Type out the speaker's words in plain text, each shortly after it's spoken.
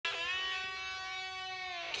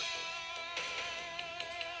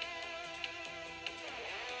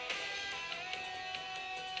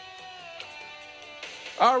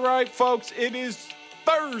All right, folks, it is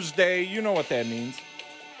Thursday. You know what that means.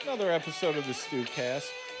 Another episode of the Stewcast,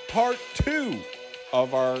 part 2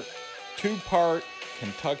 of our 2-part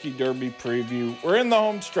Kentucky Derby preview. We're in the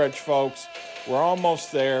home stretch, folks. We're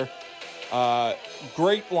almost there.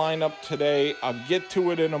 Great lineup today. I'll get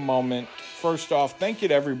to it in a moment. First off, thank you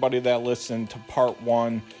to everybody that listened to part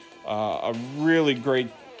 1. A really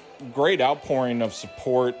great outpouring of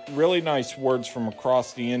support. Really nice words from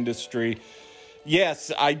across the industry.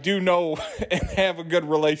 Yes, I do know and have a good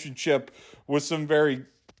relationship with some very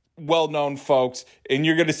well-known folks, and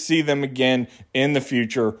you're going to see them again in the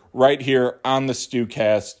future right here on the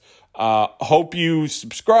Stewcast. Hope you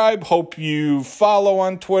subscribe. Hope you follow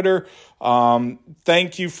on Twitter.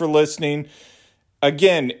 Thank you for listening.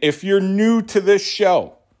 Again, if you're new to this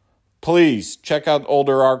show, please check out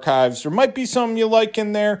older archives. There might be something you like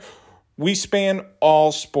in there. We span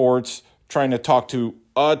all sports, trying to talk to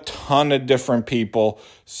a ton of different people.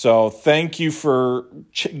 So thank you for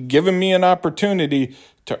giving me an opportunity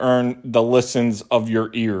to earn the listens of your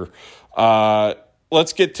ear.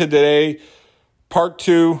 Let's get to today. Part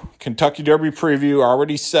 2, Kentucky Derby preview. I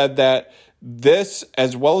already said that. This,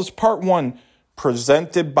 as well as part 1,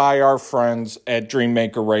 presented by our friends at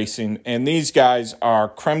Dreammaker Racing. And these guys are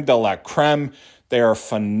creme de la creme. They are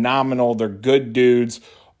phenomenal. They're good dudes.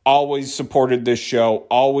 Always supported this show.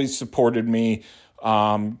 Always supported me.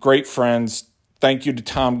 Great friends. Thank you to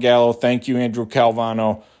Tom Gallo. Thank you, Andrew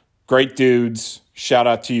Calvano. Great dudes. Shout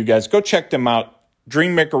out to you guys. Go check them out.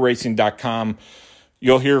 DreammakerRacing.com.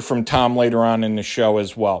 You'll hear from Tom later on in the show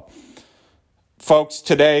as well. Folks,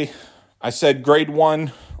 today I said grade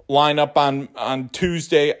 1 lineup on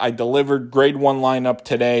Tuesday. I delivered grade 1 lineup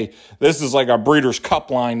today. This is like a Breeders' Cup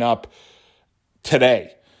lineup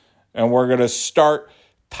today. And we're going to start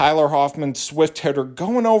Tyler Hoffman, Swifthitter,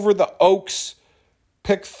 going over the Oaks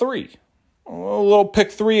pick 3. A little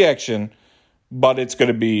pick 3 action, but it's going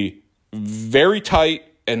to be very tight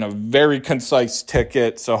and a very concise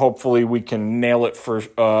ticket, so hopefully we can nail it for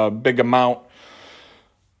a big amount.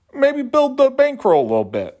 Maybe build the bankroll a little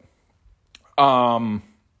bit. Going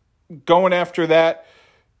after that,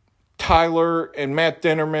 Tyler and Matt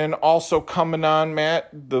Dinerman also coming on. Matt,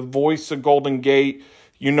 the voice of Golden Gate,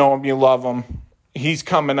 you know him, you love him. He's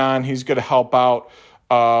coming on. He's going to help out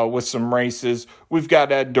with some races. We've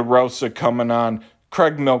got Ed Derosa coming on,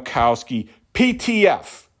 Craig Milkowski,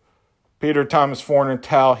 PTF, Peter Thomas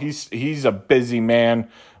Fornatale. He's a busy man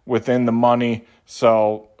within the money,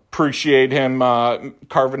 so appreciate him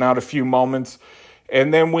carving out a few moments.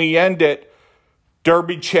 And then we end it,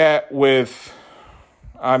 Derby chat with,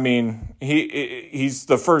 he's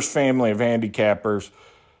the first family of handicappers,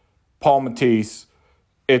 Paul Matties.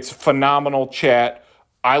 It's phenomenal chat.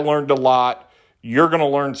 I learned a lot. You're going to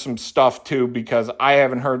learn some stuff too, because I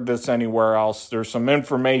haven't heard this anywhere else. There's some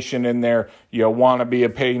information in there you'll want to be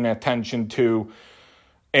paying attention to.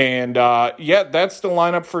 And that's the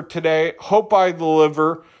lineup for today. Hope I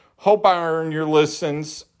deliver. Hope I earn your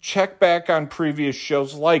listens. Check back on previous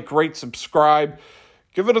shows. Like, rate, subscribe.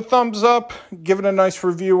 Give it a thumbs up. Give it a nice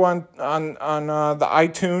review on the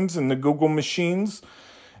iTunes and the Google machines.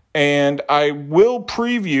 And I will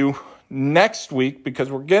preview next week,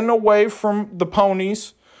 because we're getting away from the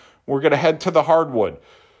ponies. We're going to head to the hardwood.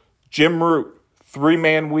 Jim Root,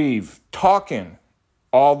 3-man weave, talking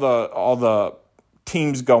all the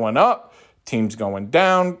teams going up, teams going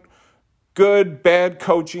down, good, bad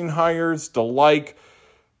coaching hires, the like,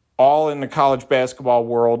 all in the college basketball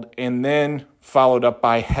world, and then followed up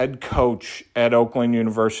by head coach at Oakland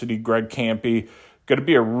University, Greg Campy. Going to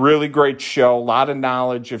be a really great show. A lot of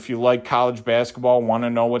knowledge. If you like college basketball, want to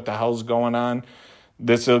know what the hell's going on,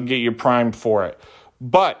 this will get you primed for it.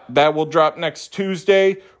 But that will drop next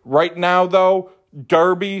Tuesday. Right now, though,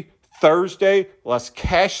 Derby Thursday. Let's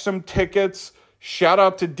cash some tickets. Shout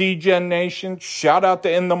out to DGen Nation. Shout out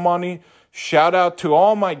to In the Money. Shout out to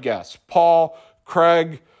all my guests, Paul,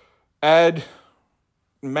 Craig, Ed,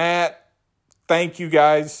 Matt. Thank you,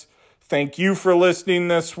 guys. Thank you for listening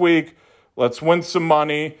this week. Let's win some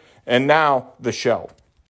money. And now, the show.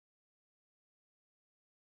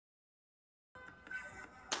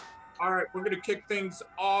 All right, we're going to kick things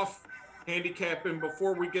off handicapping.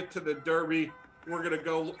 Before we get to the Derby, we're going to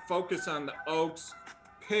go focus on the Oaks.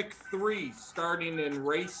 Pick 3, starting in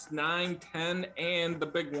race 9, 10, and the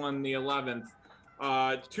big one, the 11th.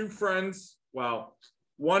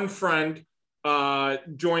 One friend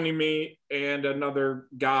joining me, and another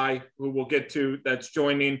guy who we'll get to that's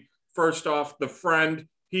joining. First off, the friend,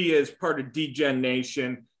 he is part of DGen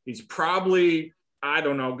Nation. He's probably,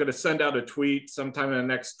 going to send out a tweet sometime in the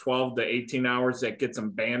next 12 to 18 hours that gets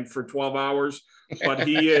him banned for 12 hours. But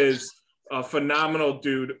he is a phenomenal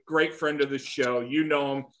dude, great friend of the show. You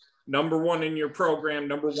know him, number one in your program,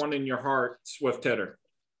 number one in your heart, Swifthitter.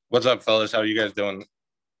 What's up, fellas? How are you guys doing?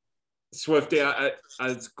 Swifty,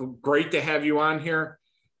 it's great to have you on here.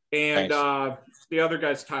 And the other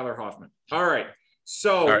guy's Tyler Hoffman. All right.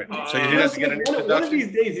 So, so he has to get an introduction. One of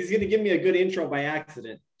these days, he's going to give me a good intro by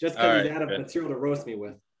accident, just because he's out of material to roast me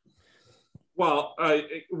with. Well,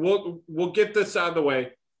 we'll get this out of the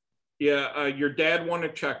way. Yeah, your dad won a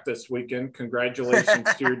check this weekend.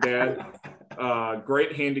 Congratulations to your dad.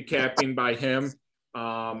 Great handicapping by him.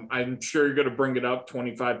 I'm sure you're going to bring it up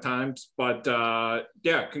 25 times. But,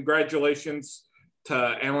 yeah, congratulations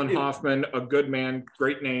to Alan Hoffman, a good man,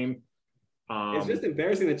 great name. It's just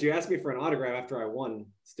embarrassing that you asked me for an autograph after I won,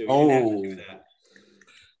 Stu. Oh,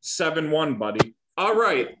 7-1, buddy. All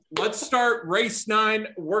right, let's start race 9.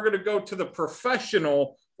 We're going to go to the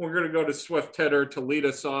professional. We're going to go to Swifthitter to lead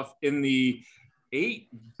us off in the 8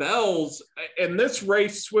 bells. And this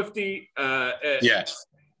race, Swifty, yes,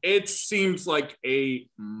 it seems like a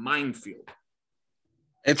minefield.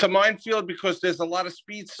 It's a minefield because there's a lot of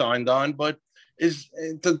speed signed on, but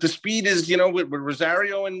the speed is, you know, with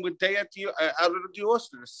Rosario and with Day out of the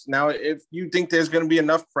Osters. Now, if you think there's going to be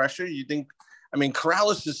enough pressure, you think, I mean,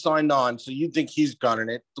 Corrales is signed on, so you think he's gunning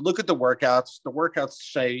it. Look at the workouts. The workouts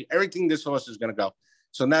say everything this horse is going to go.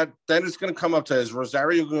 So then it's going to come up to, is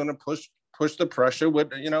Rosario going to push the pressure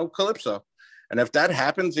with, you know, Calypso? And if that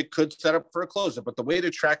happens, it could set up for a closer. But the way the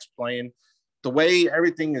track's playing, the way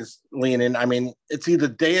everything is leaning, I mean, it's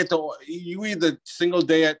either you either single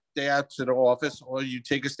day out to the office or you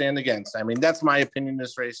take a stand against. I mean, that's my opinion in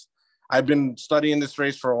this race. I've been studying this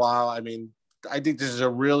race for a while. I mean, I think this is a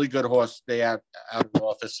really good horse day out of the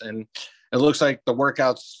office. And it looks like the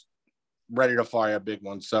workout's ready to fire a big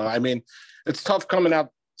one. So, I mean, it's tough coming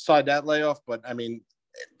outside that layoff, but I mean,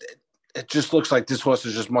 it just looks like this horse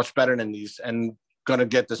is just much better than these and going to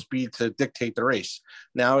get the speed to dictate the race.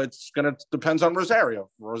 Now it's going to depends on Rosario.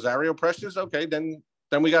 Rosario pressures, okay, then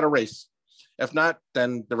we got a race. If not,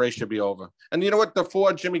 then the race should be over. And you know what? The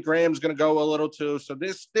 4, Jimmy Graham's going to go a little too. So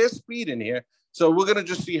there's speed in here. So we're going to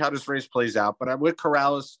just see how this race plays out. But with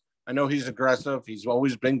Corrales, I know he's aggressive. He's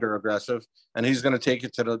always been aggressive, and he's going to take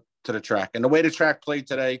it to the track. And the way the track played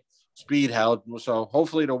today, speed held. So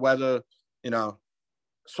hopefully the weather, you know,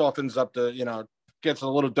 softens up gets a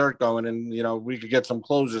little dirt going, and you know we could get some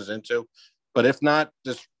closes into. But if not,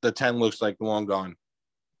 the 10 looks like long gone.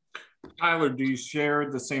 Tyler, do you share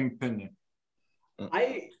the same opinion?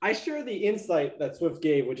 I share the insight that Swift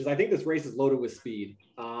gave, which is I think this race is loaded with speed.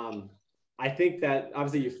 I think that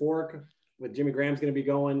obviously Euphoric with Jimmy Graham's going to be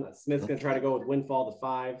going. Smith's going to try to go with Windfall to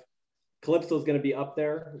 5. Calypso's going to be up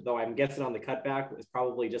there, though I'm guessing on the cutback is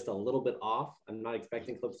probably just a little bit off. I'm not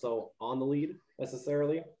expecting Calypso on the lead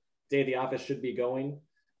necessarily. Day of the office should be going.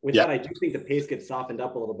 With that, I do think the pace gets softened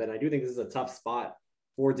up a little bit. I do think this is a tough spot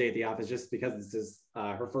for Day of the office just because this is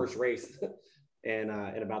her first race in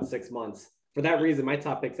about 6 months. For that reason, my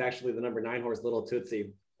top pick is actually the number 9 horse, Little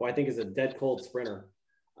Tootsie, who I think is a dead cold sprinter.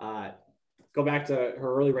 Go back to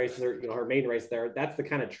her early races, her maiden race there. That's the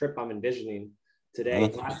kind of trip I'm envisioning today.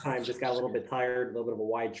 Last time just got a little bit tired, a little bit of a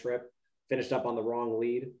wide trip, finished up on the wrong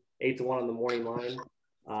lead, 8-1 on the morning line.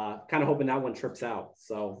 Kind of hoping that one trips out.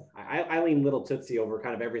 So I lean Little Tootsie over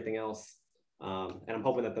kind of everything else. And I'm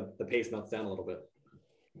hoping that the pace melts down a little bit.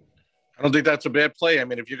 I don't think that's a bad play. I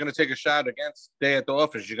mean, if you're going to take a shot against Day at the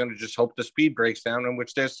office, you're going to just hope the speed breaks down, in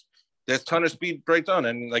which there's a ton of speed breaks on.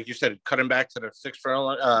 And like you said, cutting back to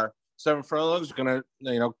the 7 furlongs is going to,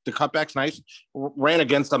 the cutback's nice. Ran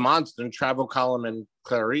against the monster in Travel Column and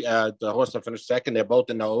Clary, the horse that finished second. They're both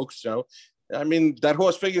in the Oaks. So, I mean, that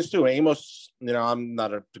horse figures too. Amos, I'm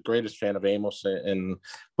not the greatest fan of Amos,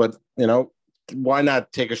 but why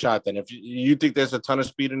not take a shot then? If you think there's a ton of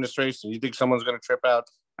speed in this race and you think someone's going to trip out,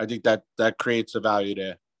 I think that creates a value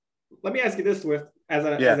there. Let me ask you this, Swift, as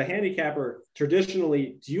a handicapper,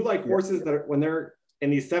 traditionally, do you like horses that are, when they're in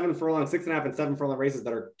these 7 furlong, 6.5 and 7 furlong races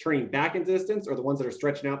that are turning back in distance, or the ones that are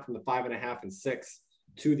stretching out from the 5.5 and 6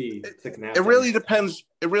 to the 6.5? It really depends.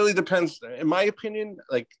 It really depends. In my opinion,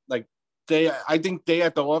 I think Day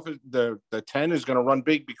at the office, the 10 is going to run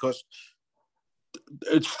big because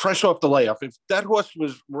it's fresh off the layoff. If that horse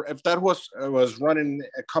was running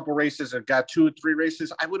a couple races and got 2 or 3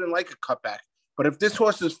 races, I wouldn't like a cutback. But if this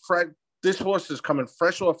horse is coming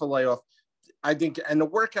fresh off the layoff, I think, and the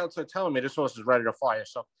workouts are telling me this horse is ready to fire.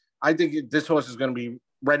 So I think this horse is going to be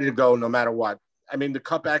ready to go no matter what. I mean, the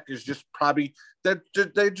cutback is just probably they're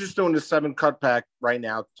just doing the 7 cutback right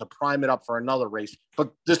now to prime it up for another race.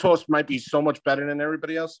 But this horse might be so much better than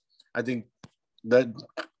everybody else. I think that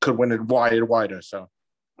could win it wider. So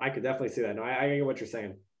I could definitely see that. No, I get what you're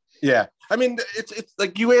saying. Yeah. I mean, it's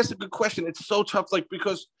like you asked a good question. It's so tough, like,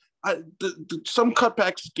 because some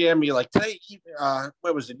cutbacks scare me. Like today,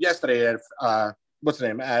 what was it? Yesterday at what's the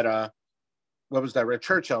name? At what was that? At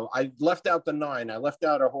Churchill. I left out the 9. I left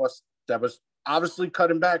out a horse that was obviously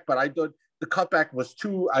cutting back, but I thought the cutback was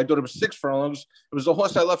 2. I thought it was 6 furlongs. It was a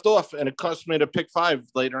horse I left off, and it cost me to pick 5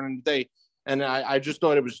 later in the day. And I just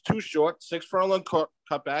thought it was too short. 6 furlong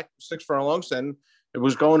cutback, 6 furlongs, and it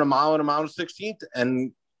was going a mile and 16th.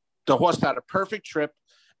 And the horse had a perfect trip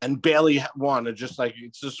and barely won. It's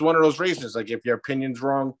just one of those races. Like if your opinion's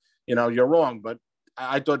wrong, you're wrong. But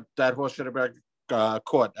I thought that horse should have been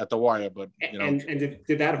caught at the wire. But and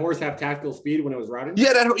did that horse have tactical speed when it was routed?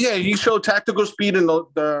 Yeah, he showed tactical speed in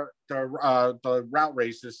the route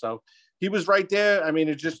races. So he was right there. I mean,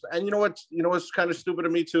 it just, and you know what's kind of stupid to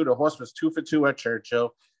me too. The horse was 2 for 2 at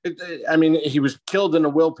Churchill. I mean, he was killed in the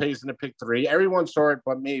Will Pace in the pick 3. Everyone saw it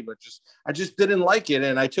but me, but I just didn't like it.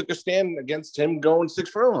 And I took a stand against him going 6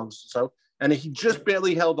 furlongs. So, and he just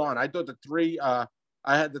barely held on. I thought the 3, I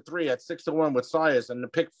had the 3 at 6-1 with Sias, and the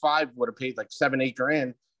pick 5 would have paid like 7-8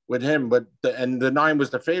 grand with him. But the 9 was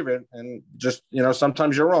the favorite, and just,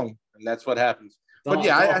 sometimes you're wrong, and that's what happens. But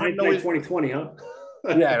yeah, I have no 2020, huh?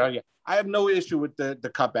 yeah. I have no issue with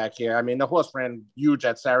the cutback here. I mean, the horse ran huge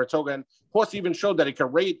at Saratoga, and horse even showed that he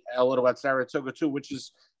could rate a little at Saratoga too, which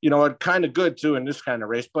is, kind of good too in this kind of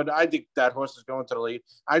race. But I think that horse is going to the lead.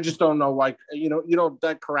 I just don't know why.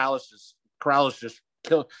 That Corrales just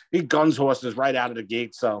killed. He guns horses right out of the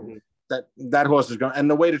gate. So that horse is going. And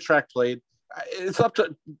the way the track played, it's up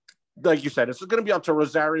to, like you said, it's going to be up to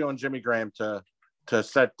Rosario and Jimmy Graham to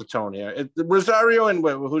set the tone here. Rosario and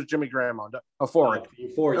who's Jimmy Graham on?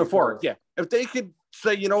 Euphoric. Yeah. If they could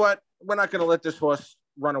say, you know what, we're not going to let this horse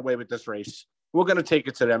run away with this race. We're going to take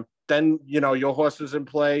it to them. Then, your horse is in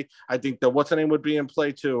play. I think what's the name would be in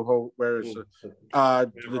play too. Where is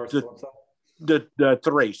the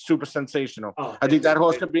 3, Super Sensational. I think that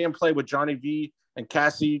horse could be in play with Johnny V and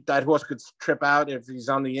Cassie. That horse could trip out if he's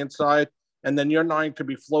on the inside. And then your 9 could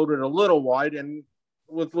be floated a little wide, and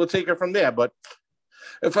we'll take it from there. But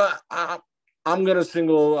if I'm going to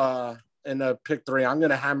single in a pick 3, I'm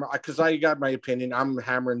going to hammer, because I got my opinion. I'm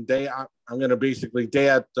hammering day. I'm going to basically day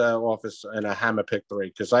at the office and a hammer pick 3,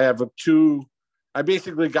 because I have I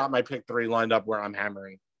basically got my pick 3 lined up where I'm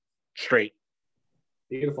hammering straight.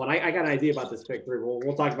 Beautiful. And I got an idea about this pick 3.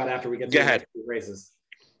 We'll talk about it after we get to the races.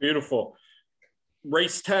 Beautiful.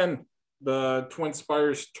 Race 10, the Twin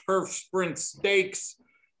Spires Turf Sprint Stakes.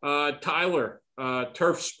 Tyler,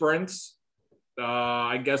 Turf Sprints.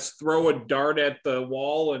 I guess throw a dart at the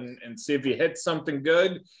wall and see if you hit something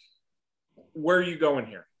good. Where are you going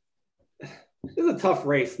here? This is a tough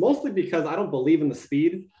race, mostly because I don't believe in the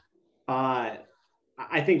speed. I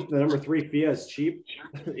think the number 3 Fia is cheap,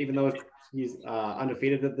 even though he's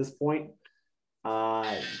undefeated at this point.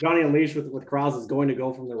 Johnny Unleashed with Krause is going to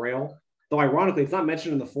go from the rail. Though ironically, it's not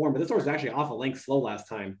mentioned in the form, but this horse was actually off a length slow last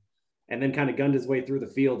time, and then kind of gunned his way through the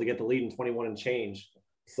field to get the lead in 21 and change.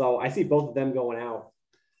 So I see both of them going out.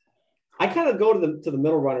 I kind of go to the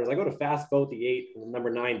middle runners. I go to Fast Boat, the 8, and number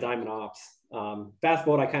 9, Diamond Ops. Fast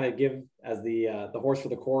Boat I kind of give as the horse for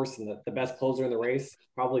the course and the best closer in the race.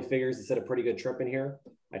 Probably figures to set a pretty good trip in here.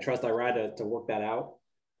 I trust Irad to work that out.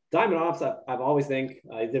 Diamond Ops, I've always think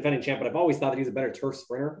he's defending champ, but I've always thought that he's a better turf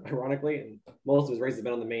sprinter, ironically, and most of his races have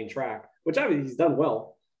been on the main track, which he's done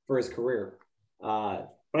well for his career.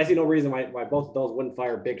 But I see no reason why both of those wouldn't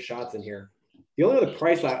fire big shots in here. The only other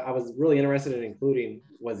price I was really interested in including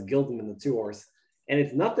was Gildan, the 2 horse. And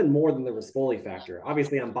it's nothing more than the Rispoli factor.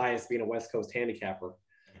 Obviously, I'm biased being a West Coast handicapper,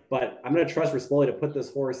 but I'm going to trust Rispoli to put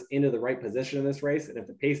this horse into the right position in this race. And if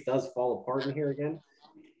the pace does fall apart in here again,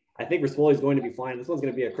 I think Rispoli is going to be fine. This one's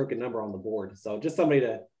going to be a crooked number on the board. So just somebody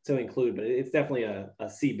to include, but it's definitely a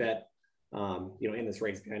C bet, in this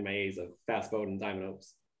race behind my A's of Fast Boat and Diamond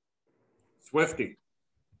Oaks. Swifty.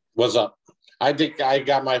 What's up? I think I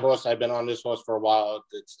got my horse. I've been on this horse for a while.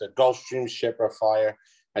 It's the Gulfstream Shipper Fire.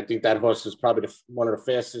 I think that horse is probably one of the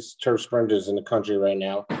fastest turf sprinters in the country right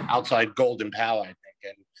now, outside Golden Pal, I think.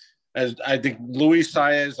 And as I think Luis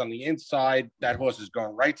Saez on the inside, that horse is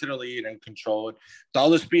going right to the lead and control it. The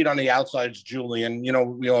other speed on the outside is Julian.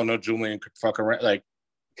 We all know Julian could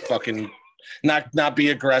fucking not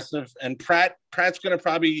be aggressive. And Pratt's going to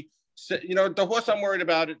probably, the horse I'm worried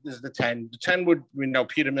about is the 10. The 10 would,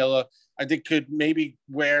 Peter Miller, I think could maybe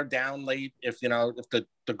wear down late if the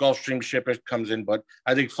Gulfstream Shipper comes in. But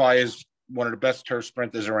I think Fire is one of the best turf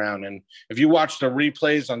sprinters around. And if you watch the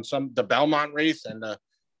replays on the Belmont race and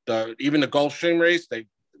even the Gulfstream race,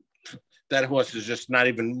 that horse is just not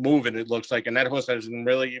even moving, it looks like. And that horse hasn't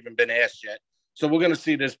really even been asked yet. So we're going to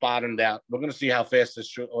see this bottomed out. We're going to see how fast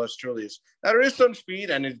this horse truly is. Now, there is some speed,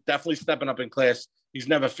 and he's definitely stepping up in class. He's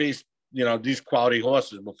never faced, these quality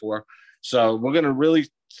horses before. So we're going to really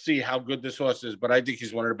see how good this horse is. But I think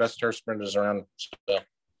he's one of the best turf sprinters around. So.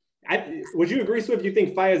 Would you agree, Swift? You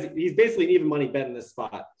think he's basically an even money bet in this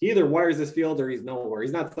spot? He either wires this field or he's nowhere.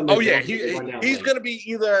 He's not somebody. Oh, yeah. He's going to be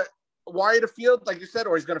either wire the field, like you said,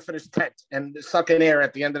 or he's going to finish 10th and suck in air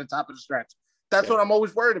at the end of the top of the stretch. That's what I'm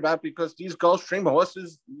always worried about, because these Gulfstream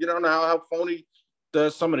horses, you don't know how phony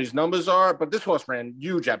some of these numbers are. But this horse ran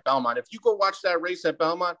huge at Belmont. If you go watch that race at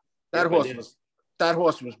Belmont, that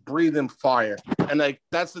horse was breathing fire. And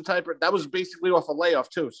that's the type that was basically off a layoff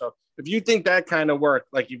too. So if you think that kind of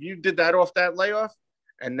worked, like if you did that off that layoff,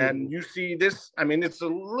 and then you see this, I mean, it's a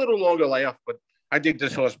little longer layoff, but I think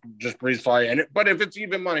this horse just breathes fire. But if it's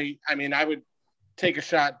even money, I mean, I would take a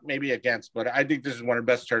shot maybe against, but I think this is one of the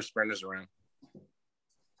best turf sprinters around.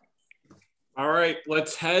 All right,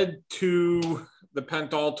 let's head to the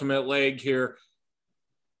penultimate leg here.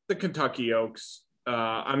 The Kentucky Oaks.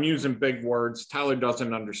 I'm using big words. Tyler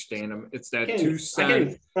doesn't understand them. It's that 2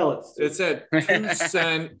 cent. It's that 2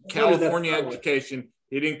 cent California education.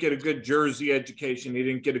 He didn't get a good Jersey education. He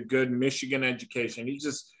didn't get a good Michigan education.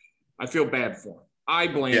 I feel bad for him. I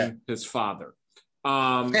blame his father.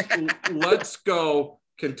 Let's go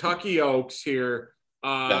Kentucky Oaks here.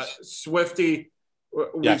 Swifty.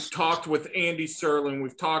 We've talked with Andy Serling.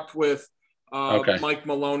 We've talked with Mike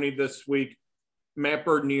Maloney this week, Matt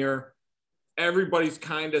Bernier. Everybody's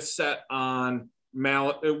kind of set on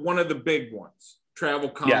one of the big ones. Travel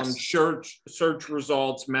column, search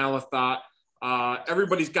results, Malathot.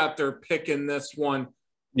 Everybody's got their pick in this one.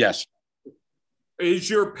 Yes. Is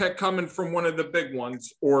your pick coming from one of the big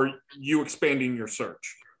ones, or you expanding your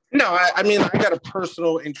search? No, I mean, I got a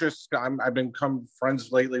personal interest. I've become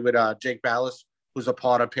friends lately with Jake Ballas, who's a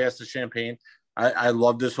part of Pass the Champagne. I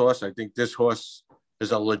love this horse. I think this horse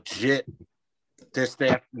is a legit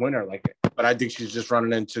distaff winner. But I think she's just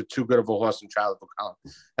running into too good of a horse in Travel Column.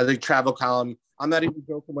 I think Travel Column, I'm not even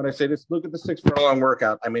joking when I say this. Look at the 6 furlong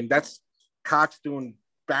workout. I mean, that's Cox doing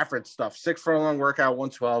Baffert stuff. 6 furlong workout,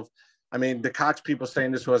 112. I mean, the Cox people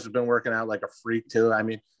saying this horse has been working out like a freak too. I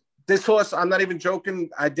mean, this horse, I'm not even joking.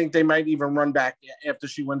 I think they might even run back after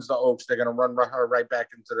she wins the Oaks. They're going to run her right back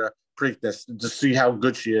into the Preakness to see how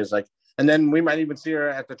good she is. And then we might even see her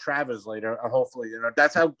at the Travers later. Hopefully,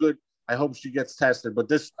 that's how good I hope she gets tested.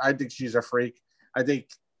 But I think she's a freak. I think,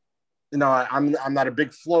 I'm not a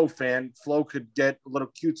big Flo fan. Flo could get a little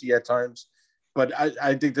cutesy at times, but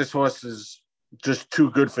I think this horse is just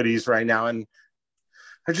too good for these right now. And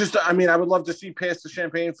I would love to see Pass the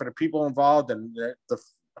Champagne for the people involved and the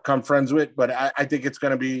become friends with, but I think it's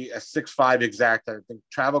going to be a 6-5 exact. I think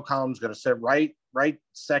Travel Column's going to sit right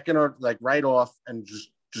second or right off and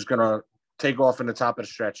just going to take off in the top of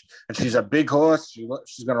the stretch. And she's a big horse.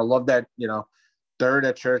 She's going to love that, third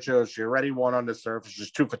at Churchill. She already won on the surface.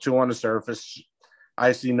 She's 2 for 2 on the surface.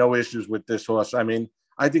 I see no issues with this horse. I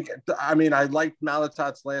liked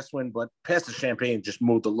Malathot's last win, but Pass the Champagne just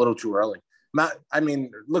moved a little too early.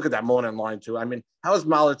 Look at that morning line too. How is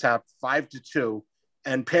Malathot 5-2?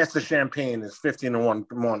 And Pass the Champagne is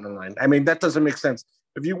 15-1 morning line. That doesn't make sense.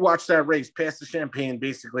 If you watch that race, Pass the Champagne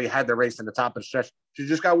basically had the race in the top of the stretch. She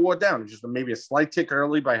just got wore down. Just maybe a slight tick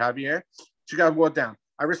early by Javier. She got wore down.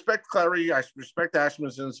 I respect Clary. I respect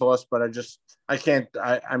Ashman's horse, but I can't.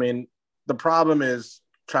 The problem is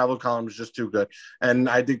Travel Column is just too good. And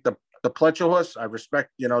I think the Pletcher horse, I respect,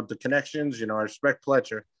 the connections. I respect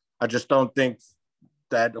Pletcher. I just don't think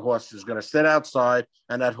that horse is going to sit outside,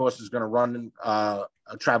 and that horse is going to run a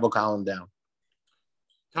Travel Column down.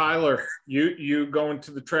 Tyler, you going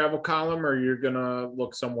to the Travel Column, or you're going to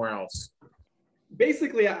look somewhere else?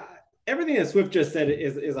 Basically, everything that Swift just said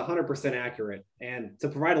is 100% accurate. And to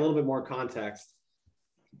provide a little bit more context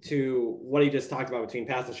to what he just talked about between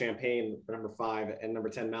Pass the Champagne, number 5, and number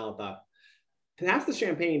 10, Malathot. Pass the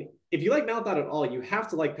Champagne, if you like Malathot at all, you have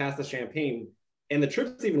to like Pass the Champagne. And the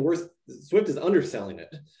trip's even worse. Swift is underselling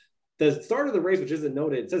it. The start of the race, which isn't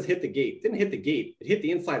noted, it says hit the gate. It didn't hit the gate. It hit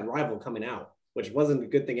the inside rival coming out, which wasn't a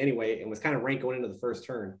good thing anyway, and was kind of rank going into the first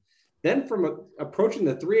turn. Then from approaching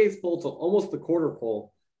the 3/8 pole to almost the quarter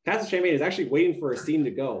pole, Pass the Champagne is actually waiting for a scene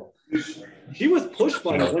to go. She was push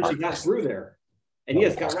button when she got through there. And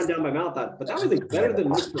yes, got run down by Malathot, but that was a better than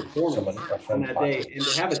mixed performance on that day. And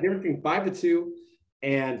to have a difference between 5-2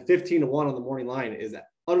 and 15-1 on the morning line is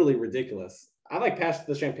utterly ridiculous. I like Pass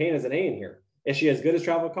the Champagne as an A in here. Is she as good as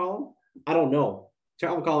Travel Column? I don't know.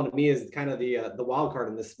 Travel Column to me is kind of the wild card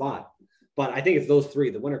in this spot. But I think it's those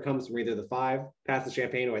three. The winner comes from either the 5, Pass the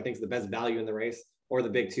Champagne, who I think is the best value in the race, or the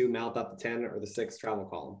big 2, Malathot the 10, or the 6, Travel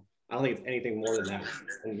Column. I don't think it's anything more than that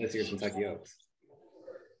in this year's Kentucky Oaks.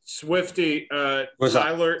 Swifty,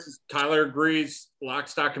 Tyler agrees. Lock,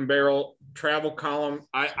 stock, and barrel travel column.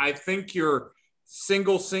 I think your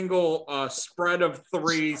single spread of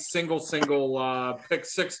 3 single pick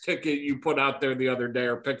 6 ticket you put out there the other day,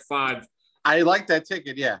 or pick 5. I like that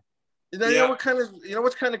ticket. Yeah. You know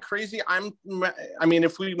what's kind of crazy? I mean,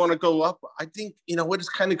 if we want to go up, I think, you know what is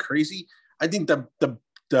kind of crazy? I think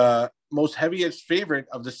the most heaviest favorite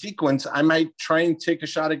of the sequence, I might try and take a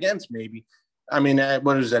shot against maybe. I mean,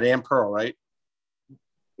 what is that? Ann Pearl, right?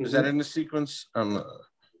 Is that in the sequence?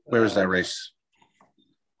 Where is that race?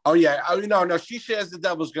 Oh, yeah. Oh, no. She Shares the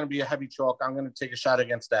Devil's going to be a heavy chalk. I'm going to take a shot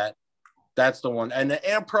against that. That's the one. And the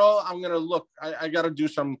Ann Pearl, I'm going to look. I got to do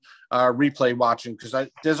some replay watching because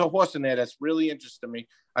there's a horse in there that's really interesting me.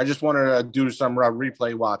 I just want to do some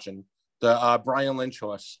replay watching. The Brian Lynch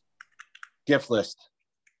horse, Gift List.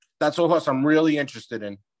 That's a horse I'm really interested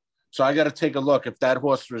in. So I got to take a look if that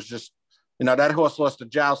horse was just, that horse lost a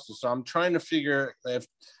jouster. So I'm trying to figure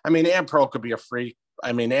Ann Pearl could be a freak.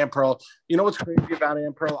 Ann Pearl, you know what's crazy about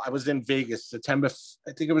Ann Pearl? I was in Vegas, September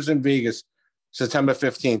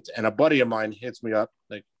 15th. And a buddy of mine hits me up,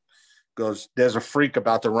 goes, there's a freak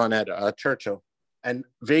about to run at Churchill. And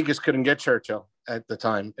Vegas couldn't get Churchill at the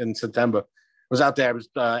time in September. I was out there.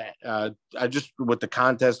 I just, with the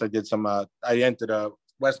contest, I did some, I entered a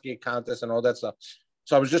Westgate contest and all that stuff.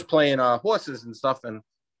 So I was just playing horses and stuff, and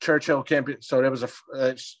Churchill can't be. So there was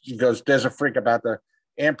she goes, there's a freak about the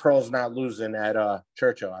Ann Pearl's not losing at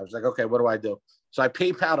Churchill. I was like, okay, what do I do? So I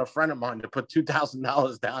PayPal'd a friend of mine to put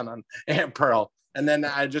 $2,000 down on Ann Pearl. And then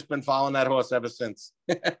I've just been following that horse ever since.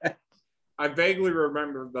 I vaguely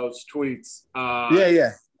remember those tweets.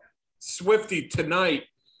 Yeah. Swifty, tonight,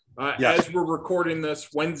 yes. As we're recording this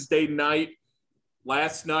Wednesday night,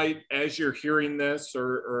 last night, as you're hearing this,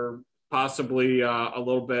 or possibly a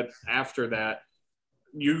little bit after that,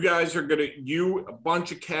 you guys are a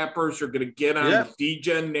bunch of cappers are going to get on the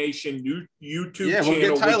DGen Nation YouTube channel, we'll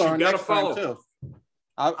get Tyler which you got to follow. Too.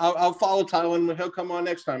 I'll follow Tyler, and he'll come on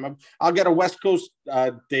next time. I'll get a West Coast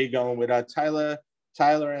day going with Tyler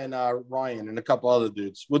and Ryan and a couple other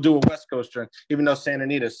dudes. We'll do a West Coast turn, even though Santa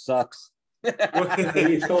Anita sucks.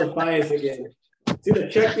 He's so biased again. See the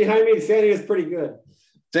check behind me? Santa Anita's pretty good.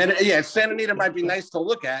 Santa Anita might be nice to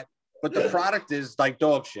look at, but the product is like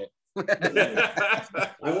dog shit. I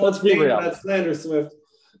won't stand for that slander, Swift.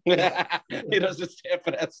 He doesn't stand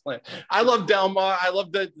for that slander. I love Del Mar. I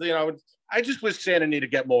love I just wish Santa Anita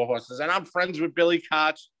get more horses, and I'm friends with Billy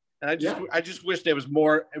Koch, and I just wish there was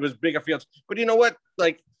more. It was bigger fields. But you know what?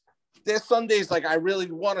 There's Sundays I really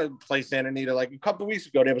want to play Santa Anita. A couple of weeks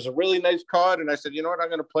ago, there was a really nice card, and I said, you know what? I'm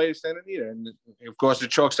going to play Santa Anita, and of course, it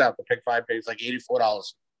chalks out. The pick 5 pays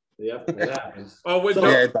 $84. Yep, it happens. Oh, wait,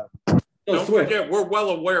 don't forget, we're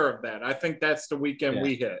well aware of that. I think that's the weekend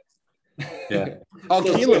we hit. Yeah. Oh,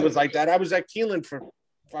 Keelan was like that. I was at Keelan for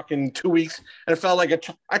fucking 2 weeks, and it felt like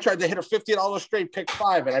I tried to hit a $50 straight pick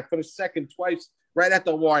 5, and I finished second twice, right at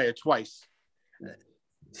the wire twice.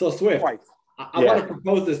 So Swift, twice. I want to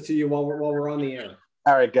propose this to you while we're on the air.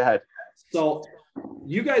 All right, go ahead. So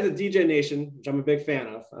you guys at DJ Nation, which I'm a big fan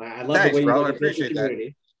of, I love Thanks, the way bro. you guys appreciate the community.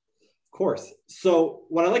 That. Of course. So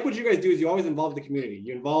what I like what you guys do is you always involve the community.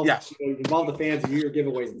 You involve you involve the fans, you do your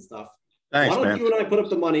giveaways and stuff. Thanks, Why don't man. you and I put up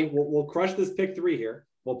the money? We'll crush this pick 3 here.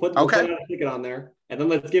 We'll put a ticket on there, and then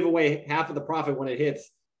let's give away half of the profit when it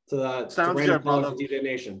hits to the good, brother. DJ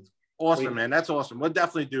Nation. Awesome, man. That's awesome. We'll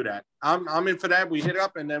definitely do that. I'm in for that. We hit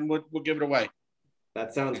up, and then we'll give it away.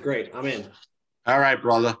 That sounds great. I'm in. All right,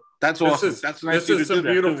 brother. That's awesome. That's nice. This is some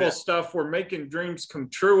beautiful stuff. We're making dreams come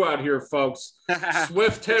true out here, folks.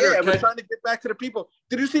 Swifthitter. Yeah, we're trying to get back to the people.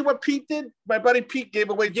 Did you see what Pete did? My buddy Pete gave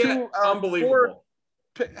away 2. Unbelievable.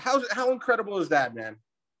 How incredible is that, man?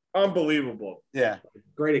 Unbelievable. Yeah.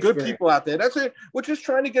 Great experience. Good people out there. That's it. We're just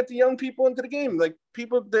trying to get the young people into the game.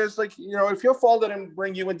 There's if your father didn't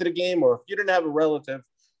bring you into the game, or if you didn't have a relative,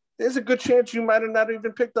 there's a good chance you might have not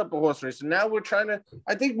even picked up a horse race. And now we're trying to,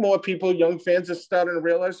 I think more people, young fans, are starting to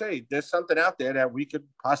realize, hey, there's something out there that we could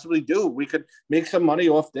possibly do. We could make some money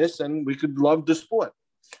off this, and we could love the sport.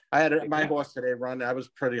 I had my horse today run. I was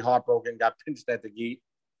pretty heartbroken, got pinched at the gate.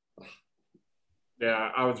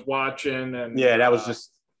 Yeah, I was watching. And that was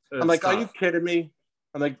just, I'm like, tough. Are you kidding me?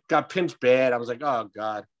 I'm like, got pinched bad. I was like, oh,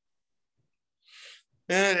 God.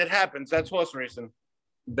 And it happens. That's horse racing.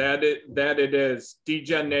 That it is.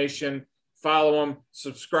 DGen Nation, follow them,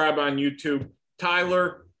 subscribe on YouTube.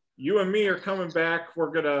 Tyler, you and me are coming back.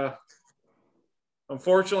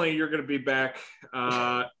 Unfortunately, you're gonna be back.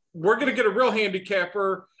 We're gonna get a real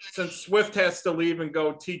handicapper since Swift has to leave and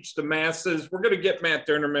go teach the masses. We're gonna get Matt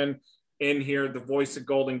Dinerman in here, the voice of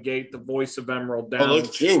Golden Gate, the voice of Emerald Oh, look Downs.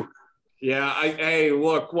 at you. Yeah, hey,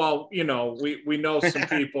 look, well, you know, we know some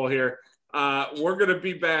people here. We're going to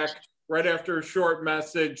be back right after a short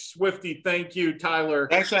message. Swifty, thank you, Tyler.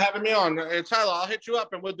 Thanks for having me on. Tyler, I'll hit you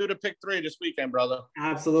up and we'll do the pick 3 this weekend, brother.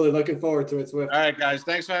 Absolutely. Looking forward to it, Swift. All right, guys.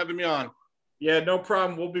 Thanks for having me on. Yeah, no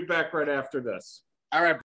problem. We'll be back right after this. All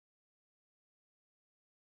right.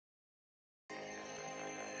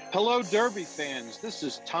 Hello, Derby fans. This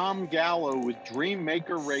is Tom Gallo with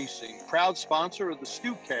Dreammaker Racing, proud sponsor of the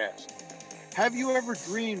Stewcast. Have you ever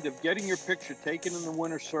dreamed of getting your picture taken in the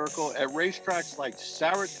winner's circle at racetracks like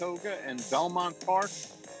Saratoga and Belmont Park?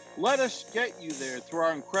 Let us get you there through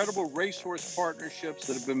our incredible racehorse partnerships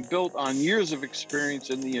that have been built on years of experience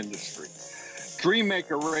in the industry.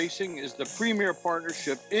 Dreammaker Racing is the premier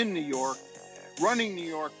partnership in New York, running New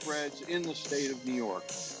York breds in the state of New York.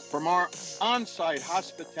 From our on-site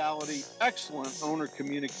hospitality, excellent owner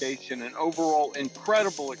communication, and overall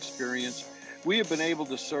incredible experience, we have been able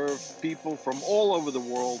to serve people from all over the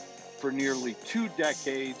world for nearly 2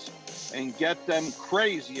 decades and get them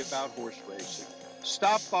crazy about horse racing.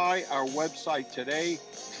 Stop by our website today,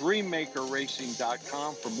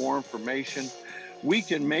 dreammakerracing.com, for more information. We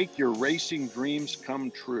can make your racing dreams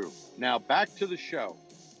come true. Now back to the show.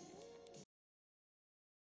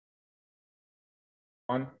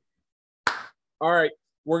 All right,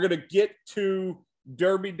 we're going to get to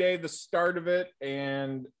Derby Day, the start of it,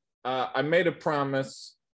 and I made a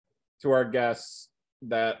promise to our guests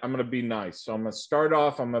that I'm going to be nice. So I'm going to start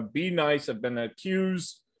off, I'm going to be nice. I've been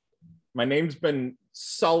accused. My name's been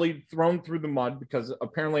sullied, thrown through the mud because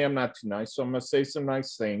apparently I'm not too nice. So I'm going to say some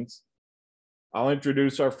nice things. I'll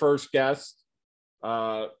introduce our first guest,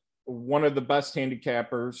 one of the best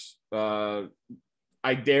handicappers,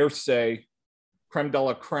 I dare say, creme de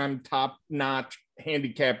la creme, top-notch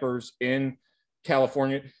handicappers in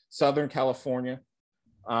California, Southern California.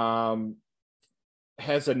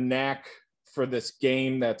 Has a knack for this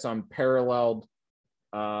game that's unparalleled.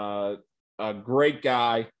 A great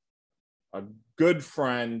guy, a good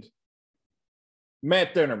friend,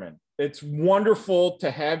 Matt Dinerman. It's wonderful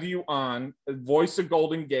to have you on. Voice of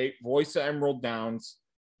Golden Gate, voice of Emerald Downs,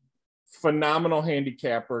 phenomenal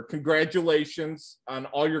handicapper. Congratulations on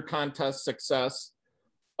all your contest success.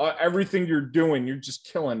 Everything you're doing, you're just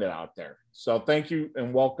killing it out there. So thank you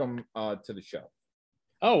and welcome to the show.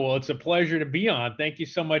 Oh, well, it's a pleasure to be on. Thank you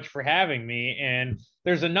so much for having me. And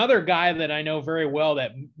there's another guy that I know very well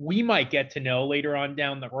that we might get to know later on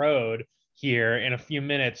down the road here in a few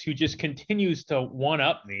minutes, who just continues to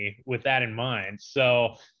one-up me with that in mind.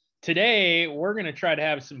 So today we're going to try to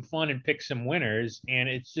have some fun and pick some winners. And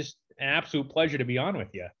it's just an absolute pleasure to be on with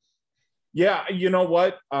you. Yeah, you know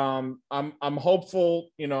what? I'm hopeful.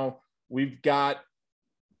 You know, we've got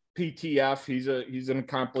PTF. He's an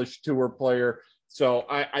accomplished tour player. So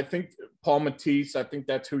I think Paul Matties, I think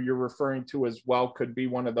that's who you're referring to as well, could be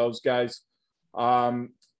one of those guys.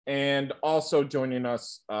 And also joining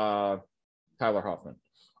us, Tyler Hoffman.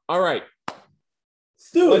 All right.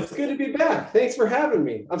 Stu, it's good to be back. Thanks for having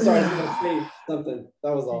me. I'm sorry, I was going to say something.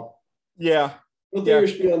 That was all. Yeah. We'll do your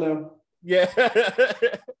spiel now. Yeah.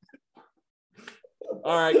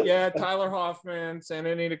 All right. Yeah. Tyler Hoffman,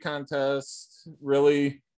 Santa Anita contest.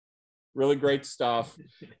 Really, really great stuff.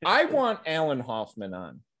 I want Alan Hoffman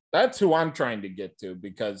on. That's who I'm trying to get to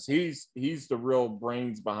because he's the real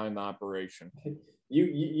brains behind the operation.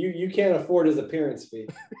 You can't afford his appearance fee.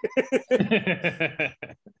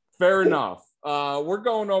 Fair enough. We're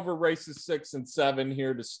going over races 6 and 7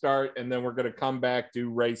 here to start, and then we're going to come back to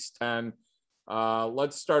race 10.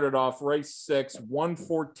 Let's start it off. Race 6,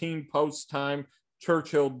 1:14 post time,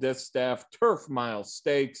 Churchill Distaff Turf Mile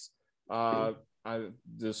Stakes.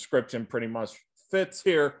 Description pretty much fits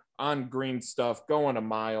here on green stuff, going a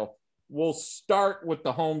mile. We'll start with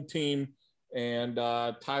the home team. And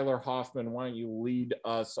Tyler Hoffman, why don't you lead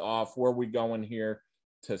us off? Where are we going here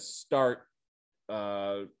to start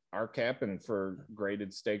our capping for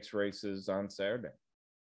graded stakes races on Saturday?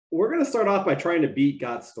 We're going to start off by trying to beat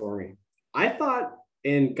Got Stormy. I thought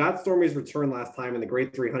in Got Stormy's return last time in the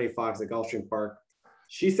Grade 3 Honey Fox at Gulfstream Park,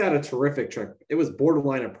 she sat a terrific trip. It was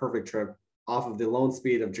borderline a perfect trip off of the lone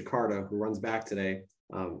speed of Jakarta, who runs back today,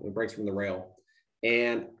 who breaks from the rail.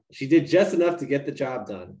 And she did just enough to get the job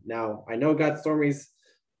done. Now, I know Got Stormy's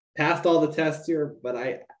passed all the tests here, but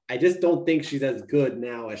I just don't think she's as good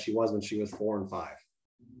now as she was when she was 4 and 5.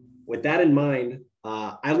 With that in mind,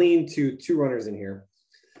 I lean to 2 runners in here.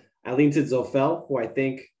 I lean to Zofel, who I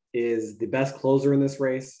think is the best closer in this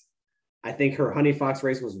race. I think her Honey Fox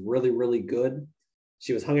race was really, really good.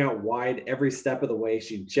 She was hung out wide every step of the way.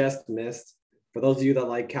 She just missed. For those of you that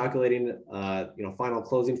like calculating, final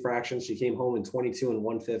closing fractions, she came home in 22 and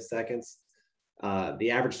 1/5 seconds.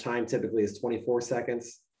 The average time typically is 24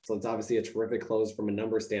 seconds. So it's obviously a terrific close from a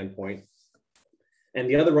number standpoint. And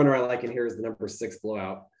the other runner I like in here is the number 6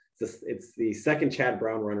 Blowout. It's the second Chad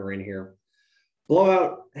Brown runner in here.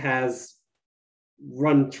 Blowout has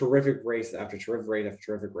run terrific race after terrific race after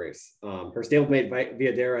terrific race. Her stablemate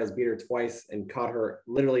Viadera has beat her twice and caught her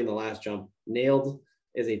literally in the last jump. Nailed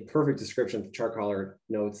is a perfect description of chart caller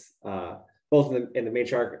notes, both in the main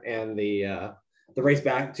chart and the race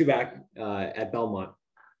back at Belmont.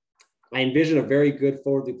 I envision a very good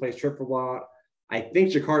forwardly placed trip for Blowout. I think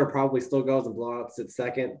Jakarta probably still goes and Blowout sits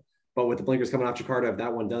second, but with the blinkers coming off Jakarta, if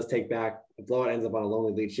that one does take back, if Blowout ends up on a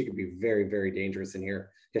lonely lead, she could be very, very dangerous in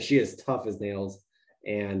here because she is tough as nails.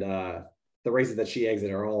 And the races that she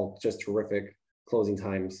exited are all just terrific closing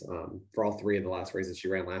times for all 3 of the last races she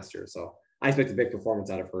ran last year. So I expect a big performance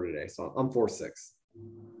out of her today. So I'm 4-6.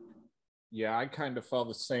 Yeah, I kind of felt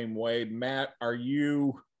the same way. Matt, are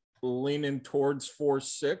you leaning towards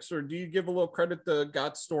 4-6, or do you give a little credit to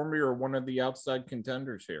Got Stormy or one of the outside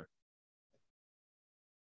contenders here?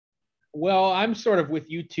 Well, I'm sort of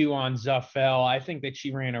with you two on Zuffel. I think that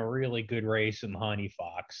she ran a really good race in the Honey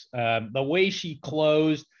Fox. The way she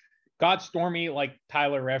closed, Got Stormy, like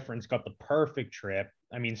Tyler referenced, got the perfect trip.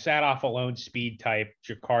 I mean, sat off a lone speed type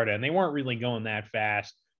Jakarta, and they weren't really going that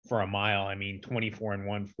fast for a mile. I mean, 24 and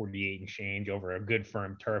 148 and change over a good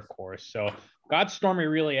firm turf course. So Got Stormy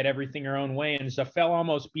really had everything her own way, and Zuffel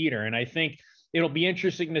almost beat her. And I think it'll be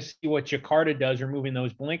interesting to see what Jakarta does removing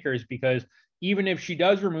those blinkers, because even if she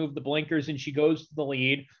does remove the blinkers and she goes to the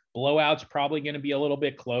lead, Blowout's probably going to be a little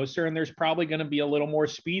bit closer, and there's probably going to be a little more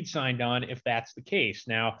speed signed on if that's the case.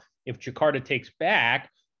 Now, if Jakarta takes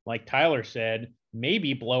back, like Tyler said,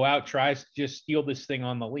 maybe Blowout tries to just steal this thing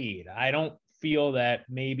on the lead. I don't feel that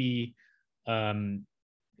maybe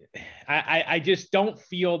I just don't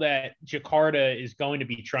feel that Jakarta is going to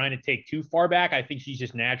be trying to take too far back. I think she's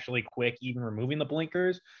just naturally quick, even removing the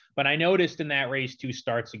blinkers. But I noticed in that race 2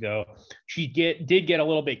 starts ago, she did get a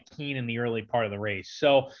little bit keen in the early part of the race.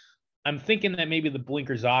 So I'm thinking that maybe the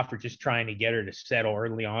blinkers off are just trying to get her to settle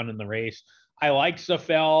early on in the race. I like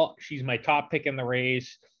Zuffel. She's my top pick in the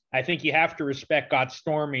race. I think you have to respect Got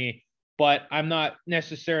Stormy, but I'm not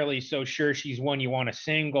necessarily so sure she's one you want to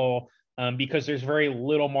single. Because there's very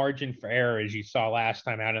little margin for error, as you saw last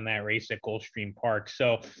time out in that race at Gulfstream Park.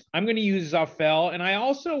 So I'm going to use Zuffel, and I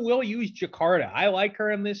also will use Jakarta. I like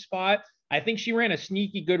her in this spot. I think she ran a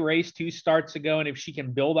sneaky good race 2 starts ago, and if she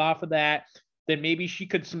can build off of that, then maybe she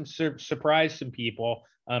could surprise some people,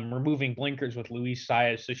 removing blinkers with Luis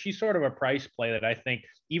Saez. So she's sort of a price play that I think,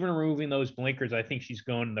 even removing those blinkers, I think she's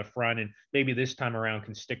going to the front, and maybe this time around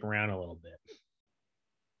can stick around a little bit.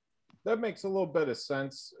 That makes a little bit of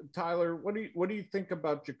sense. Tyler, what do you think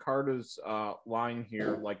about Jakarta's line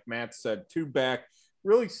here? Like Matt said, 2 back,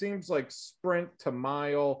 really seems like sprint to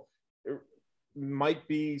mile. It might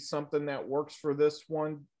be something that works for this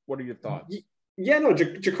one. What are your thoughts? Yeah, no,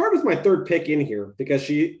 Jakarta's my 3rd pick in here because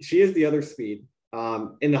she is the other speed.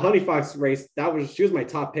 In the Honey Fox race, she was my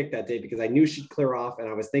top pick that day because I knew she'd clear off, and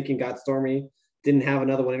I was thinking Got Stormy didn't have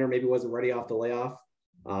another one in her, maybe wasn't ready off the layoff.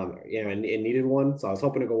 And needed one. So I was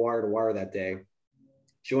hoping to go wire to wire that day.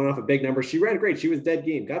 She went off a big number. She ran great. She was dead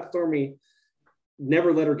game. Got Stormy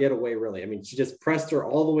never let her get away, really. I mean, she just pressed her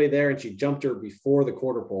all the way there, and she jumped her before the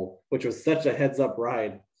quarter pole, which was such a heads-up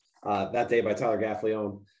ride that day by Tyler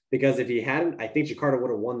Gaffleone. Because if he hadn't, I think Jakarta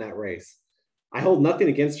would have won that race. I hold nothing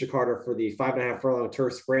against Jakarta for the 5.5 furlong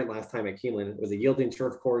turf sprint last time at Keeneland. It was a yielding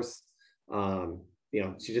turf course.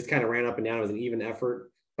 She just kind of ran up and down. It was an even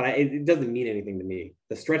effort. But it doesn't mean anything to me.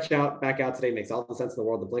 The stretch out, back out today makes all the sense in the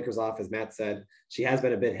world. The blinkers off, as Matt said. She has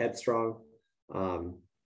been a bit headstrong.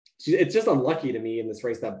 It's just unlucky to me in this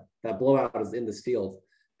race that Blowout is in this field,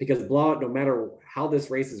 because Blowout, no matter how this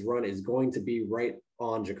race is run, is going to be right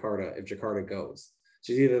on Jakarta if Jakarta goes.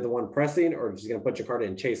 She's either the one pressing or she's going to put Jakarta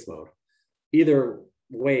in chase mode. Either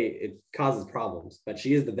way, it causes problems, but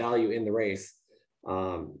she is the value in the race.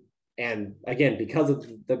 And again, because of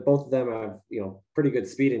both of them have, pretty good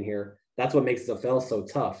speed in here, that's what makes Zuffel so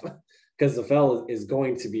tough, because Zuffel is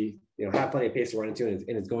going to be, have plenty of pace to run into, and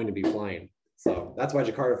it's going to be flying. So that's why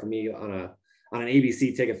Jakarta for me on an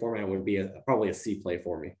ABC ticket format would be probably a C play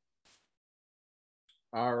for me.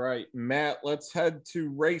 All right, Matt, let's head to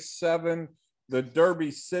race 7, the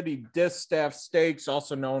Derby City Distaff Stakes,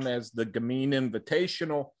 also known as the Gamine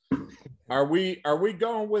Invitational. Are we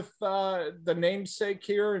going with the namesake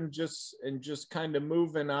here and just kind of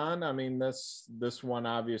moving on? I mean, this one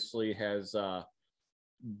obviously has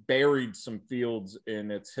buried some fields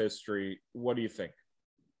in its history. What do you think?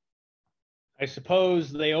 I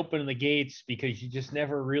suppose they open the gates because you just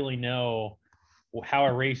never really know how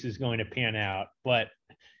a race is going to pan out. But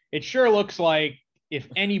it sure looks like if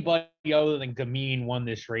anybody other than Gamine won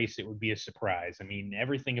this race, it would be a surprise. I mean,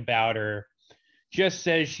 everything about her just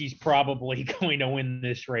says she's probably going to win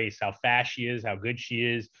this race. How fast she is, how good she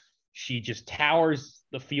is. She just towers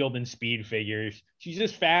the field in speed figures. She's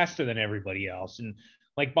just faster than everybody else. And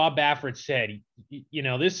like Bob Baffert said,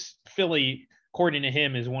 this filly, according to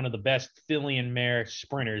him, is one of the best filly and mare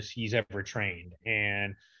sprinters he's ever trained.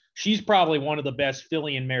 And she's probably one of the best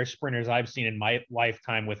filly and mare sprinters I've seen in my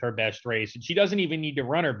lifetime with her best race. And she doesn't even need to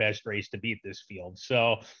run her best race to beat this field.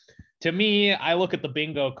 So to me, I look at the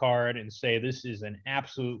bingo card and say this is an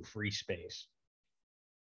absolute free space.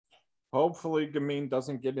 Hopefully Gamine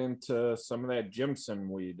doesn't get into some of that Jimson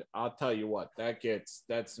weed. I'll tell you what, that's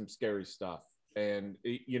some scary stuff. And,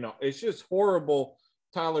 it's just horrible.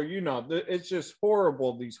 Tyler, it's just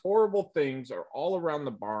horrible. These horrible things are all around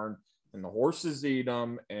the barn, and the horses eat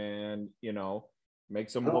them, and,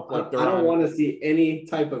 makes them look like they're I don't want to see any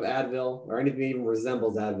type of Advil or anything that even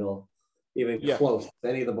resembles Advil, even close to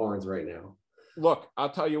any of the barns right now. Look, I'll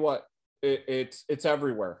tell you what, it's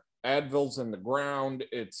everywhere. Advil's in the ground.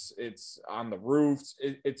 It's on the roofs.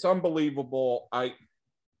 It's unbelievable. I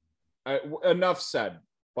enough said,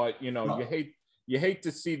 but you hate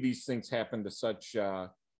to see these things happen to such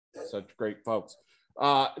great folks.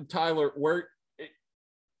 Tyler,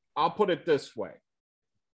 I'll put it this way.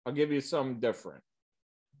 I'll give you something different.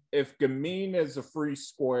 If Gamine is a free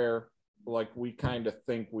square, like we kind of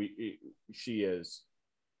think she is,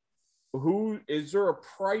 who is there a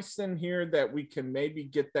price in here that we can maybe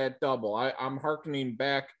get that double? I'm hearkening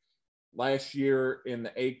back last year in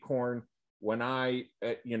the Acorn when I,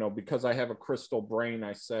 because I have a crystal brain,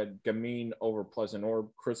 I said Gamine over Pleasant Orb.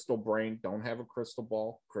 Crystal brain, don't have a crystal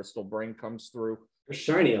ball. Crystal brain comes through. It's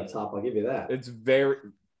shiny up top, I'll give you that. It's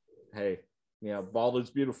bald is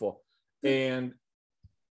beautiful. And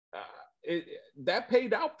that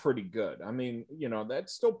paid out pretty good. I mean, that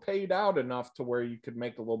still paid out enough to where you could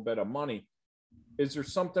make a little bit of money. Is there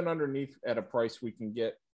something underneath at a price we can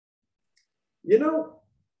get?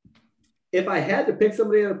 If I had to pick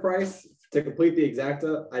somebody at a price to complete the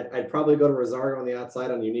exacta, I'd probably go to Rosario on the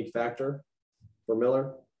outside on unique factor for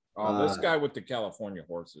Miller. Oh, this guy with the California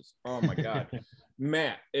horses. Oh my God.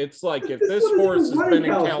 Matt, it's like if this horse has been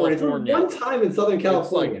in California one time in Southern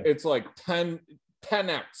California, it's like 10x,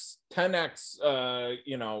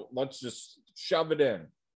 let's just shove it in.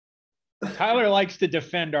 Tyler likes to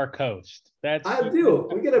defend our coast. I do.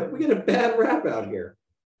 We get a bad rap out here.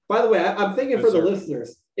 By the way, I'm thinking for the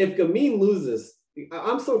listeners, if Gamine loses,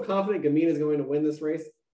 I'm so confident Gamine is going to win this race.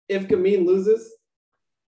 If Gamine loses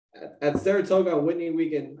at Saratoga on Whitney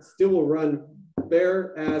weekend, Stu will run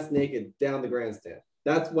bare ass naked down the grandstand.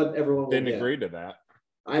 That's what everyone will didn't get. agree to that.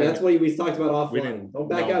 That's what we talked about offline. Don't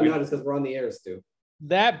back out now just because we're on the air, Stu.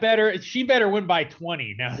 She better win by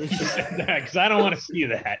 20 now because I don't want to see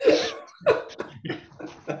that.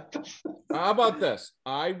 How about this?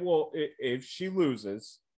 I will, if she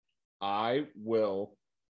loses, I will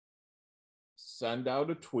send out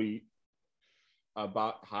a tweet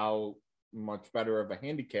about how much better of a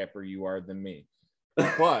handicapper you are than me.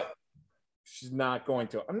 But she's not going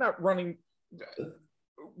to. I'm not running.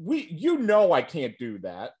 I can't do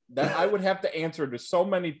that. That I would have to answer to so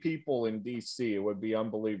many people in DC. It would be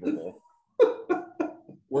unbelievable.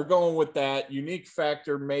 We're going with that unique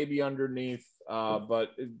factor, maybe underneath,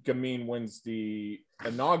 but Gamine wins the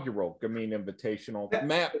inaugural Gamine Invitational.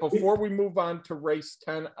 Matt, before we move on to race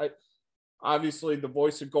 10, obviously the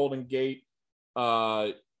voice of Golden Gate,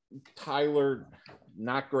 Tyler,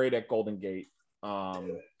 not great at Golden Gate,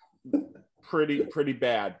 pretty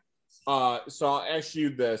bad. So I'll ask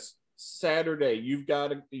you this: Saturday, you've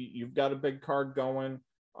got a big card going.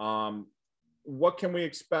 What can we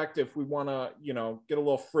expect if we want to, get a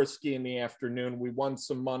little frisky in the afternoon? We won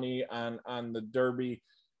some money on the Derby.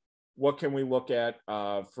 What can we look at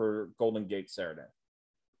for Golden Gate Saturday?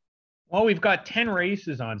 Well, we've got 10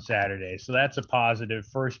 races on Saturday, so that's a positive.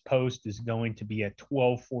 First post is going to be at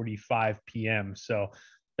 12:45 p.m. So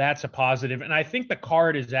that's a positive. And I think the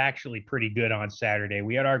card is actually pretty good on Saturday.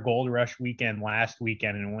 We had our Gold Rush weekend last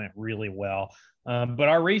weekend and it went really well. But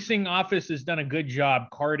our racing office has done a good job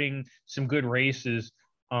carding some good races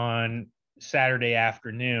on Saturday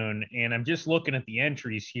afternoon. And I'm just looking at the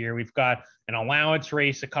entries here. We've got an allowance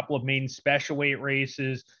race, a couple of maiden special weight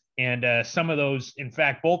races, and some of those, in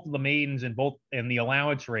fact, both of the maidens and the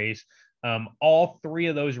allowance race, all three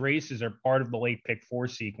of those races are part of the late pick 4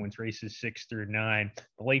 sequence, races 6 through 9.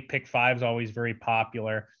 The late pick 5 is always very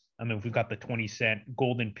popular. I mean, we've got the 20-cent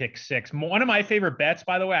golden pick 6. One of my favorite bets,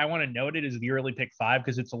 by the way, I want to note it, is the early pick 5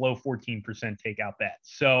 because it's a low 14% takeout bet.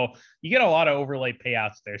 So you get a lot of overlay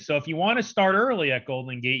payouts there. So if you want to start early at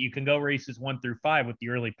Golden Gate, you can go races 1 through 5 with the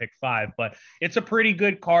early pick 5. But it's a pretty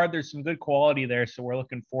good card. There's some good quality there. So we're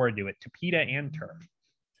looking forward to it. Tapeta and Turf.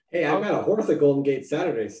 Hey, I've got a horse at Golden Gate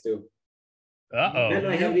Saturday, Stu. Uh-oh. Matt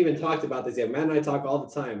and I haven't even talked about this yet. Matt and I talk all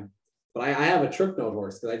the time. But I have a trip note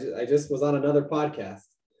horse because I just was on another podcast.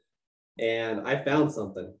 And I found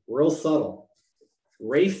something real subtle.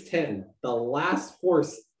 Race 10, the last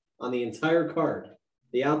horse on the entire card,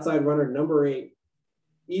 the outside runner, number 8,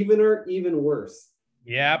 evener, even worse.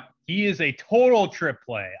 Yep, he is a total trip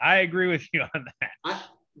play. I agree with you on that.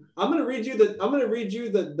 I'm gonna read you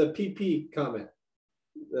the PP comment,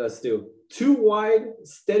 Stu. 2 wide,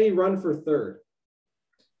 steady run for 3rd.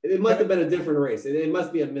 It must have been a different race. It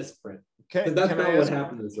must be a misprint. That's not what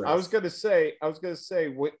happened in this race. I was gonna say,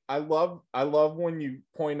 I love when you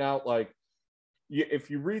point out, like, if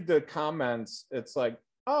you read the comments, it's like,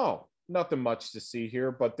 oh, nothing much to see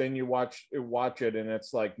here, but then you watch it, and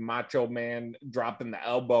it's like Macho Man dropping the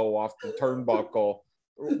elbow off the turnbuckle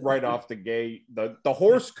right off the gate. The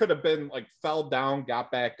horse could have been like fell down, got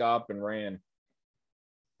back up, and ran.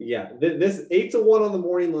 Yeah, this 8-1 on the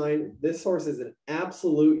morning line. This horse is an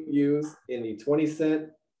absolute use in the 20-cent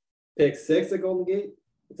pick 6 at Golden Gate.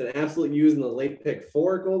 It's an absolute use in the late pick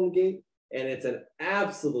 4 at Golden Gate. And it's an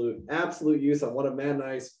absolute use on one of Matt and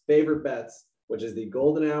I's favorite bets, which is the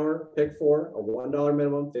Golden Hour pick 4, a $1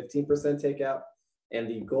 minimum, 15% takeout, and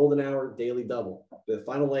the Golden Hour daily double, the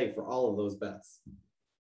final leg for all of those bets.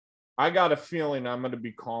 I got a feeling I'm going to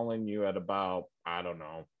be calling you at about, I don't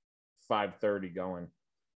know, 5:30 going,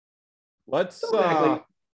 let's do something.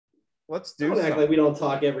 Act like we don't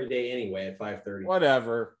talk every day anyway at 5:30.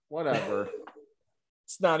 Whatever.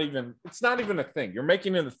 It's not even a thing. You're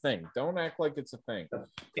making it a thing. Don't act like it's a thing.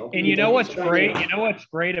 And you know what's great? You know what's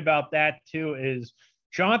great about that too is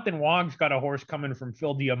Jonathan Wong's got a horse coming from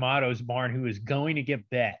Phil Diamato's barn who is going to get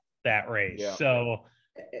bet that race. Yeah. So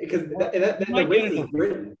because the race is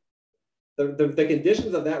written. The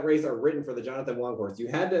conditions of that race are written for the Jonathan Wong horse. You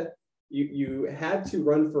had to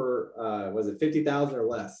run for was it 50,000 or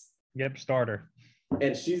less? Yep, starter.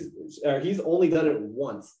 And he's only done it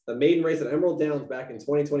once. The maiden race at Emerald Downs back in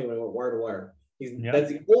 2020 when he went wire to wire. That's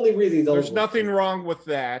the only reason he's eligible. There's nothing wrong with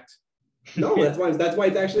that. No, that's why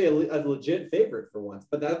it's actually a legit favorite for once.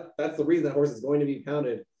 But that's the reason that horse is going to be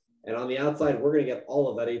pounded. And on the outside, we're going to get all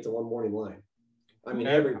of that 8-1 morning line. I mean,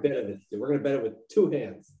 every bit of it. We're going to bet it with 2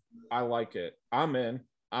 hands. I like it. I'm in.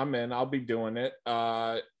 I'll be doing it.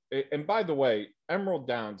 And by the way, Emerald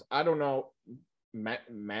Downs, I don't know.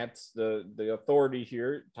 Matt's the authority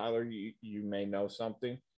here. Tyler, you may know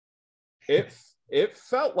something. It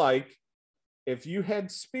felt like if you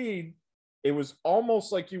had speed, it was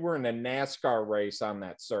almost like you were in a NASCAR race on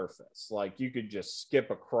that surface. Like you could just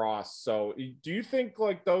skip across. So do you think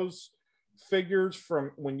like those figures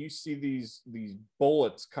from when you see these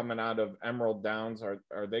bullets coming out of Emerald Downs,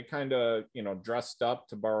 are they kind of, dressed up,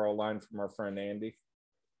 to borrow a line from our friend Andy?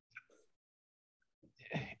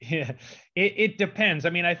 Yeah, it depends. I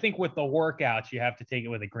mean, I think with the workouts, you have to take it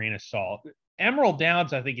with a grain of salt. Emerald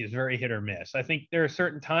Downs, I think, is very hit or miss. I think there are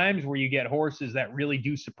certain times where you get horses that really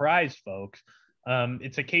do surprise folks.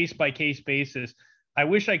 It's a case-by-case basis. I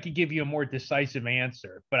wish I could give you a more decisive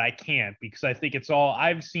answer, but I can't, because I think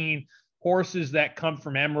I've seen horses that come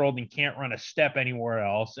from Emerald and can't run a step anywhere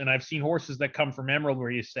else. And I've seen horses that come from Emerald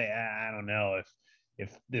where you say, I don't know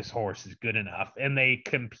if this horse is good enough, and they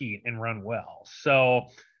compete and run well. So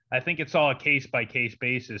I think it's all a case-by-case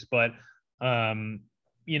basis, but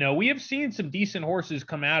we have seen some decent horses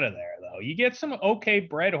come out of there, though. You get some okay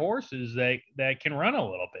bred horses that can run a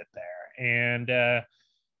little bit there. And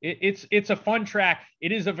it's a fun track.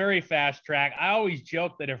 It is a very fast track. I always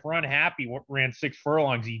joke that if Run Happy ran 6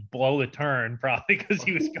 furlongs, he'd blow the turn, probably because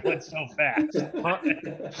he was going so fast.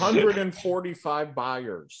 145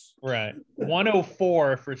 buyers. Right.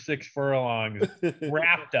 104 for 6 furlongs.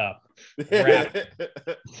 Wrapped up.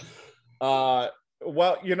 Well,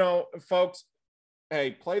 folks,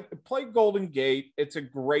 hey, play Golden Gate. It's a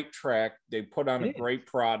great track. They put on a great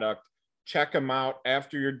product. Check them out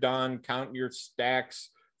after you're done counting your stacks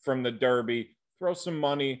from the Derby. Throw some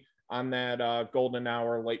money on that Golden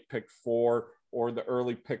Hour late pick 4 or the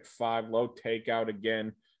early pick 5 low takeout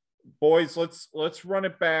again. Boys, let's run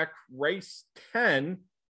it back. Race 10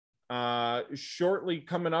 shortly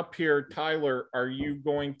coming up here. Tyler, are you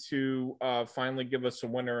going to finally give us a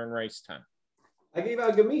winner in race 10? I gave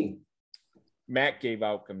out Gamine. Matt gave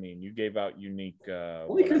out Gamine. You gave out Unique.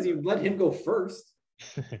 Only because you let him go first.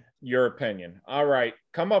 Your opinion. All right.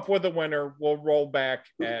 Come up with a winner. We'll roll back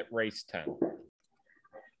at race 10.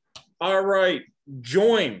 All right.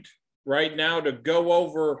 Joined right now to go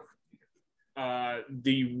over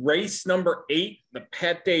the race number 8, the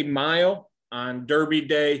Pate Mile on Derby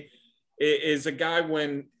Day, is a guy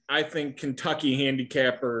when I think Kentucky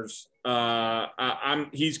handicappers,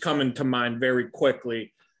 he's coming to mind very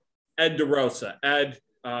quickly. Ed Derosa. Ed,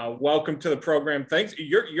 welcome to the program. Thanks.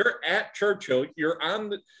 You're at Churchill. You're on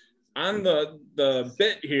the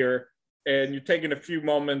bit here, and you're taking a few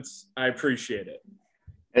moments. I appreciate it.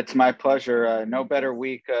 It's my pleasure. No better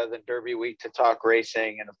week than Derby week to talk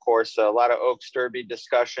racing. And of course, a lot of Oaks Derby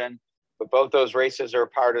discussion, but both those races are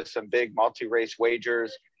part of some big multi-race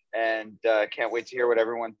wagers, and can't wait to hear what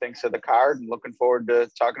everyone thinks of the card, and looking forward to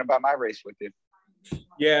talking about my race with you.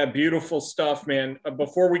 Yeah, beautiful stuff, man.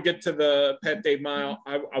 Before we get to the Pate Mile,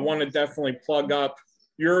 I want to definitely plug up.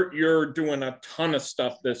 You're doing a ton of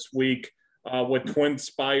stuff this week with Twin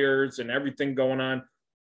Spires and everything going on.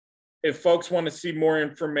 If folks want to see more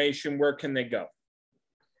information, where can they go?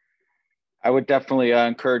 I would definitely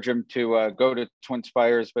encourage them to go to Twin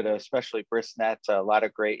Spires, but especially Brisnet. A lot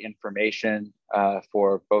of great information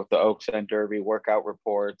for both the Oaks and Derby, workout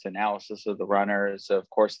reports, analysis of the runners, of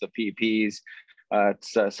course, the PPs.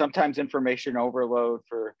 It's sometimes information overload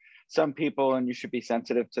for some people, and you should be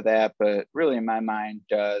sensitive to that. But really, in my mind,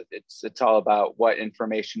 it's all about what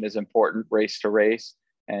information is important race to race,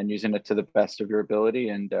 and using it to the best of your ability.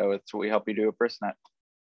 And it's what we help you do at Brisnet.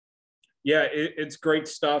 Yeah, it's great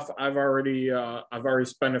stuff. I've already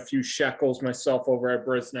spent a few shekels myself over at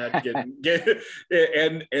Brisnet,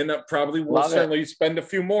 and probably will certainly spend a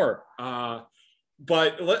few more.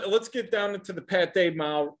 But let's get down into the Pate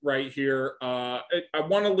Mile right here. I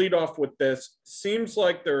want to lead off with this. Seems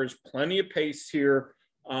like there's plenty of pace here,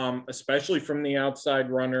 especially from the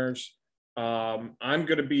outside runners. I'm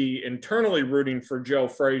going to be internally rooting for Joe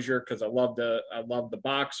Frazier because I love the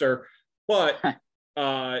boxer. But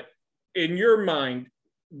in your mind,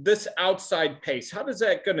 this outside pace, how is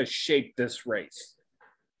that going to shape this race?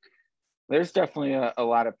 There's definitely a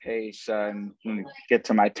lot of pace. And when we get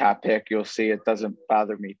to my top pick, you'll see it doesn't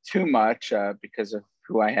bother me too much because of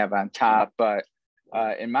who I have on top. But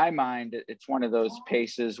in my mind, it's one of those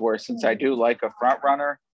paces where, since I do like a front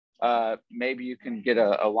runner, maybe you can get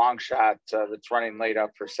a long shot that's running late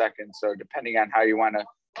up for second. So depending on how you want to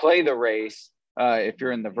play the race, if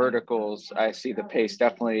you're in the verticals, I see the pace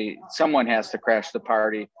definitely. Someone has to crash the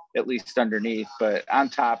party, at least underneath. But on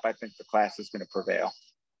top, I think the class is going to prevail.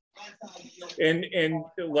 And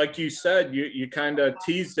like you said, you kind of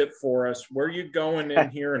teased it for us. Where are you going in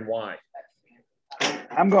here and why?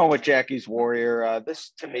 I'm going with Jackie's Warrior.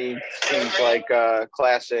 This to me seems like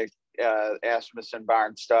classic Asmussen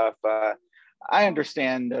Barn stuff. I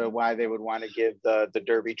understand why they would want to give the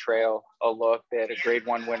Derby Trail a look. They had a Grade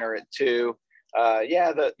 1 winner at 2.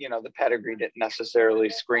 The pedigree didn't necessarily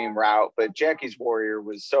scream route, but Jackie's Warrior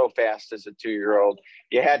was so fast as a 2-year-old.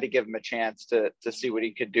 You had to give him a chance to see what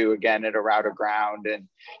he could do again at a route of ground. And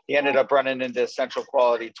he ended up running into Central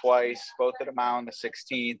Quality twice, both at a mile on the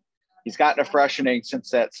 16th. He's gotten a freshening since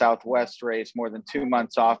that Southwest race, more than 2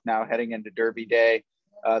 months off now heading into Derby Day.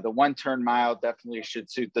 The 1-turn mile definitely should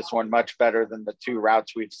suit this one much better than the 2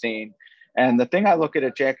 routes we've seen. And the thing I look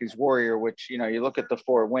at Jackie's Warrior, which, you look at the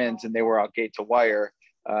 4 wins and they were out gate to wire,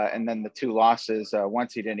 and then the 2 losses,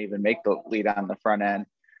 once he didn't even make the lead on the front end.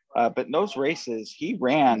 But in those races, he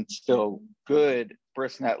ran still good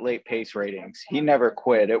Brisnet late pace ratings. He never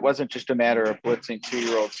quit. It wasn't just a matter of blitzing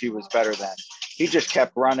 2-year-olds he was better than. He just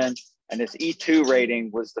kept running, and his E2 rating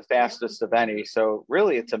was the fastest of any. So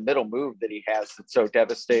really, it's a middle move that he has that's so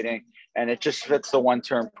devastating, and it just fits the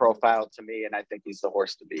 1-turn profile to me, and I think he's the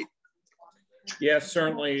horse to beat. Yeah,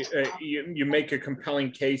 certainly. You make a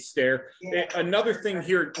compelling case there. Another thing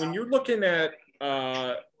here, when you're looking at,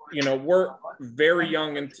 we're very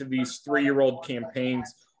young into these 3-year-old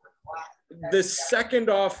campaigns. The second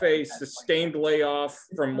off a sustained layoff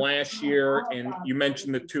from last year, and you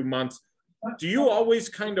mentioned the 2 months, do you always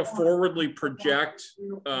kind of forwardly project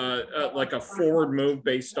like a forward move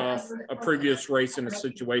based off a previous race in a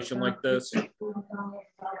situation like this?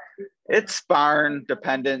 It's barn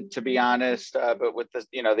dependent, to be honest. But with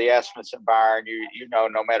the Asmussen barn,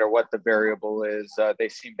 no matter what the variable is, they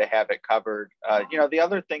seem to have it covered. The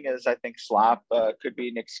other thing is, I think slop could be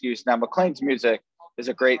an excuse. Now, McLean's Music is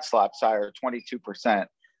a great slop sire, 22%.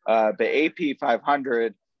 But AP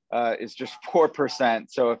 500 is just 4%.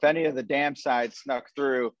 So if any of the dam side snuck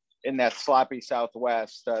through in that sloppy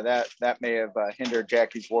Southwest, that may have hindered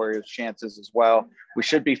Jackie's Warrior's chances as well. We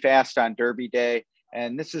should be fast on Derby Day.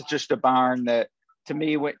 And this is just a barn that, to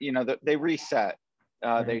me, they reset.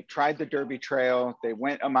 They tried the Derby Trail. They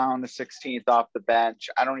went a mile on the 16th off the bench.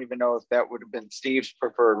 I don't even know if that would have been Steve's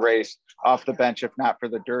preferred race off the bench, if not for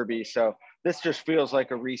the Derby. So this just feels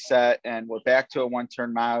like a reset, and we're back to a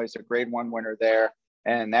one-turn mile. He's a Grade 1 winner there,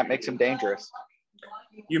 and that makes him dangerous.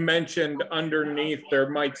 You mentioned underneath there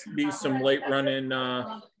might be some late running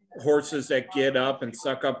horses that get up and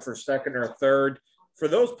suck up for second or third. For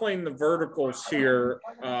those playing the verticals here,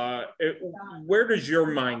 where does your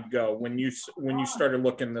mind go when you started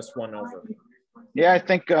looking this one over? Yeah, I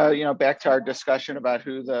think, back to our discussion about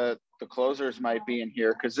who the closers might be in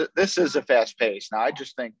here, because this is a fast pace. Now, I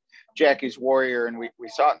just think Jackie's Warrior, and we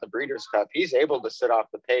saw it in the Breeders' Cup, he's able to sit off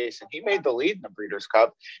the pace, and he made the lead in the Breeders'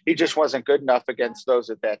 Cup. He just wasn't good enough against those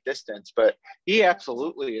at that distance, but he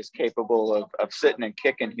absolutely is capable of sitting and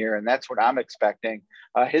kicking here, and that's what I'm expecting.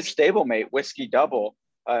 His stablemate, Whiskey Double,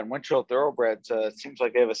 and Winchell Thoroughbreds, it seems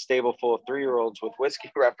like they have a stable full of 3-year-olds with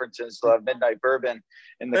whiskey references, Midnight Bourbon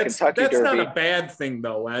in the Kentucky Derby. That's not a bad thing,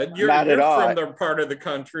 though, Ed. You're not at all. From their part of the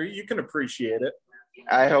country. You can appreciate it.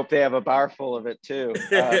 I hope they have a bar full of it, too.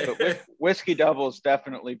 But Whiskey Double's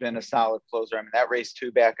definitely been a solid closer. I mean, that race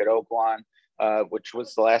 2 back at Oaklawn, which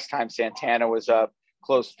was the last time Santana was up,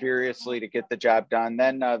 closed furiously to get the job done.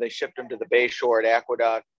 Then they shipped him to the Bayshore at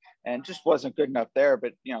Aqueduct, and just wasn't good enough there,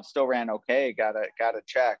 but, still ran okay, got a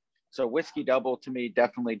check. So Whiskey Double, to me,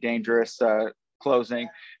 definitely dangerous closing.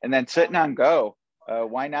 And then Sitting on Go,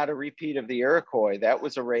 why not a repeat of the Iroquois? That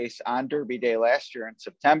was a race on Derby Day last year in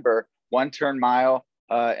September, one-turn mile,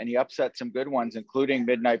 and he upset some good ones, including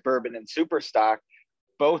Midnight Bourbon and Superstock,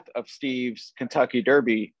 both of Steve's Kentucky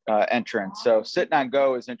Derby entrants. So Sitting on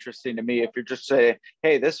Go is interesting to me. If you're just saying,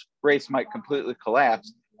 hey, this race might completely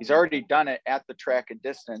collapse, he's already done it at the track and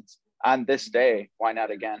distance on this day. Why not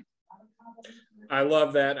again? I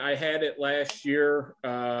love that. I had it last year.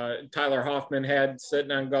 Tyler Hoffman had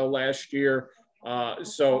Sitting on Go last year.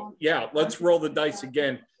 So, yeah, let's roll the dice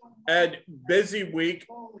again. Ed, busy week.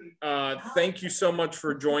 Thank you so much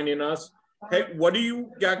for joining us. Hey, what do you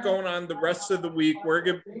got going on the rest of the week? Where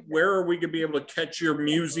are we going to be able to catch your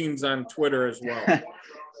musings on Twitter as well?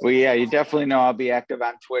 Well, yeah, you definitely know I'll be active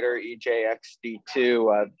on Twitter,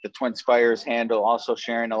 EJXD2, the Twin Spires handle, also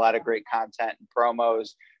sharing a lot of great content and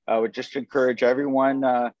promos. I would just encourage everyone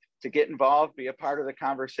to get involved, be a part of the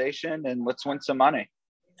conversation, and let's win some money.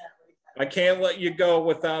 I can't let you go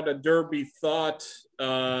without a Derby thought.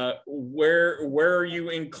 Where are you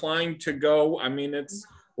inclined to go? I mean,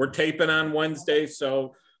 we're taping on Wednesday, so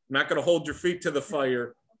I'm not going to hold your feet to the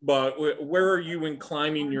fire. But where are you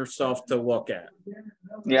inclining yourself to look at?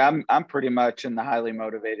 Yeah, I'm pretty much in the highly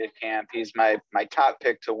motivated camp. He's my top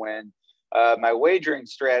pick to win. My wagering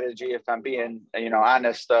strategy, if I'm being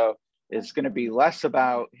honest, though, is going to be less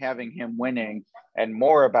about having him winning and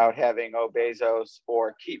more about having Bezos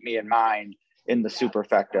or Keep Me in Mind in the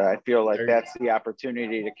superfecta. I feel like that's the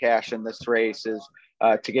opportunity to cash in this race, is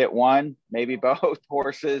to get one, maybe both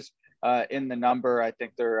horses in the number. I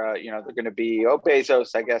think they're going to be Bezos,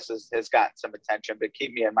 I guess, has gotten some attention, but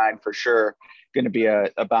Keep Me in Mind for sure going to be a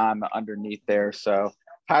bomb underneath there. So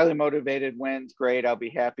highly motivated wins. Great. I'll be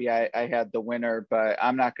happy I had the winner, but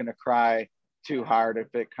I'm not going to cry too hard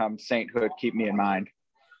if it comes Sainthood. Keep Me in Mind.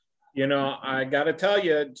 I got to tell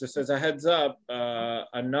you, just as a heads up,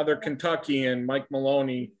 another Kentuckian, Mike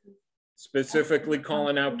Maloney, specifically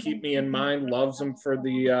calling out Keep Me in Mind, loves him for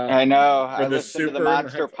the I know. I listened super to the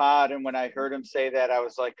Monster Pod, and when I heard him say that, I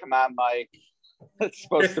was like, come on, Mike. It's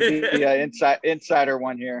supposed to be the insider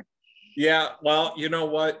one here. Yeah, well, you know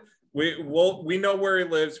what? We know where he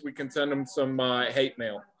lives. We can send him some hate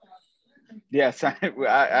mail. Yes,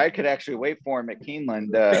 I could actually wait for him at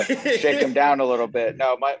Keeneland, shake him down a little bit.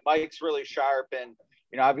 No, Mike's really sharp, and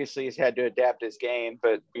obviously he's had to adapt his game.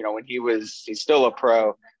 But when he's still a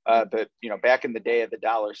pro. But back in the day of the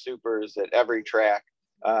dollar supers at every track,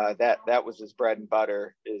 that was his bread and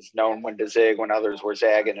butter, is knowing when to zig when others were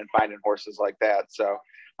zagging and finding horses like that. So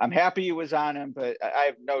I'm happy he was on him, but I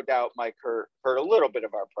have no doubt Mike hurt a little bit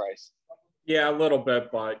of our price. Yeah, a little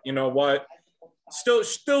bit, but you know what?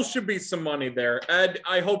 Still should be some money there. Ed,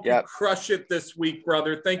 I hope you crush it this week,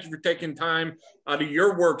 brother. Thank you for taking time out of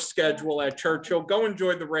your work schedule at Churchill. Go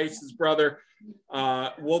enjoy the races, brother.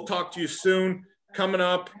 We'll talk to you soon. Coming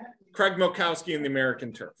up, Craig Milkowski and the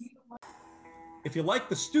American Turf. If you like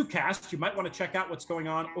the Stewcast, you might want to check out what's going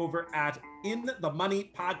on over at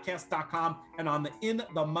inthemoneypodcast.com and on the In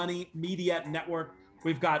the Money Media Network.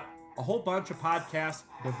 We've got a whole bunch of podcasts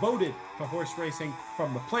devoted to horse racing,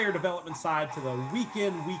 from the player development side to the week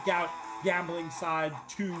in, week out gambling side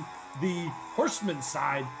to the horseman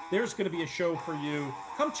side. There's going to be a show for you.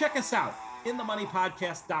 Come check us out,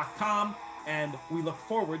 inthemoneypodcast.com, and we look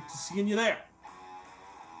forward to seeing you there.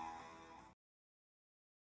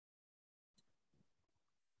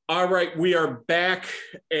 All right, we are back,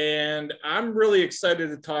 and I'm really excited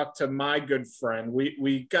to talk to my good friend.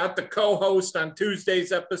 We got the co-host on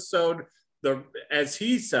Tuesday's episode, as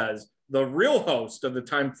he says, the real host of the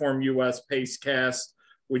Timeform US Pacecast,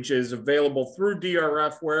 which is available through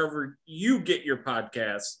DRF wherever you get your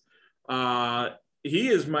podcasts. He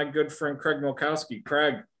is my good friend Craig Milkowski.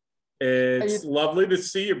 Craig, it's lovely to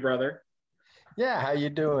see you, brother. Yeah, how you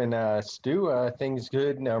doing, Stu? Things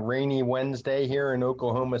good. Rainy Wednesday here in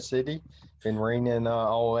Oklahoma City. Been raining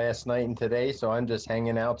all last night and today, so I'm just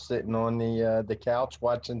hanging out, sitting on the couch,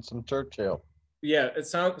 watching some Churchill. Yeah, it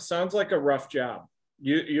sounds like a rough job.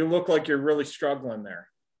 You look like you're really struggling there.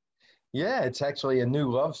 Yeah, it's actually a new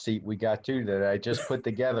love seat we got too that I just put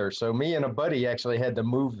together. So me and a buddy actually had to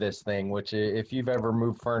move this thing, which if you've ever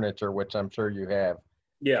moved furniture, which I'm sure you have,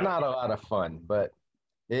 yeah, it's not a lot of fun, but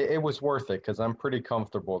it was worth it because I'm pretty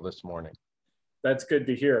comfortable this morning. That's good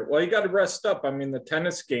to hear. Well, you got to rest up. I mean, the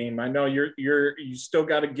tennis game, I know you still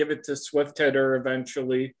got to give it to Swifthitter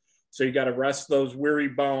eventually. So you got to rest those weary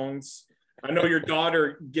bones. I know your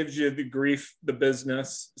daughter gives you the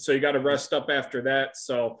business. So you got to rest up after that.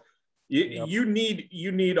 So you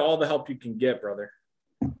need all the help you can get, brother.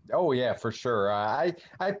 Oh yeah, for sure. I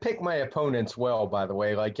pick my opponents well, by the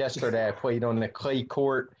way. Like yesterday I played on the clay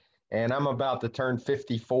court, and I'm about to turn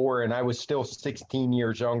 54, and I was still 16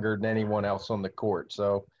 years younger than anyone else on the court.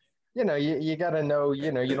 So, you got to know, you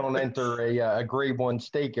don't enter a grade 1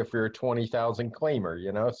 stake if you're a 20,000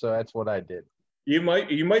 claimer, so that's what I did. You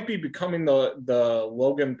might be becoming the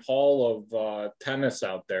Logan Paul of tennis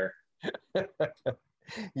out there.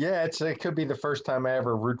 Yeah, it could be the first time I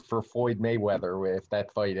ever root for Floyd Mayweather if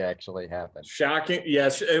that fight actually happened. Shocking.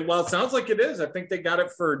 Yes. Well, it sounds like it is. I think they got it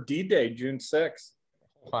for D-Day, June 6th.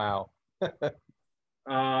 Wow.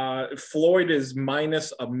 Floyd is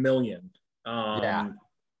minus $1 million. Yeah.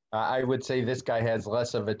 I would say this guy has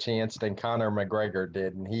less of a chance than Conor McGregor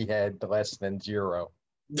did, and he had less than 0.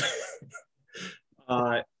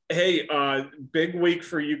 Hey, big week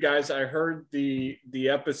for you guys. I heard the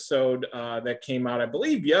episode that came out, I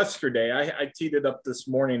believe, yesterday. I teed it up this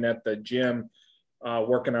morning at the gym,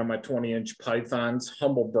 working on my 20-inch pythons.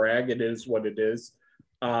 Humble brag, it is what it is.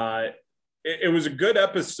 It was a good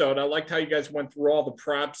episode. I liked how you guys went through all the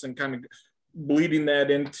props and kind of bleeding that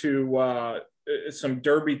into some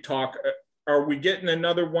Derby talk. Are we getting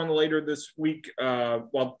another one later this week?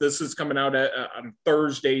 Well, this is coming out on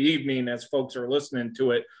Thursday evening as folks are listening to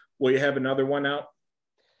it. Will you have another one out?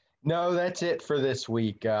 No, that's it for this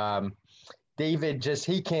week. David,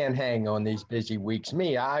 he can't hang on these busy weeks.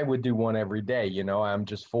 Me, I would do one every day. I'm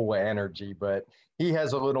just full of energy, but he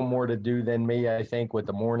has a little more to do than me, I think, with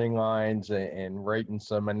the morning lines and writing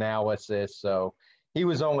some analysis. So he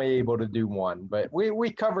was only able to do one, but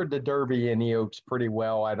we covered the Derby and the Oaks pretty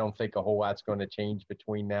well. I don't think a whole lot's going to change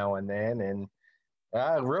between now and then. And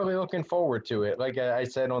really looking forward to it. Like I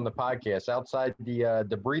said on the podcast, outside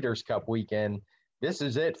the Breeders' Cup weekend, this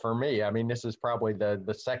is it for me. I mean, this is probably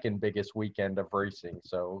the second biggest weekend of racing.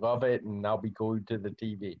 So love it, and I'll be glued to the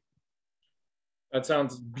TV. That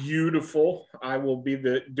sounds beautiful. I will be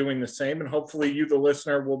doing the same, and hopefully you, the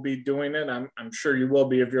listener, will be doing it. I'm sure you will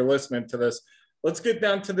be if you're listening to this. Let's get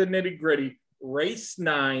down to the nitty-gritty. Race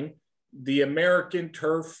 9, the American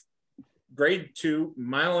Turf, Grade 2,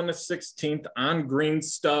 mile and a 16th on green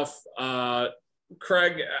stuff.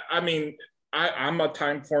 Craig, I mean, I'm a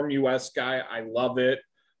Timeform US guy. I love it.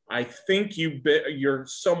 I think you're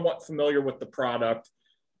somewhat familiar with the product.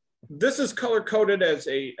 This is color-coded as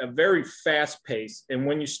a very fast pace. And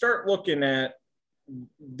when you start looking at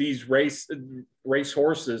these race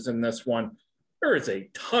horses in this one, there is a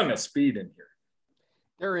ton of speed in here.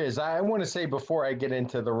 There is. I want to say before I get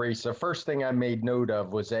into the race, the first thing I made note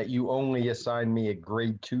of was that you only assigned me a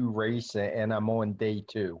grade 2 race, and I'm on day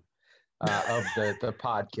 2 of the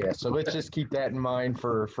podcast. So let's just keep that in mind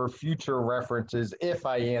for future references if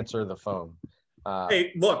I answer the phone.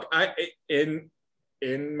 Hey, look,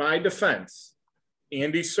 in my defense,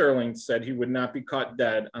 Andy Serling said he would not be caught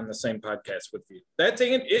dead on the same podcast with you.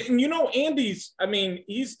 Andy's, I mean,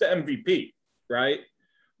 he's the MVP, right?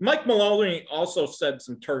 Mike Maloney also said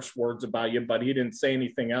some terse words about you, but he didn't say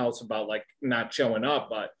anything else about like not showing up.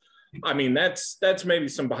 But I mean, that's maybe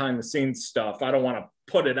some behind the scenes stuff. I don't want to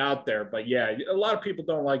put it out there, but yeah, a lot of people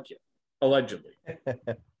don't like you, allegedly.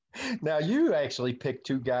 Now, you actually picked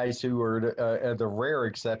 2 guys who are the rare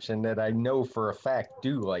exception that I know for a fact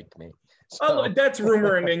do like me. So. That's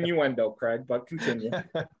rumor and innuendo, Craig, but continue.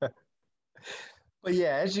 But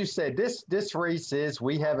yeah, as you said, this race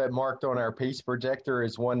we have it marked on our pace projector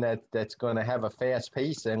as one that's going to have a fast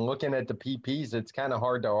pace. And looking at the PPs, it's kind of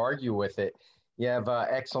hard to argue with it. You have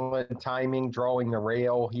excellent timing, drawing the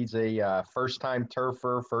rail. He's a first-time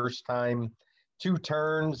turfer, first-time 2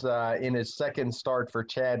 turns in his second start for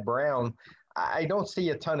Chad Brown. I don't see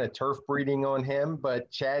a ton of turf breeding on him,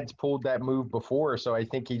 but Chad's pulled that move before, so I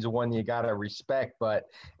think he's one you got to respect. But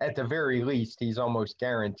at the very least, he's almost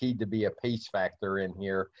guaranteed to be a pace factor in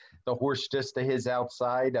here. The horse just to his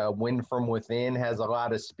outside, Win From Within, has a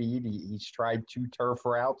lot of speed. He's tried 2 turf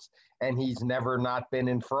routes, and he's never not been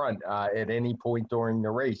in front at any point during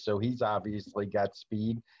the race. So he's obviously got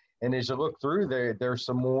speed. And as you look through there's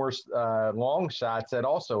some more long shots that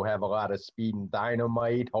also have a lot of speed, and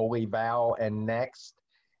Dynamite, Holy Vow, and Next.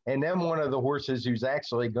 And then one of the horses who's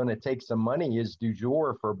actually going to take some money is Du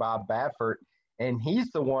Jour for Bob Baffert. And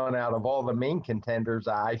he's the one out of all the main contenders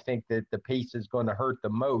I think that the pace is going to hurt the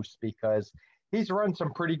most, because he's run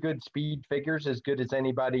some pretty good speed figures, as good as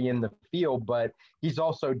anybody in the field, but he's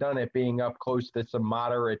also done it being up close to some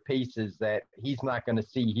moderate paces that he's not going to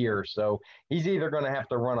see here. So he's either going to have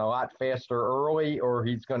to run a lot faster early, or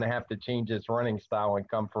he's going to have to change his running style and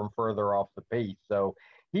come from further off the pace. So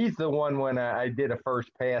he's the one, when I did a first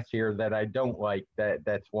pass here, that I don't like,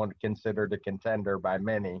 that's one considered a contender by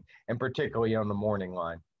many, and particularly on the morning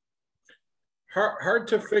line. Hard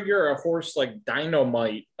to figure a horse like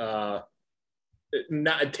Dynamite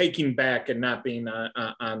not taking back and not being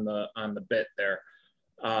on the bit there.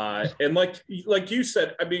 And like you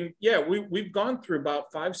said, I mean, yeah, we've gone through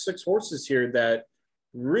about 5-6 horses here that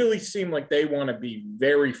really seem like they want to be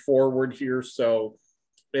very forward here. So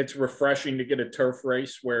it's refreshing to get a turf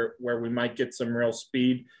race where we might get some real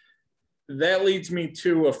speed. That leads me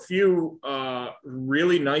to a few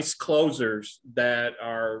really nice closers that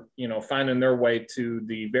are, finding their way to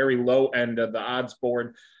the very low end of the odds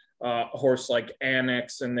board. A horse like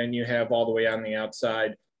Annex, and then you have all the way on the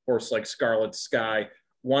outside, horse like Scarlet Sky,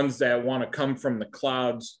 ones that want to come from the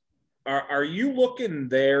clouds. Are you looking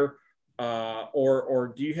there,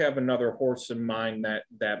 or do you have another horse in mind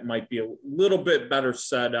that might be a little bit better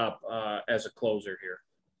set up as a closer here?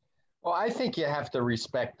 Well, I think you have to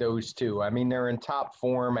respect those two. I mean, they're in top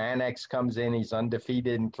form. Annex comes in. He's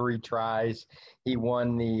undefeated in 3 tries. He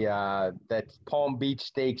won that Palm Beach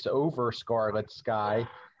Stakes over Scarlet Sky.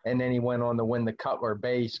 And then he went on to win the Cutler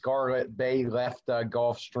Bay. Scarlet Bay left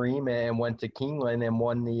Gulfstream and went to Keeneland and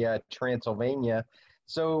won the Transylvania.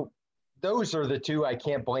 So those are the two. I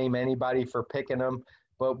can't blame anybody for picking them.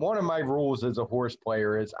 But one of my rules as a horse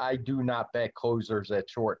player is I do not bet closers at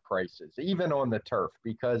short prices, even on the turf,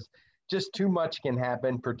 because just too much can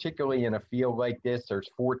happen, particularly in a field like this. There's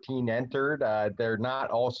 14 entered. They're not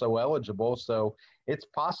also eligible. So it's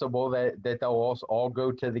possible that they'll also all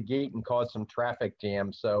go to the gate and cause some traffic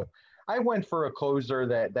jams. So I went for a closer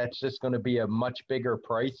that's just going to be a much bigger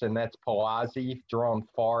price, and that's Palazzi, drawn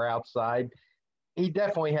far outside. He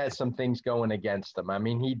definitely has some things going against him. I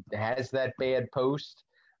mean, he has that bad post.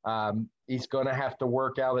 He's going to have to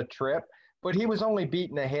work out a trip. But he was only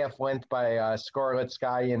beaten a half length by Scarlet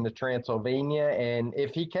Sky in the Transylvania. And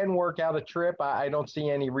if he can work out a trip, I don't see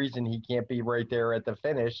any reason he can't be right there at the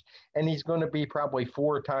finish. And he's going to be probably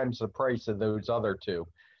 4 times the price of those other two.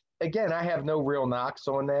 Again, I have no real knocks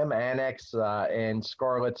on them. Annex and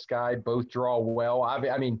Scarlet Sky both draw well.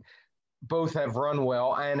 I mean, both have run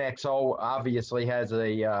well. Annex obviously has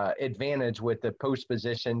a advantage with the post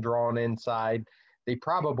position drawn inside. They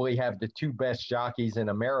probably have the 2 best jockeys in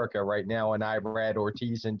America right now in Irad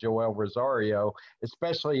Ortiz and Joel Rosario,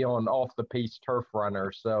 especially on off-the-pace turf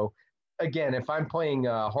runners. So, again, if I'm playing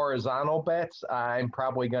horizontal bets, I'm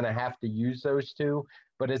probably going to have to use those 2.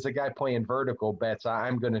 But as a guy playing vertical bets,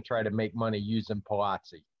 I'm going to try to make money using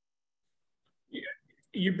Palazzi.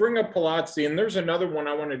 You bring up Palazzi, and there's another one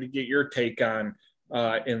I wanted to get your take on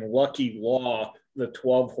in Lucky Law, the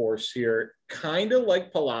 12 horse here. Kind of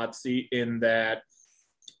like Palazzi in that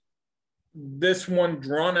this one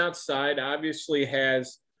drawn outside obviously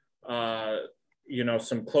has,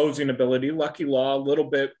 some closing ability. Lucky Law, a little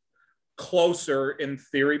bit closer in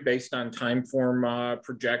theory based on time form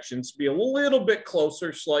projections, be a little bit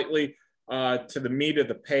closer slightly to the meat of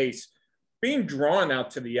the pace. Being drawn out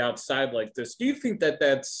to the outside like this, do you think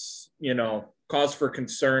that's, cause for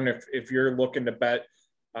concern if you're looking to bet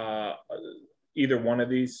either one of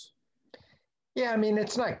these? Yeah, I mean,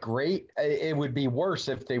 it's not great. It would be worse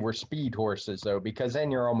if they were speed horses, though, because then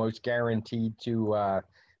you're almost guaranteed to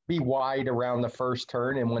be wide around the first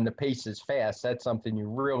turn. And when the pace is fast, that's something you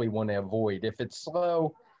really want to avoid. If it's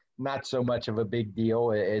slow, not so much of a big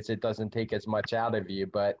deal, as it doesn't take as much out of you.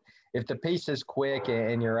 But if the pace is quick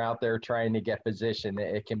and you're out there trying to get position,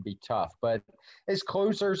 it can be tough. But as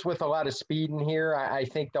closers with a lot of speed in here, I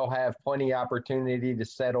think they'll have plenty of opportunity to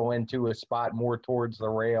settle into a spot more towards the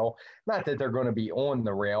rail. Not that they're going to be on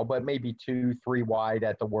the rail, but maybe 2, 3 wide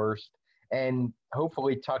at the worst, and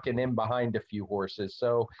hopefully tucking in behind a few horses.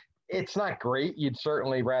 So it's not great. You'd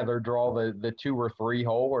certainly rather draw the 2 or 3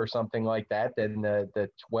 hole or something like that than the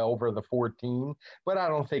 12 or the 14. But I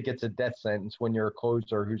don't think it's a death sentence when you're a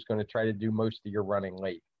closer who's going to try to do most of your running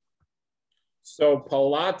late. So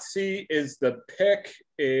Palazzi is the pick.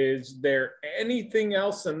 Is there anything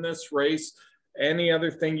else in this race? Any other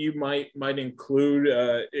thing you might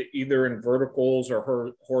include either in verticals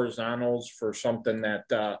or horizontals for something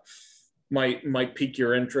that might pique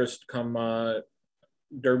your interest come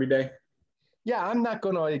Derby Day? Yeah, I'm not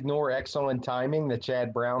going to ignore Excellent Timing, the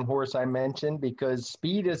Chad Brown horse I mentioned, because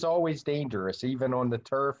speed is always dangerous, even on the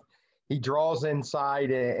turf. He draws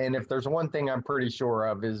inside, and if there's one thing I'm pretty sure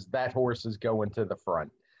of is that horse is going to the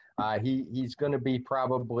front. He's going to be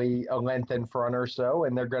probably a length in front or so,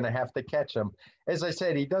 and they're going to have to catch him. As I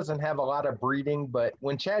said, he doesn't have a lot of breeding, but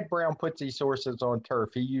when Chad Brown puts these horses on turf,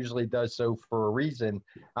 he usually does so for a reason.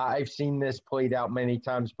 I've seen this played out many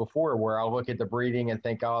times before where I'll look at the breeding and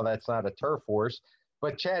think, oh, that's not a turf horse.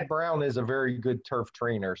 But Chad Brown is a very good turf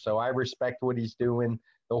trainer, so I respect what he's doing.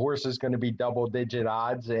 The horse is going to be double-digit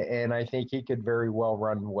odds, and I think he could very well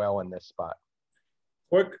run well in this spot.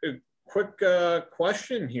 Quick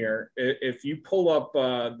question here. If you pull up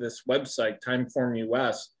this website, Timeform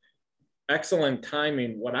US, Excellent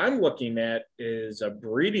Timing, what I'm looking at is a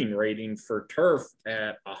breeding rating for turf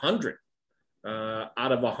at 100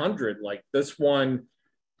 out of 100. Like this one,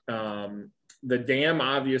 the dam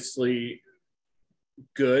obviously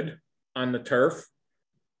good on the turf.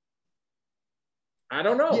 I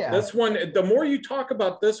don't know. Yeah. This one, the more you talk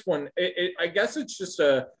about this one, I guess it's just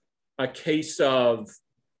a case of,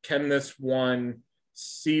 can this one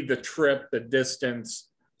see the trip, the distance,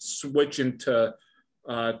 switch into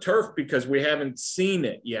turf, because we haven't seen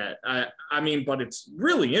it yet. I mean, but it's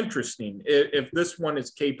really interesting if this one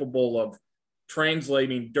is capable of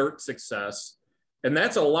translating dirt success, and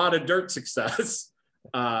that's a lot of dirt success,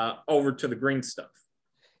 over to the green stuff.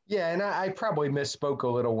 Yeah, and I probably misspoke a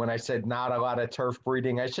little when I said not a lot of turf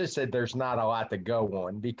breeding. I should have said there's not a lot to go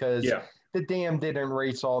on, because the dam didn't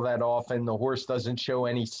race all that often. The horse doesn't show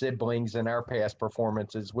any siblings in our past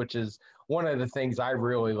performances, which is one of the things I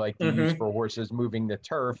really like to use for horses moving the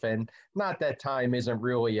turf. And not that Time isn't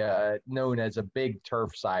really known as a big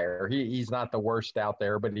turf sire. He's not the worst out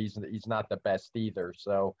there, but he's not the best either.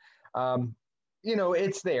 So, you know,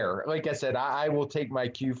 it's there. Like I said, I will take my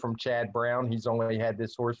cue from Chad Brown. He's only had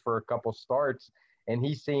this horse for a couple starts, and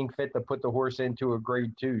he's seeing fit to put the horse into a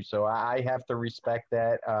grade 2. So I have to respect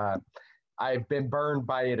that. I've been burned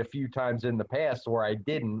by it a few times in the past where I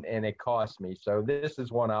didn't, and it cost me. So this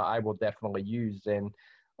is one I will definitely use. And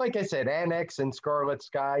like I said, Annex and Scarlet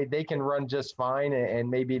Sky, they can run just fine, and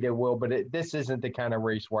maybe they will, but this isn't the kind of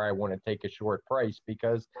race where I want to take a short price,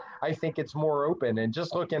 because I think it's more open. And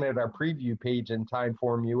just looking at our preview page in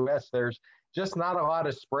Timeform US, there's just not a lot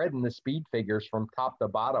of spread in the speed figures from top to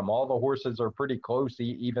bottom. All the horses are pretty close,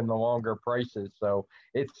 even the longer prices. So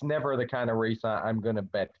it's never the kind of race I'm going to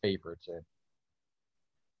bet favorites in.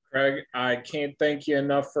 Craig, I can't thank you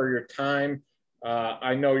enough for your time.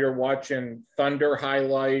 I know you're watching Thunder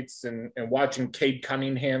highlights and watching Cade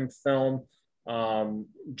Cunningham film,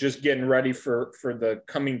 just getting ready for the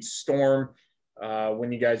coming storm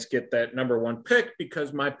when you guys get that #1 pick,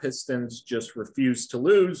 because my Pistons just refuse to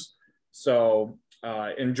lose. So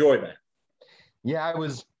enjoy that. Yeah, I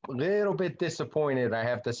was a little bit disappointed, I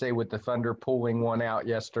have to say, with the Thunder pulling one out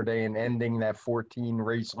yesterday and ending that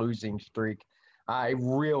 14-race losing streak. I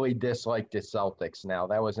really dislike the Celtics now.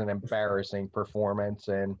 That was an embarrassing performance,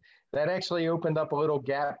 and that actually opened up a little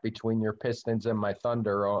gap between your Pistons and my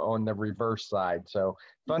Thunder on the reverse side. So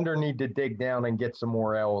Thunder need to dig down and get some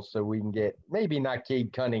more L's so we can get maybe not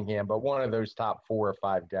Cade Cunningham, but one of those top 4 or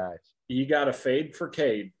 5 guys. You got a fade for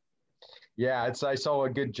Cade. Yeah, I saw a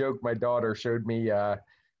good joke my daughter showed me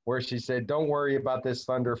where she said, don't worry about this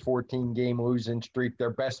Thunder 14-game losing streak. Their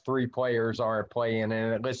best 3 players aren't playing,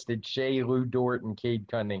 and it listed Shea, Lou Dort, and Cade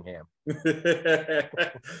Cunningham.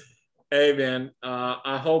 Hey, man,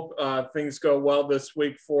 I hope things go well this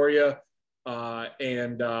week for you,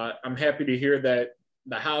 and I'm happy to hear that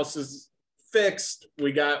the house is fixed.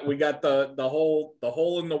 We got the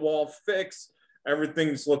hole in the wall fixed.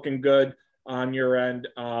 Everything's looking good on your end.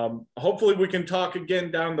 Hopefully we can talk again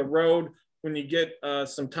down the road when you get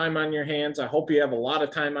some time on your hands. I hope you have a lot of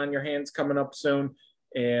time on your hands coming up soon.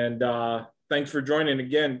 And Thanks for joining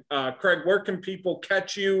again. Craig, where can people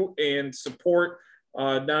catch you and support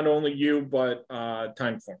not only you, but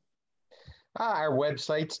Timeform? Our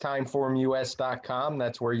website's timeformus.com.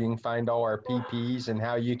 That's where you can find all our PPs and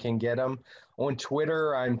how you can get them. On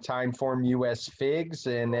Twitter, I'm TimeformUSFigs.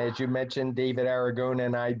 And as you mentioned, David Aragona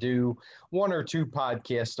and I do 1 or 2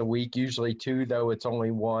 podcasts a week, usually 2, though it's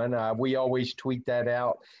only 1. We always tweet that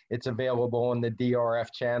out. It's available on the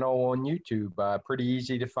DRF channel on YouTube. Pretty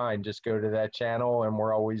easy to find. Just go to that channel, and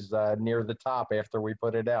we're always near the top after we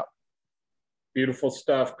put it out. Beautiful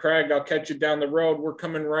stuff. Craig, I'll catch you down the road. We're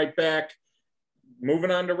coming right back.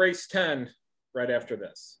 Moving on to race 10 right after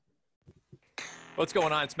this. What's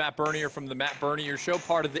going on? It's Matt Bernier from the Matt Bernier Show,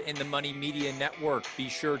 part of the In the Money Media Network. Be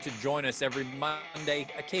sure to join us every Monday,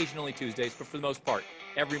 occasionally Tuesdays, but for the most part,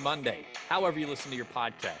 every Monday. However you listen to your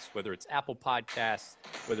podcast, whether it's Apple Podcasts,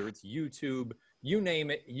 whether it's YouTube, you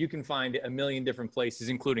name it, you can find it a million different places,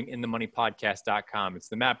 including inthemoneypodcast.com. It's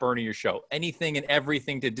the Matt Bernier Show. Anything and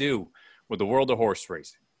everything to do with the world of horse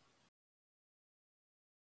racing.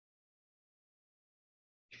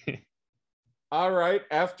 All right.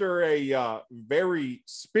 After a very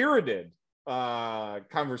spirited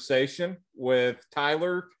conversation with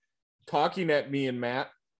Tyler talking at me and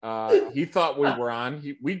Matt, he thought we were on.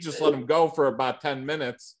 We just let him go for about 10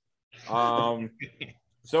 minutes. So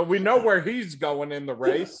we know where he's going in the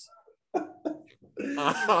race.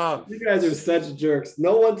 You guys are such jerks.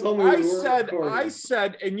 No one told me I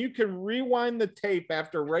said, and you can rewind the tape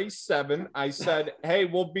after race 7. I said, hey,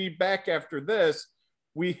 we'll be back after this.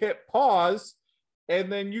 We hit pause. And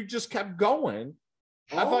then you just kept going.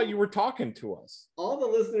 I thought you were talking to us. All the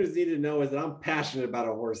listeners need to know is that I'm passionate about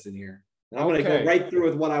a horse in here. And I'm going to go right through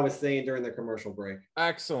with what I was saying during the commercial break.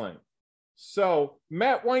 Excellent. So,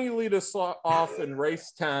 Matt, why don't you lead us off in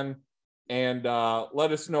race 10 and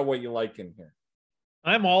let us know what you like in here.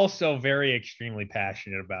 I'm also very extremely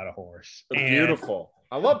passionate about a horse. Beautiful.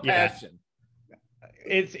 I love passion.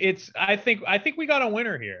 It's I think we got a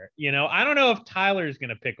winner here. You know, I don't know if Tyler's going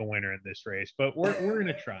to pick a winner in this race, but we're going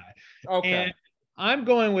to try. Okay. And I'm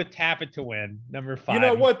going with Tap It to Win, number 5. You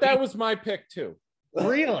know what? That was my pick too.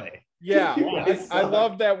 Really? Yeah. I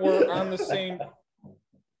love that we're on the same.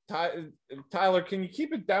 Tyler, can you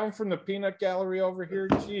keep it down from the peanut gallery over here?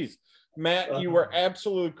 Jeez. Matt, you were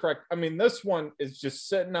absolutely correct. I mean, this one is just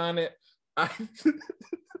sitting on it.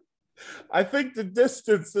 I think the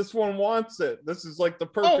distance, this one wants it. This is like the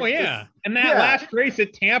perfect. Oh, yeah. And that last race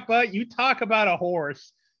at Tampa, you talk about a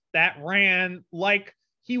horse that ran like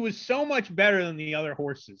he was so much better than the other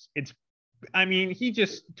horses. He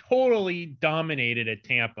just totally dominated at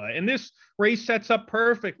Tampa. And this race sets up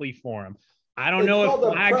perfectly for him. I don't know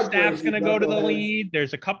if Flagstaff's going to go to the lead.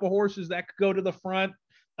 There's a couple horses that could go to the front.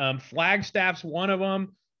 Flagstaff's one of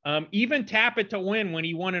them. Even Tap It to Win, when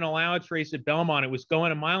he won an allowance race at Belmont, it was going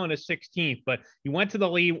 1 mile and a 16th, but he went to the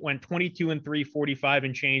lead, went 22 and 3, 45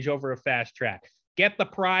 and change over a fast track. Get the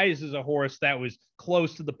Prize is a horse that was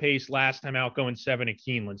close to the pace last time out, going 7 at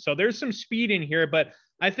Keeneland. So there's some speed in here, but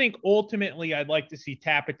I think ultimately I'd like to see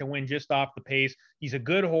Tap It to Win just off the pace. He's a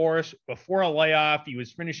good horse. Before a layoff, he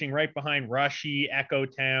was finishing right behind Rushy, Echo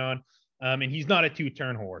Town, and he's not a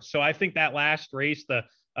 2-turn horse. So I think that last race, the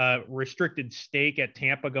restricted stake at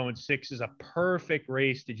Tampa going 6 is a perfect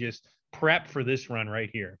race to just prep for this run right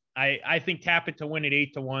here. I think Tap It to Win at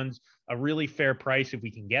 8 to 1's a really fair price if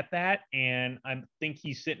we can get that. And I think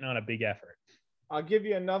he's sitting on a big effort. I'll give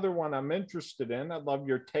you another one I'm interested in. I'd love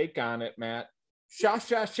your take on it, Matt. Sha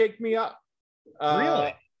Shake Me Up.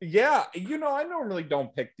 Really? Yeah. You know, I normally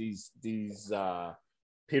don't pick these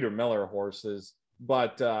Peter Miller horses,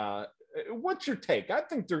 but what's your take? I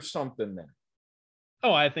think there's something there.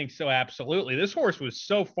 Oh, I think so. Absolutely. This horse was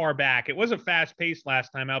so far back. It was a fast pace last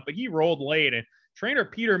time out, but he rolled late. And trainer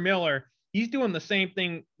Peter Miller, he's doing the same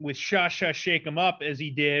thing with Sha Shake 'em Up as he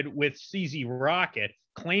did with CZ Rocket,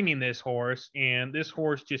 claiming this horse, and this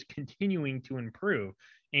horse just continuing to improve.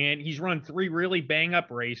 And he's run 3 really bang up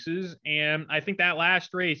races. And I think that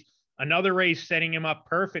last race, another race setting him up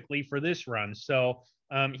perfectly for this run. So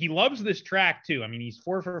he loves this track too. I mean, he's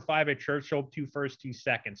 4 for 5 at Churchill, 2 first, 2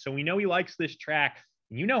 seconds. So we know he likes this track.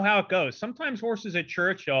 And you know how it goes. Sometimes horses at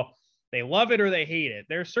Churchill, they love it or they hate it.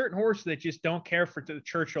 There are certain horses that just don't care for the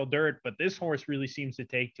Churchill dirt, but this horse really seems to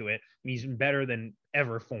take to it. And he's better than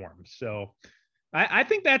ever formed. So I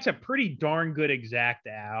think that's a pretty darn good exact,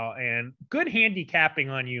 Al, and good handicapping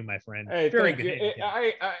on you, my friend. Hey, very thank good. You.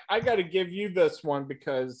 I got to give you this one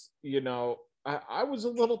because, you know, I was a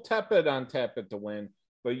little tepid on Tap It to Win,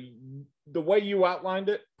 but the way you outlined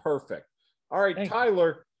it, perfect. All right, Thank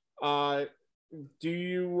Tyler, do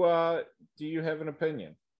you have an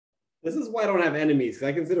opinion? This is why I don't have enemies, because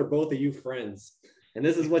I consider both of you friends. And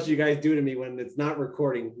this is what you guys do to me when it's not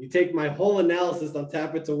recording. You take my whole analysis on